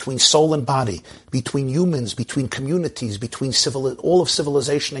 between soul and body, between humans, between communities, between all of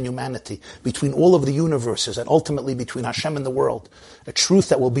civilization and humanity, between all of the universes, and ultimately between Hashem and the world. A truth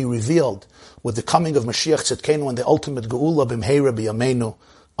that will be revealed with the coming of Mashiach Tzidkenu and the ultimate Geula b'mheira b'yameinu.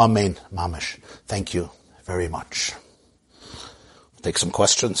 Amen. Mamash. Thank you very much. Take some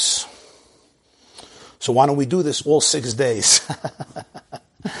questions. So why don't we do this all 6 days?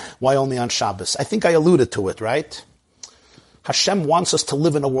 Why only on Shabbos? I think I alluded to it, right? Hashem wants us to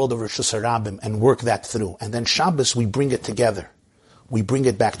live in a world of Rishus HaRabim and work that through. And then Shabbos, we bring it together. We bring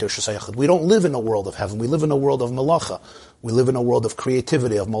it back to Rishus HaYachid. We don't live in a world of heaven. We live in a world of Malacha. We live in a world of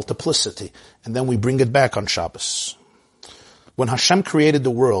creativity, of multiplicity. And then we bring it back on Shabbos. When Hashem created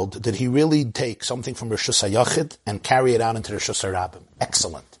the world, did He really take something from Rishus HaYachid and carry it out into Rishus HaRabim?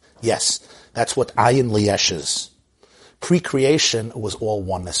 Excellent. Yes. That's what Ayin Liyesh is. Pre-creation was all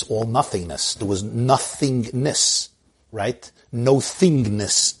oneness, all nothingness. There was nothingness. Right? No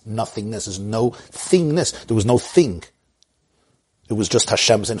thingness. Nothingness is no thingness. There was no thing. It was just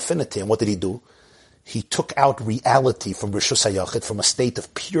Hashem's infinity. And what did He do? He took out reality from Rishus HaYachid, from a state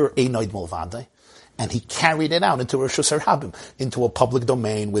of pure Einoid Mulvadai, and He carried it out into Rishus HaRabim, into a public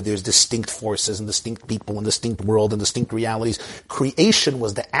domain where there's distinct forces and distinct people and distinct world and distinct realities. Creation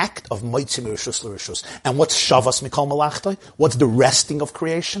was the act of Moitzi Rishus L'Rishus. And what's Shavas Mikol Malachtai? What's the resting of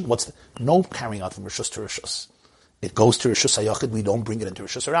creation? No carrying out from Rishus to Rishus. It goes to Rishus HaYachid, we don't bring it into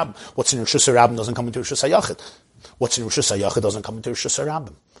Rishus HaRabim. What's in Rishus HaRabim doesn't come into Rishus HaYachid. What's in Rishus HaYachid doesn't come into Rishus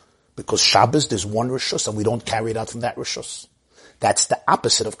HaRabim. Because Shabbos, there's one Rishus, and we don't carry it out from that Rishus. That's the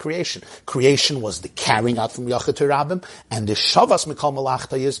opposite of creation. Creation was the carrying out from Yachid to Rabbim, and the Shavas Mikol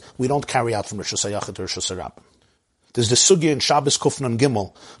Malachta is, we don't carry out from Rishus HaYachid to Rishus HaRabim. There's the sugya in Shabbos Kufnan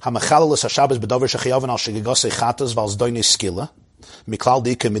Gimel, HaMechalalus HaShabbos B'dover Shechayavan Al Shegigosei Chatas V'al Zdoinei Skila, Miklal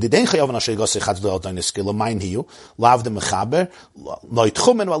Dike Mididein Chayavan Al Shegigosei Chatas V'al Zdoinei Skila, Mein Hiyu, Lav de Mechaber, Lo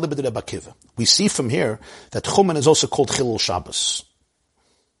Yitchumen V'al Libed Rebbe Akiva. We see from here that Chumen is also called Chilul Shabbos.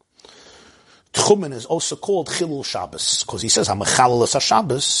 Tchumen is also called Chilul Shabbos, because he says, HaMechalalus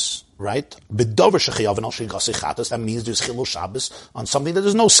HaShabbos, right? B'dover Shechayavan Al Shegigosei Chatas, that means there's Chilul Shabbos on something that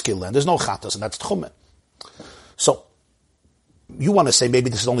there's no Skila, and there's no Chatas, and that's Tchumen. So, you want to say maybe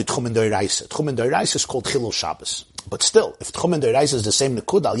this is only Tchumen D'Oraisa. Tchumen D'Oraisa is called Chilul Shabbos. But still, if Tchumen D'Oraisa is the same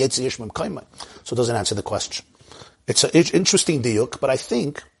Nekud, Al Yetzi Yesh Mem Kaimai. So it doesn't answer the question. It's an interesting diuk, but I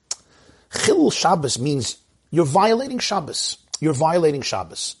think Chilul Shabbos means you're violating Shabbos. You're violating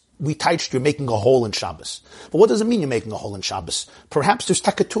Shabbos. We touched you're making a hole in Shabbos. But what does it mean you're making a hole in Shabbos? Perhaps there's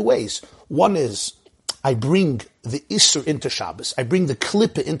taka two ways. One is, I bring the Isser into Shabbos, I bring the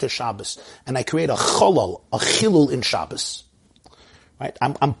Klippe into Shabbos, and I create a cholol, a chilul in Shabbos. Right?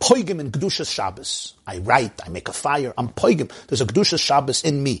 I'm poigim in Kedushas Shabbos. I write, I make a fire, I'm poigim. There's a Kedushas Shabbos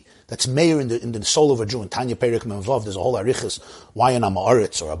in me, that's mayor in the soul of a Jew. In Tanya Perik Memvav, there's a whole arichas, why an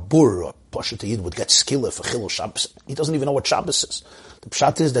Amoritz or a Bur or a Poshet Yid would get skilla for chilul Shabbos. He doesn't even know what Shabbos is. The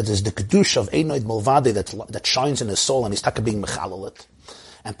pshat is that there's the Kedush of Einoid Mulvade that shines in his soul, and he's taka being mechalalit.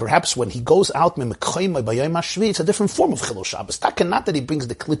 And perhaps when he goes out, it's a different form of Chilul Shabbos. Taka, not that he brings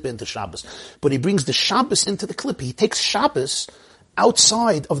the klippe into Shabbos, but he brings the Shabbos into the klippe. He takes Shabbos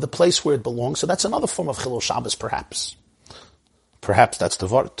outside of the place where it belongs. So that's another form of Chilul Shabbos, perhaps. Perhaps that's the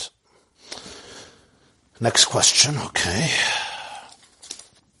Vart. Next question, okay.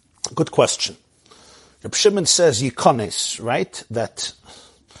 Good question. Reb Shimon says Yikonis, right? That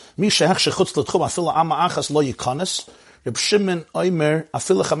Misha Hechshe Chutz L'Tchum Afila Ama Achas Lo Yikonis. Reb Shimon Oimer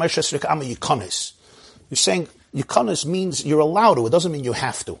Afila Chamesh Esrik Ama Yikonis. You're saying Yikonis means you're allowed to. It doesn't mean you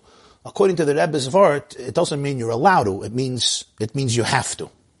have to. According to the Rebbe's Vart, it doesn't mean you're allowed to. It means you have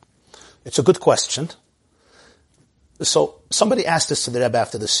to. It's a good question. So somebody asked this to the Rebbe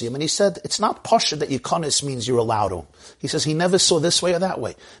after the Siyum, and he said, it's not Pasha that Yikonis means you're allowed to. He says he never saw this way or that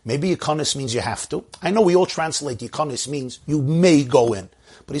way. Maybe Yikonis means you have to. I know we all translate Yikonis means you may go in.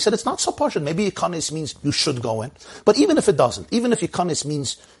 But he said it's not so Pasha. Maybe Yikonis means you should go in. But even if it doesn't, even if Yikonis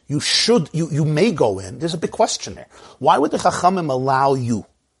means you may go in, there's a big question there. Why would the Chachamim allow you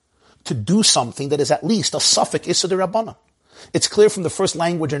to do something that is at least a suffix Issa de Rabbana? It's clear from the first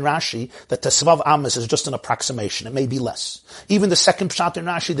language in Rashi that Tesvav Amis is just an approximation. It may be less. Even the second Pshat in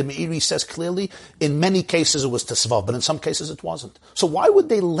Rashi, the Meiri says clearly, in many cases it was Tesvav, but in some cases it wasn't. So why would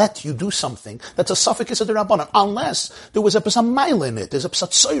they let you do something that's a suffix Issa de Rabbanan, unless there was a mile in it, there's a Psat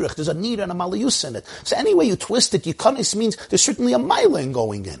Tzoyrich, there's a Nira and a Malayus in it. So any way you twist it, Yikonis means there's certainly a mile in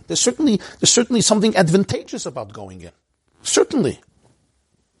going in. There's certainly something advantageous about going in. Certainly.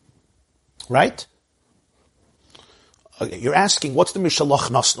 Right? Okay, you're asking, what's the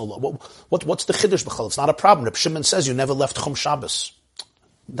Mishalach Nasnul? What's the Chiddush B'chal? It's not a problem. Reb Shimon says you never left Chum Shabbos.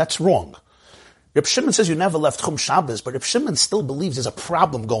 That's wrong. Reb Shimon says you never left Chum Shabbos, but Reb Shimon still believes there's a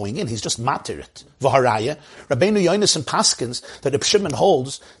problem going in. He's just matir it. V'haraya, Rabbeinu Yonis and Paskins, that Reb Shimon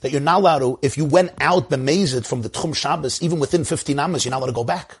holds that you're not allowed to, if you went out b'mezid from the Chum Shabbos, even within 15 amas, you're not allowed to go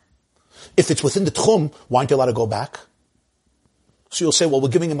back. If it's within the Chum, why aren't you allowed to go back? So you'll say, well, we're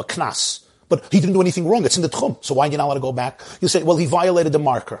giving him a knas. But he didn't do anything wrong. It's in the Tchum. So why are you not allowed to go back? You say, well, he violated the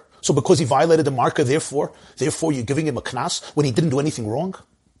marker. So because he violated the marker, therefore you're giving him a knas when he didn't do anything wrong?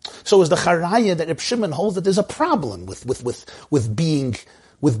 So is the charaya that Reb Shimon holds that there's a problem with being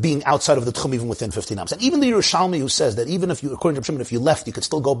outside of the Tchum even within 15 amas. And even the Yerushalmi who says that even if you, according to Reb Shimon, if you left, you could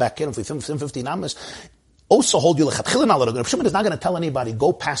still go back in within 15 amas, also hold you lechatchila not allowed to go. Reb Shimon is not going to tell anybody,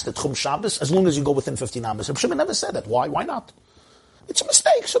 go past the Tchum Shabbos as long as you go within 15 amas. Reb Shimon never said that. Why? Why not? It's a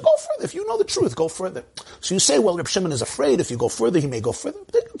mistake, so go further. If you know the truth, go further. So you say, well, Reb Shimon is afraid. If you go further, he may go further.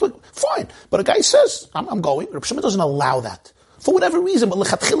 But fine. But a guy says, I'm going. Reb Shimon doesn't allow that. For whatever reason, but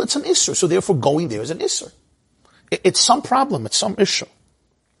lechatchila it's an isser. So therefore going there is an isser. It's some problem. It's some issue.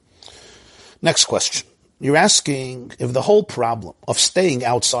 Next question. You're asking if the whole problem of staying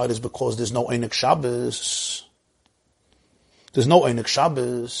outside is because there's no Einik Shabbos. There's no Einik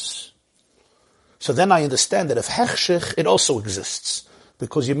Shabbos. So then I understand that if hechshich, it also exists.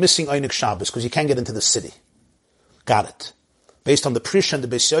 Because you're missing Einik Shabbos, because you can't get into the city. Got it. Based on the Prish and the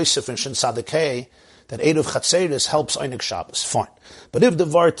Beis Yosef and Shin Sadekei, that Eruv Chatzeris helps Einik Shabbos. Fine. But if the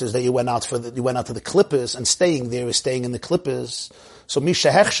vart is that you went out to the Klippos, and staying there is staying in the Klippos, so Misha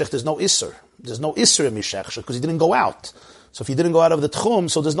Hechshich, there's no Isser. There's no Isser in Misha Hechshich, because he didn't go out. So if he didn't go out of the Tchum,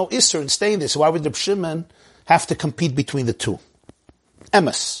 so there's no Isser in staying there. So why would Reb Shimon have to compete between the two?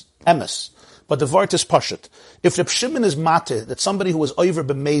 Emes. But the vart is pashut. If Reb Shimon is matir, that somebody who was over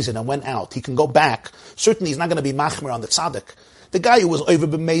b'mezid and went out, he can go back. Certainly he's not going to be machmer on the tzaddik. The guy who was over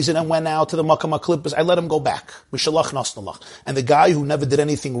b'mezid and went out to the Makam HaKlippos, I let him go back. Mishalach nasnalach. And the guy who never did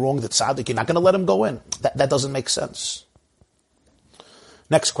anything wrong, the tzaddik, you're not going to let him go in. That doesn't make sense.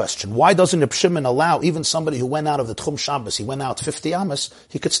 Next question. Why doesn't Reb Shimon allow even somebody who went out of the Tchum Shabbos, he went out 50 amas,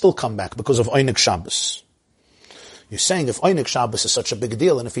 he could still come back because of Einik Shabbos? You're saying if Einik Shabbos is such a big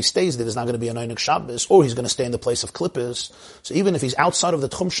deal, and if he stays there, there's not going to be an Einik Shabbos, or he's going to stay in the place of Klippos. So even if he's outside of the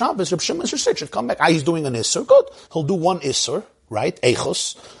Tchum Shabbos, Reb Shimon should come back. He's doing an Isser, good. He'll do one Isser, right?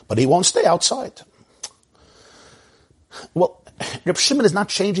 Eichos, but he won't stay outside. Well, Reb Shimon is not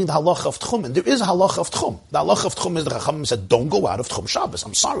changing the halacha of Tchumen. There is a halacha of Tchum. The halacha of Tchum is the Chachamim said, don't go out of Tchum Shabbos.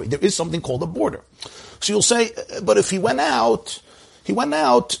 I'm sorry. There is something called a border. So you'll say, but if he went out, he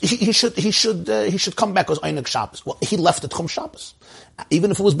should come back as Einik Shabbos. Well, he left the Tchum Shabbos.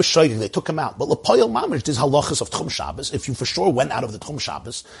 Even if it was B'shoigig, they took him out. But L'poyel Mamish, there's halachas of Tchum Shabbos. If you for sure went out of the Tchum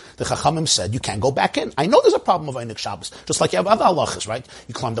Shabbos, the Chachamim said you can't go back in. I know there's a problem of Einik Shabbos. Just like you have other halachas, right?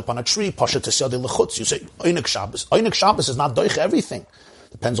 You climbed up on a tree, Pasha Tesyade L'chutz, you say Einik Shabbos. Einik Shabbos is not doich everything.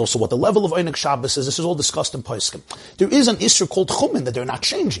 Depends also what the level of Einik Shabbos is. This is all discussed in Poskim. There is an Isser called Chumen that they're not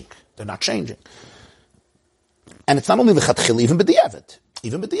changing. They're not changing. And it's not only the Chatchil, even b'di'evet.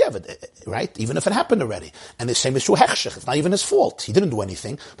 Even b'di'evet, right? Even if it happened already. And the same is true hechshech. It's not even his fault. He didn't do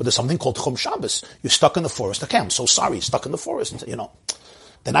anything, but there's something called Chum Shabbos. You're stuck in the forest. Okay, I'm so sorry. You're stuck in the forest. You know,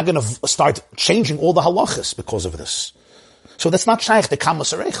 they're not going to start changing all the halachas because of this. So that's not shaykh the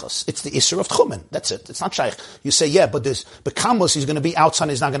kamos arechos. It's the Isser of Tchumen. That's it. It's not shaykh. You say, yeah, but kamos, he's going to be outside,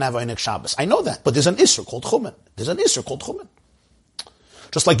 he's not going to have Einik Shabbos. I know that, but there's an Isser called Tchumen. There's an Isser called Tchumen.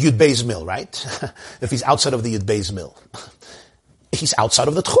 Just like Yud Beis Mil, right? If he's outside of the Yud Beis Mil, he's outside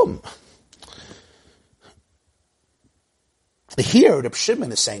of the Tchum. Here, Reb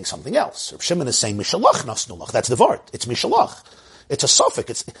Shimon is saying something else. Reb Shimon is saying Mishalach Nasnulach. That's the Vart. It's Mishalach. It's a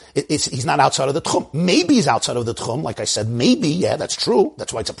suffix. He's not outside of the Tchum. Maybe he's outside of the Tchum. Like I said, maybe, yeah, that's true.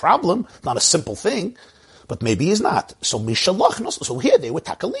 That's why it's a problem. Not a simple thing. But maybe he's not. So Mishalach Nasnulach. So here they were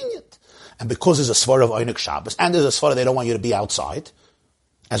takaliniyat. And because there's a Svar of Einik Shabbos, and there's a Svar they don't want you to be outside,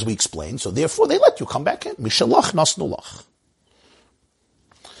 as we explained, so therefore they let you come back in. Mishalach Nasnulach.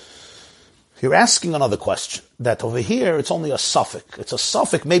 You're asking another question, that over here it's only a suffix. It's a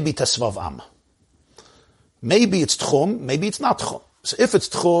suffix, maybe tesvav am. Maybe it's tchum, maybe it's not tchum. So if it's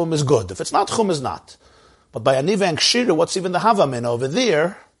tchum, is good. If it's not tchum, is not. But by aniva and kshira, what's even the havamin over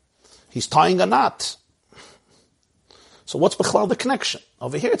there? He's tying a knot. So what's b'chlal the connection?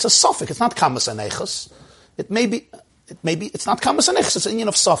 Over here it's a suffix, it's not kamas and echos. It's not kamas and echos, it's an union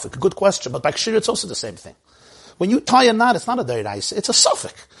of suffix. Good question, but by kshira it's also the same thing. When you tie a knot, it's not a deiraisa, it's a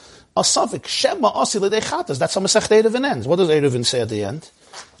suffix. A suffix, Shema Asi L'dei Chatas. That's how Masech Eruvin ends. What does Eruvin say at the end?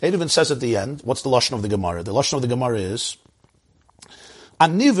 Eruvin says at the end, what's the Lashon of the Gemara? The Lashon of the Gemara is,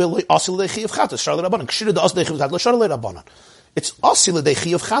 Anivi Asi L'dei Chiyav Chatas, Shar L'Rabbanan. Kshira da Asi L'dei Chiyav Chatas, Shar L'Rabbanan. It's Asi L'dei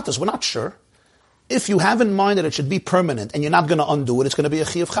Chiyav Chatas, we're not sure. If you have in mind that it should be permanent and you're not going to undo it, it's going to be a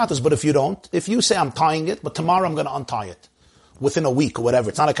chiyuv chatas. But if you don't, if you say I'm tying it, but tomorrow I'm going to untie it within a week or whatever,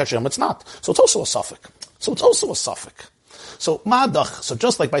 it's not a kasher, it's not. So it's also a suffix. So madach. So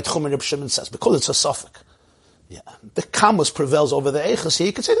just like by Tchum and Reb Shimon says, because it's a suffix, the kamus prevails over the eichos. Here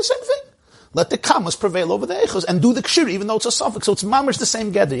you could say the same thing. Let the kamus prevail over the eichos and do the kshir, even though it's a suffix. So it's mamish the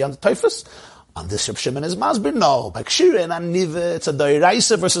same gather. You understand Taifus? On this Reb Shimon is masbir. No, by kshir and aniv, it's a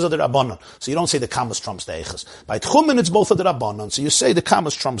doiraisa versus a derabbanon. So you don't say the kamus trumps the eichos. By Tchumen, it's both a derabbanon. So you say the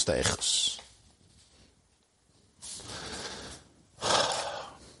kamus trumps the eichos.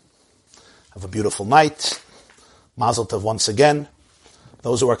 Have a beautiful night. Mazel tov once again.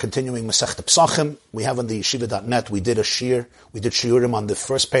 Those who are continuing Masechta Psachim, we have on the yeshiva.net, we did shiurim on the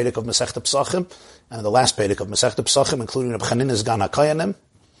first Perek of Masechta Psachim, and the last Perek of Masechta Psachim, including Reb Chanina's Gan HaKayanim,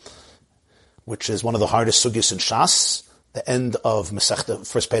 which is one of the hardest sugyas in Shas, the end of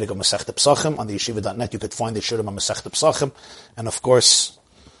first Perek of Masechta Psachim. On the yeshiva.net, you could find the shiurim on Masechta Psachim, and of course,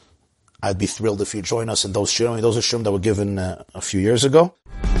 I'd be thrilled if you join us in those shiurim. Those are shiurim that were given a few years ago.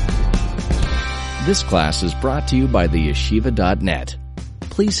 This class is brought to you by the yeshiva.net.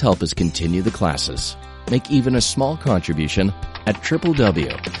 Please help us continue the classes. Make even a small contribution at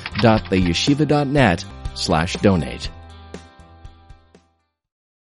www.theyeshiva.net/donate.